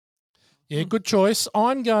 Yeah, good choice.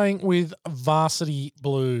 I'm going with Varsity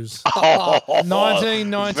Blues.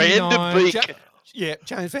 1999. Van der Beek.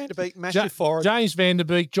 James Van Der Beek, massive forward. James Van Der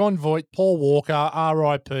Beek, John Voight, Paul Walker,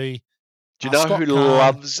 R.I.P. Do you know Scott who Kahn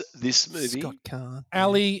loves this movie? Scott Kahn.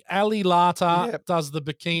 Ali Lata does the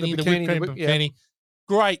bikini, the whipped cream bikini.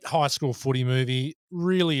 Great high school footy movie.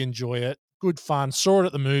 Really enjoy it. Good fun. Saw it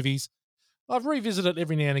at the movies. I've revisited it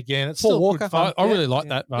every now and again. It's Paul still Walker. good fun. I really like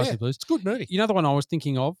that, Varsity Blues. It's a good movie. You know the one I was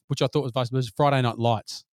thinking of, which I thought was Varsity Blues, Friday Night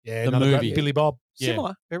Lights. Yeah, the movie. Billy Bob.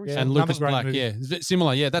 Similar. Very Yeah, and another Lucas great Black. movie. Yeah, it's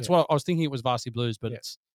similar. Yeah, that's what I was thinking. It was Varsity Blues, but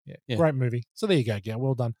it's Great movie. So there you go, Gail.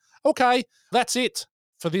 Well done. Okay, that's it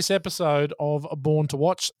for this episode of Born to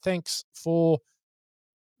Watch. Thanks for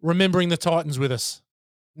remembering the Titans with us.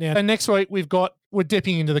 Now, next week we're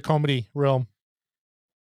dipping into the comedy realm,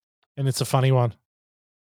 and it's a funny one.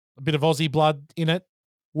 A bit of Aussie blood in it.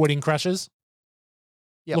 Wedding Crashers.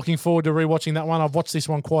 Yep. Looking forward to rewatching that one. I've watched this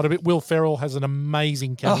one quite a bit. Will Ferrell has an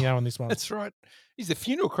amazing cameo in this one. That's right. He's the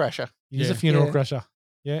funeral crasher. He's a funeral crasher.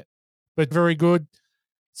 Yeah. But very good.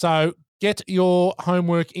 So get your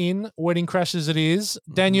homework in. Wedding Crashers it is.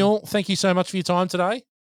 Daniel, thank you so much for your time today.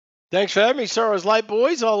 Thanks for having me. Sorry I was late,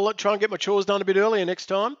 boys. I'll try and get my chores done a bit earlier next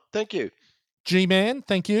time. Thank you. G-Man,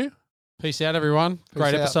 thank you. Peace out, everyone.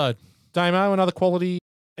 Great episode. Damo, another quality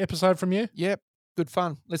episode from you. Yep. Good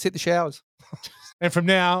fun. Let's hit the showers. And from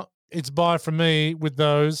now, it's bye from me with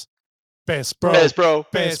those best bro. Best bro.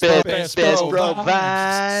 Best Best, bro. best, best bro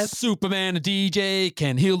vibes. Superman and DJ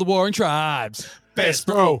can heal the warring tribes. Best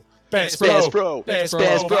bro. Best bro. Best bro. Best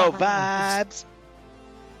Best bro. bro vibes.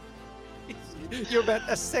 You're about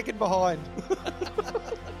a second behind.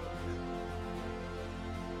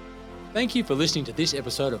 Thank you for listening to this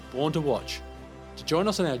episode of Born to Watch. To join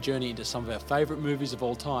us on our journey into some of our favourite movies of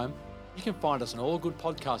all time, you can find us on all good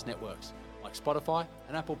podcast networks like Spotify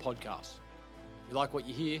and Apple Podcasts. If you like what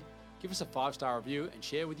you hear, give us a 5-star review and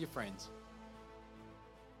share with your friends.